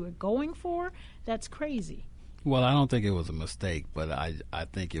what they were going for? That's crazy. Well, I don't think it was a mistake, but I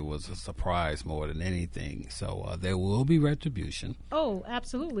think it was a surprise more than anything. So there will be retribution. Oh,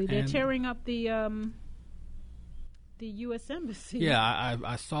 absolutely. They're tearing up the U.S. Embassy. Yeah,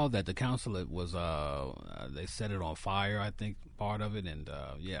 I saw that the consulate was, they set it on fire, I think, part of it. And,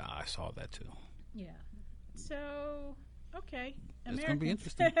 yeah, I saw that too. Yeah. So, okay. It's going to be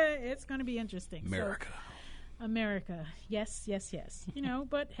interesting. It's going to be interesting. America. So, America. Yes, yes, yes. You know,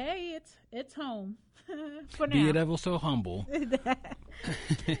 but hey, it's home for now. Be it ever so humble. There's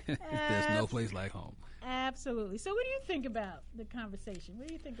no place like home. Absolutely. So what do you think about the conversation? What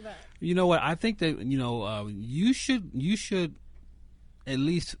do you think about it? You know what? I think that, you should at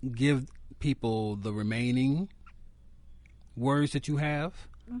least give people the remaining words that you have.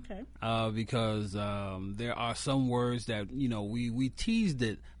 Okay. Because there are some words that, we teased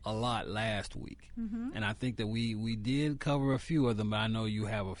it a lot last week. Mm-hmm. And I think that we did cover a few of them, but I know you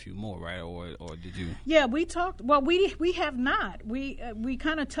have a few more, right? Or did you? Yeah, we talked. Well, we have not. We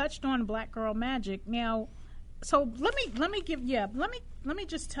kind of touched on Black Girl Magic. Now, so let me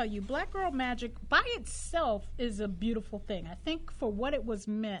just tell you, Black Girl Magic by itself is a beautiful thing. I think for what it was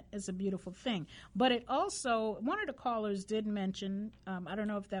meant is a beautiful thing. But it also, one of the callers did mention, I don't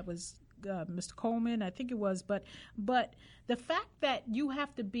know if that was Mr. Coleman, I think it was, but the fact that you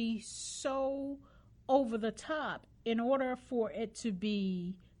have to be so over the top in order for it to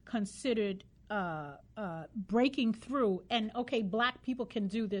be considered breaking through, and okay, black people can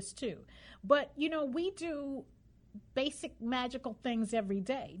do this too. But, we do basic magical things every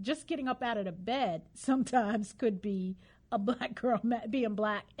day. Just getting up out of the bed sometimes could be a black girl being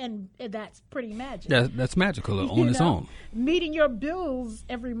black, and that's pretty magical. That's magical on its own. Meeting your bills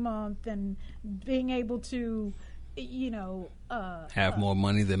every month and being able to, have more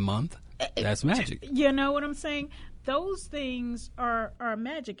money than month. That's magic. You know what I'm saying? Those things are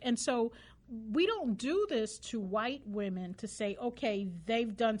magic. And so we don't do this to white women to say, okay,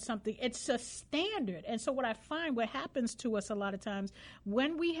 they've done something. It's a standard. And so what I find, what happens to us a lot of times,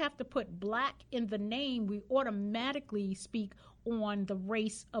 when we have to put black in the name, we automatically speak on the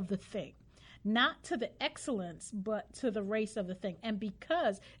race of the thing. Not to the excellence, but to the race of the thing. And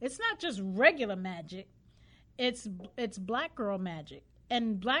because it's not just regular magic, it's black girl magic.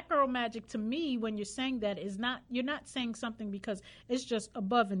 And black girl magic, to me, when you're saying that, you're not saying something because it's just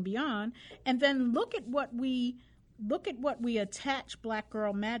above and beyond. And then look at what we attach black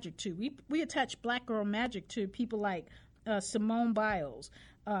girl magic to. We attach black girl magic to people like Simone Biles,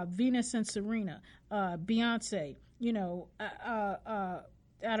 Venus and Serena, Beyonce. I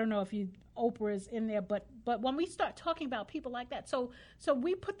don't know if Oprah is in there, but when we start talking about people like that, so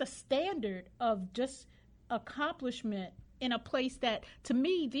we put the standard of just accomplishment in a place that, to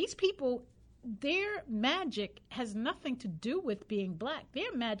me, these people, their magic has nothing to do with being black.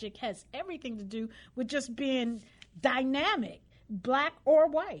 Their magic has everything to do with just being dynamic, black or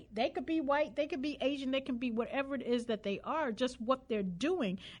white. They could be white, they could be Asian, they can be whatever it is that they are, just what they're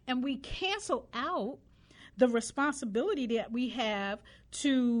doing. And we cancel out the responsibility that we have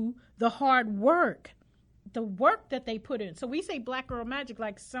to the hard work, the work that they put in. So we say black girl magic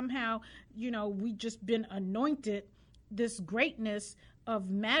like somehow, we just been anointed this greatness of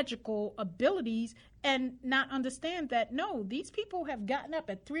magical abilities, and not understand that, no, these people have gotten up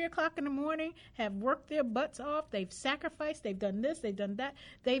at 3:00 in the morning, have worked their butts off, they've sacrificed, they've done this, they've done that.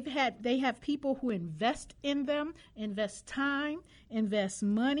 They have people who invest in them, invest time, invest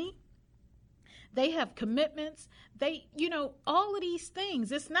money. They have commitments. All of these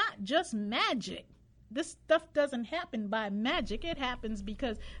things. It's not just magic. This stuff doesn't happen by magic. It happens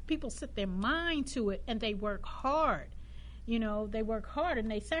because people set their mind to it and they work hard. They work hard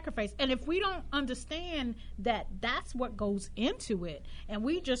and they sacrifice. And if we don't understand that that's what goes into it, and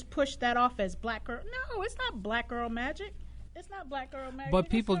we just push that off as black girl, no, it's not black girl magic. It's not black girl magic. But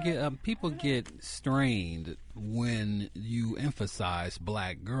people get strained when you emphasize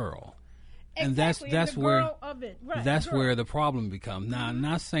black girl. Exactly. And that's where where the problem becomes. Now, I'm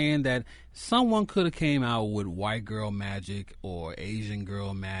not saying that someone could have came out with white girl magic or Asian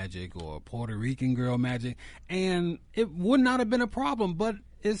girl magic or Puerto Rican girl magic, and it would not have been a problem. But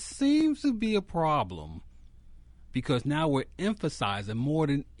it seems to be a problem because now we're emphasizing more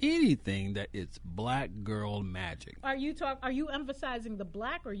than anything that it's black girl magic. Are you emphasizing the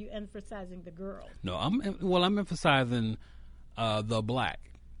black, or are you emphasizing the girl? No, I'm emphasizing the black.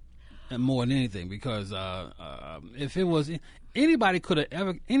 More than anything, because if it was anybody could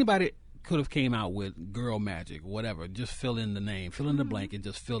have came out with girl magic, whatever, just fill in the name, fill in the blank, and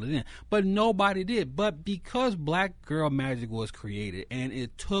just fill it in. But nobody did. But because black girl magic was created and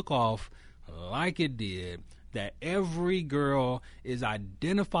it took off like it did, that every girl is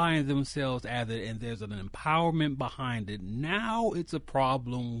identifying themselves as it, and there's an empowerment behind it, now it's a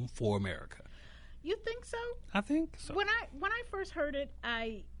problem for America. You think so? I think so. When I first heard it,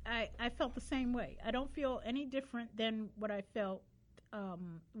 I felt the same way. I don't feel any different than what I felt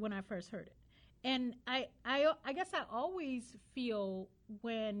when I first heard it. And I guess I always feel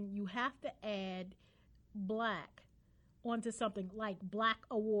when you have to add black onto something like black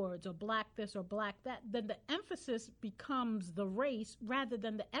awards or black this or black that, then the emphasis becomes the race rather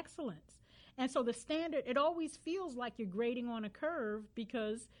than the excellence. And so the standard, it always feels like you're grading on a curve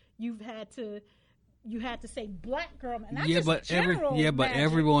because you had to say black girl, and not just general magic,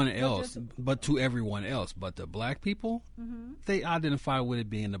 everyone else, but to everyone else, but the black people, they identify with it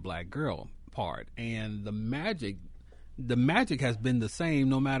being the black girl part, and the magic has been the same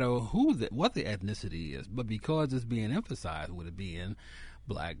no matter what the ethnicity is. But because it's being emphasized with it being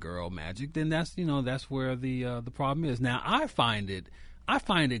black girl magic, then that's where the problem is. Now I find it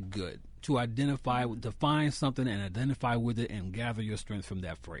good to to find something and identify with it and gather your strength from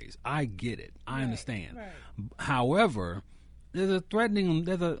that phrase. I get it. I understand. Right. However, there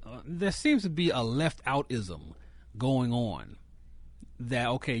seems to be a left outism going on. That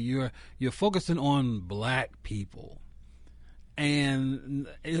okay, you're focusing on black people, and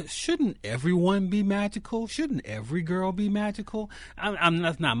shouldn't everyone be magical? Shouldn't every girl be magical?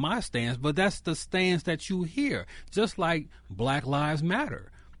 That's not my stance, but that's the stance that you hear. Just like Black Lives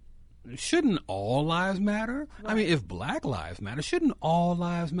Matter. Shouldn't all lives matter? Right. I mean, if Black lives matter, shouldn't all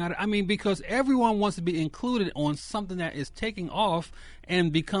lives matter? I mean, because everyone wants to be included on something that is taking off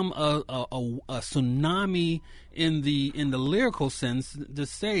and become a tsunami in the lyrical sense to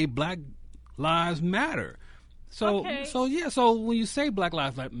say Black lives matter. So when you say Black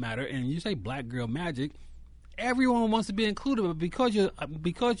lives matter and you say black girl magic, everyone wants to be included, but because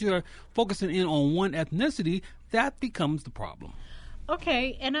you're focusing in on one ethnicity, that becomes the problem.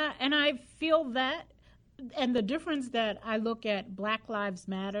 Okay, and I feel that, and the difference that I look at Black Lives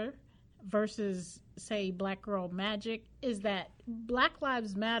Matter versus, say, Black Girl Magic is that Black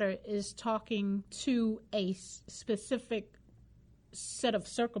Lives Matter is talking to a specific set of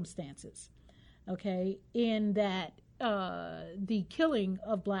circumstances, okay, in that the killing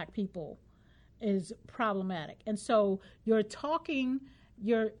of black people is problematic. And so you're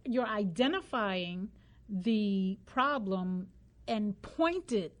identifying the problem and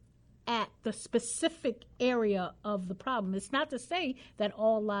pointed at the specific area of the problem. It's not to say that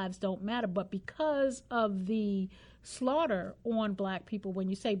all lives don't matter, but because of the slaughter on black people, when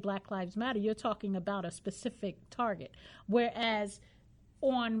you say Black Lives Matter, you're talking about a specific target. Whereas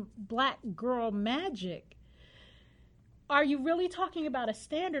on Black Girl Magic, are you really talking about a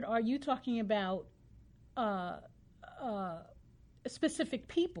standard? Or are you talking about specific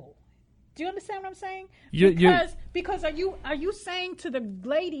people? Do you understand what I'm saying? Because are you saying to the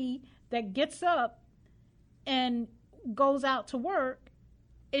lady that gets up and goes out to work,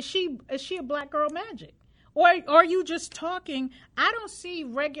 is she a Black Girl Magic? Or are you just talking? I don't see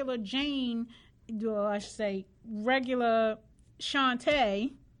regular Jane, or I should say regular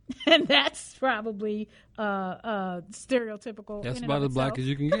Shantae, and that's probably stereotypical. That's about as black as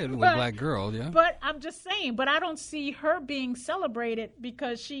you can get with black girls, yeah. But I'm just saying, but I don't see her being celebrated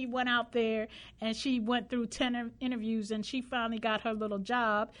because she went out there and she went through 10 interviews and she finally got her little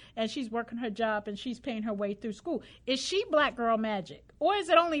job and she's working her job and she's paying her way through school. Is she Black Girl Magic? Or is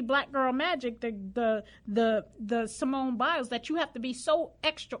it only Black Girl Magic, the Simone Biles, that you have to be so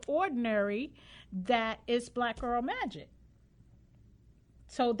extraordinary that it's Black Girl Magic?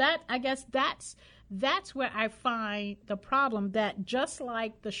 So I guess that's where I find the problem, that just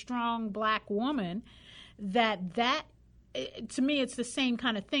like the strong black woman, that to me it's the same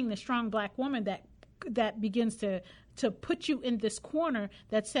kind of thing, the strong black woman that begins to put you in this corner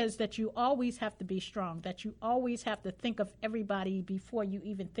that says that you always have to be strong, that you always have to think of everybody before you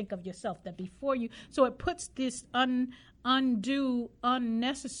even think of yourself, so it puts this undue,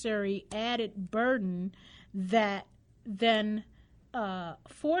 unnecessary added burden that then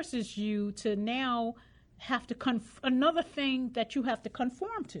forces you to now have to another thing that you have to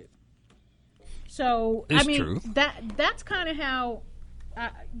conform to. So it's I mean true. that's kind of how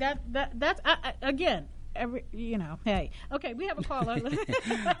again. Hey, okay, we have a caller.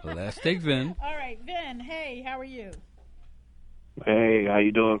 Let's take Vin. All right, Vin. Hey, how are you? Hey, how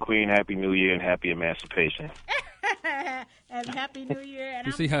you doing, Queen? Happy New Year and happy emancipation. And happy New Year. And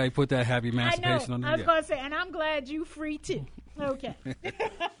you see how he put that happy emancipation on there? I was going to say, and I'm glad you free too. Okay.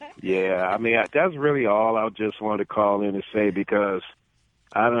 Yeah, I mean, that's really all I just wanted to call in and say, because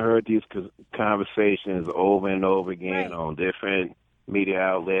I done heard these conversations over and over again on different media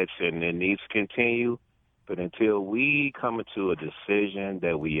outlets, and it needs to continue. But until we come into a decision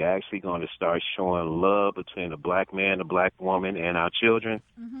that we actually going to start showing love between the black man, the black woman, and our children,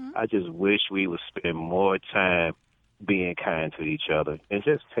 I just wish we would spend more time being kind to each other and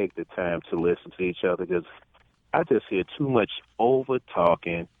just take the time to listen to each other, because I just hear too much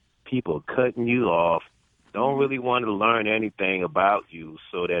over-talking, people cutting you off, don't really want to learn anything about you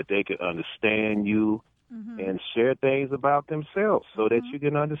so that they can understand you and share things about themselves so that you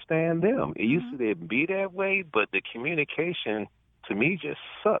can understand them. It used to be that way, but the communication, to me, just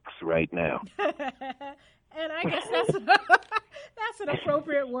sucks right now. And I guess that's an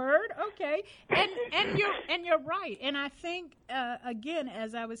appropriate word. Okay, and you're right. And I think again,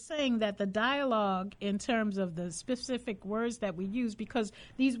 as I was saying, that the dialogue in terms of the specific words that we use, because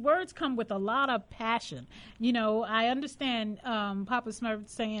these words come with a lot of passion. You know, I understand Papa Smurf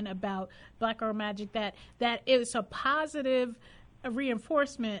saying about Black Girl Magic that it's a positive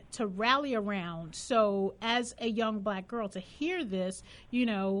reinforcement to rally around. So as a young black girl, to hear this, you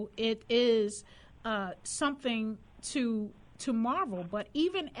know, it is something to marvel. But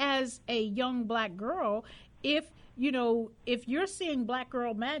even as a young black girl, if you're seeing Black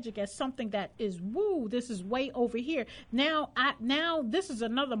Girl Magic as something that is, woo, this is way over here. Now this is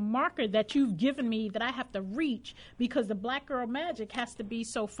another marker that you've given me that I have to reach, because the Black Girl Magic has to be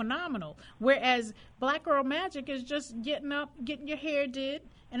so phenomenal. Whereas Black Girl Magic is just getting up, getting your hair did.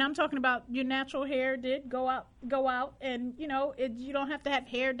 And I'm talking about your natural hair did, go out, and, you know, you don't have to have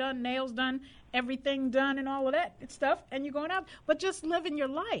hair done, nails done, everything done, and all of that stuff, and you're going out, but just living your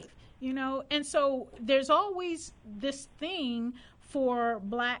life, you know. And so there's always this thing for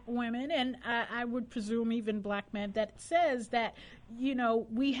black women, and I would presume even black men, that says that, you know,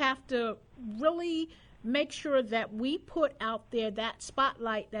 we have to really make sure that we put out there that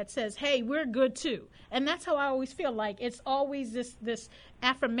spotlight that says, hey, we're good too. And that's how I always feel like it's always this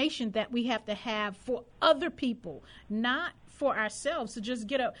affirmation that we have to have for other people, not for ourselves, to just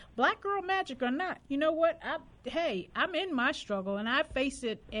get a Black Girl Magic or not. You know what? I'm in my struggle, and I face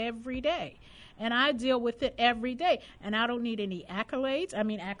it every day, and I deal with it every day, and I don't need any accolades. I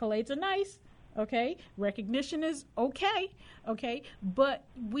mean, accolades are nice. Okay, recognition is okay, but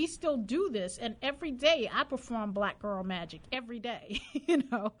we still do this, and every day I perform Black Girl Magic every day, you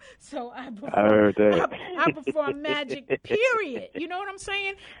know. So I heard that. I perform magic, period. You know what I'm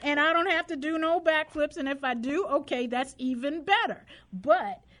saying? And I don't have to do no backflips, and if I do, okay, that's even better.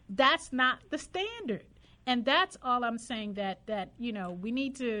 But that's not the standard, and that's all I'm saying. That you know, we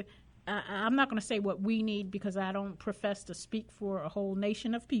need to. I'm not going to say what we need, because I don't profess to speak for a whole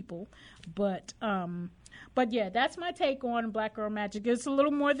nation of people, but yeah, that's my take on Black Girl Magic. It's a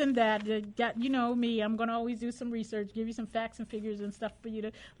little more than that. You know me, I'm going to always do some research, give you some facts and figures and stuff for you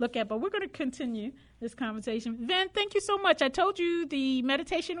to look at, but we're going to continue this conversation. Van, thank you so much. I told you the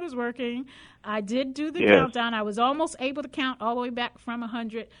meditation was working. I did do the countdown. I was almost able to count all the way back from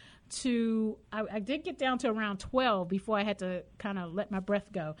 100 to I did get down to around 12 before I had to kind of let my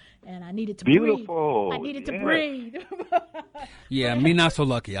breath go, and I needed to breathe. I needed to breathe. Yeah, me not so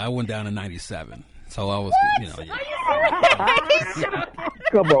lucky. I went down to 97, so I was, what? you know. Yeah.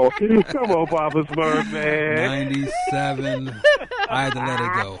 Come on, Papa Smurf, man. 97. I had to let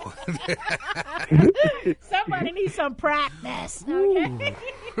it go. Somebody needs some practice. Okay.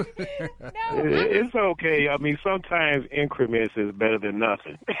 It's okay. I mean, sometimes increments is better than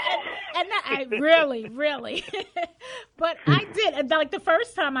nothing. And I really. But I did. Like the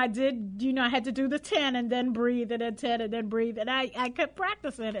first time I did, you know, I had to do the 10 and then breathe, and then 10 and then breathe. And I kept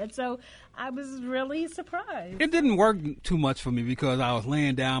practicing it. So I was really surprised. It didn't work too much for me because I was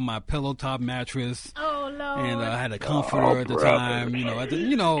laying down my pillow top mattress. Oh, Lord. And I had a comforter at the time.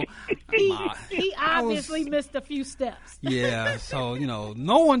 He obviously missed a few steps. Yeah. So, you know,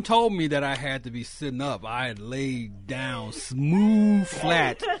 no one told me that I had to be sitting up. I had laid down smooth,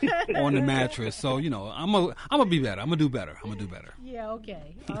 flat on the mattress. So, you know, I'm gonna be better. I'm gonna do better. Yeah,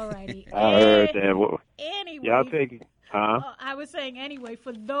 okay. All righty. I heard that. Well, anyway. Y'all take it. Huh? I was saying anyway,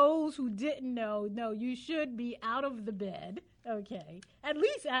 for those who didn't know, no, you should be out of the bed. Okay. At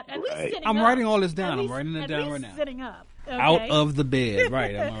least sitting up. I'm writing all this down. I'm writing it down right now. Sitting up. Okay? Out of the bed.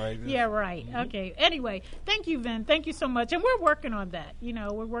 Right. Am I right? Yeah, right. Okay. Anyway, thank you, Vin. Thank you so much. And we're working on that. You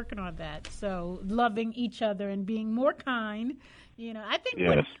know, we're working on that. So loving each other and being more kind. You know, I think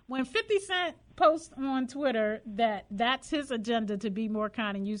when 50 Cent posts on Twitter that's his agenda, to be more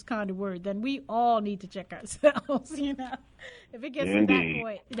kind and use kinder word, then we all need to check ourselves, you know. If it gets to that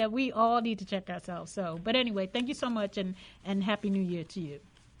point, that we all need to check ourselves. So, but anyway, thank you so much, and Happy New Year to you.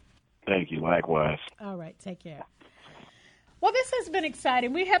 Thank you. Likewise. All right. Take care. Well, this has been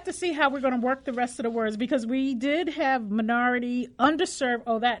exciting. We have to see how we're going to work the rest of the words because we did have minority, underserved.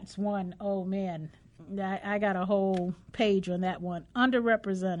 Oh, that's one. Oh, man. I got a whole page on that one.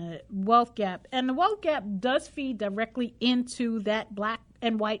 Underrepresented, wealth gap. And the wealth gap does feed directly into that black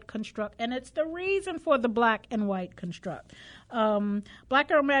and white construct. And it's the reason for the black and white construct. Black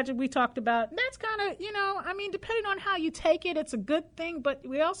Girl Magic we talked about. That's kind of, depending on how you take it, it's a good thing. But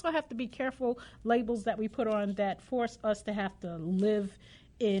we also have to be careful labels that we put on that force us to have to live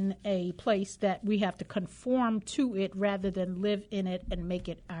in a place that we have to conform to it rather than live in it and make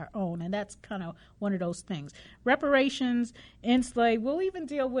it our own. And that's kind of one of those things. Reparations, enslaved, we'll even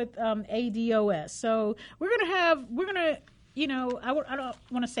deal with ADOS. So we're going to I don't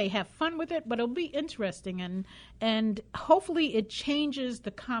want to say have fun with it, but it'll be interesting. And hopefully it changes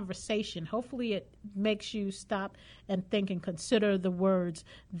the conversation. Hopefully it makes you stop and think and consider the words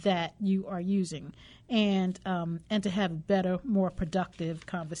that you are using and to have better, more productive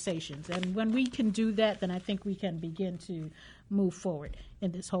conversations. And when we can do that, then I think we can begin to move forward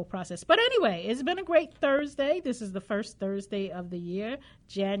in this whole process. But anyway, it's been a great Thursday. This is the first Thursday of the year,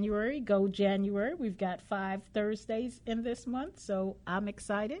 January. Go January. We've got 5 Thursdays in this month, so I'm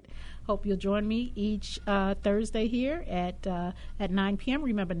excited. Hope you'll join me each Thursday here at 9 p.m.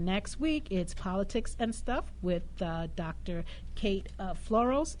 Remember, next week it's Politics and Stuff with Dr. Kate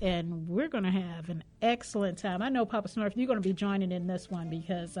Floros, and we're going to have an excellent time. I know, Papa Smurf, you're going to be joining in this one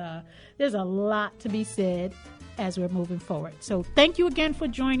because there's a lot to be said as we're moving forward. So thank you again for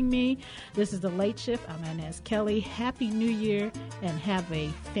joining me. This is The Late Shift. I'm Inez Kelly. Happy New Year and have a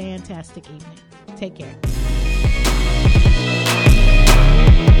fantastic evening. Take care.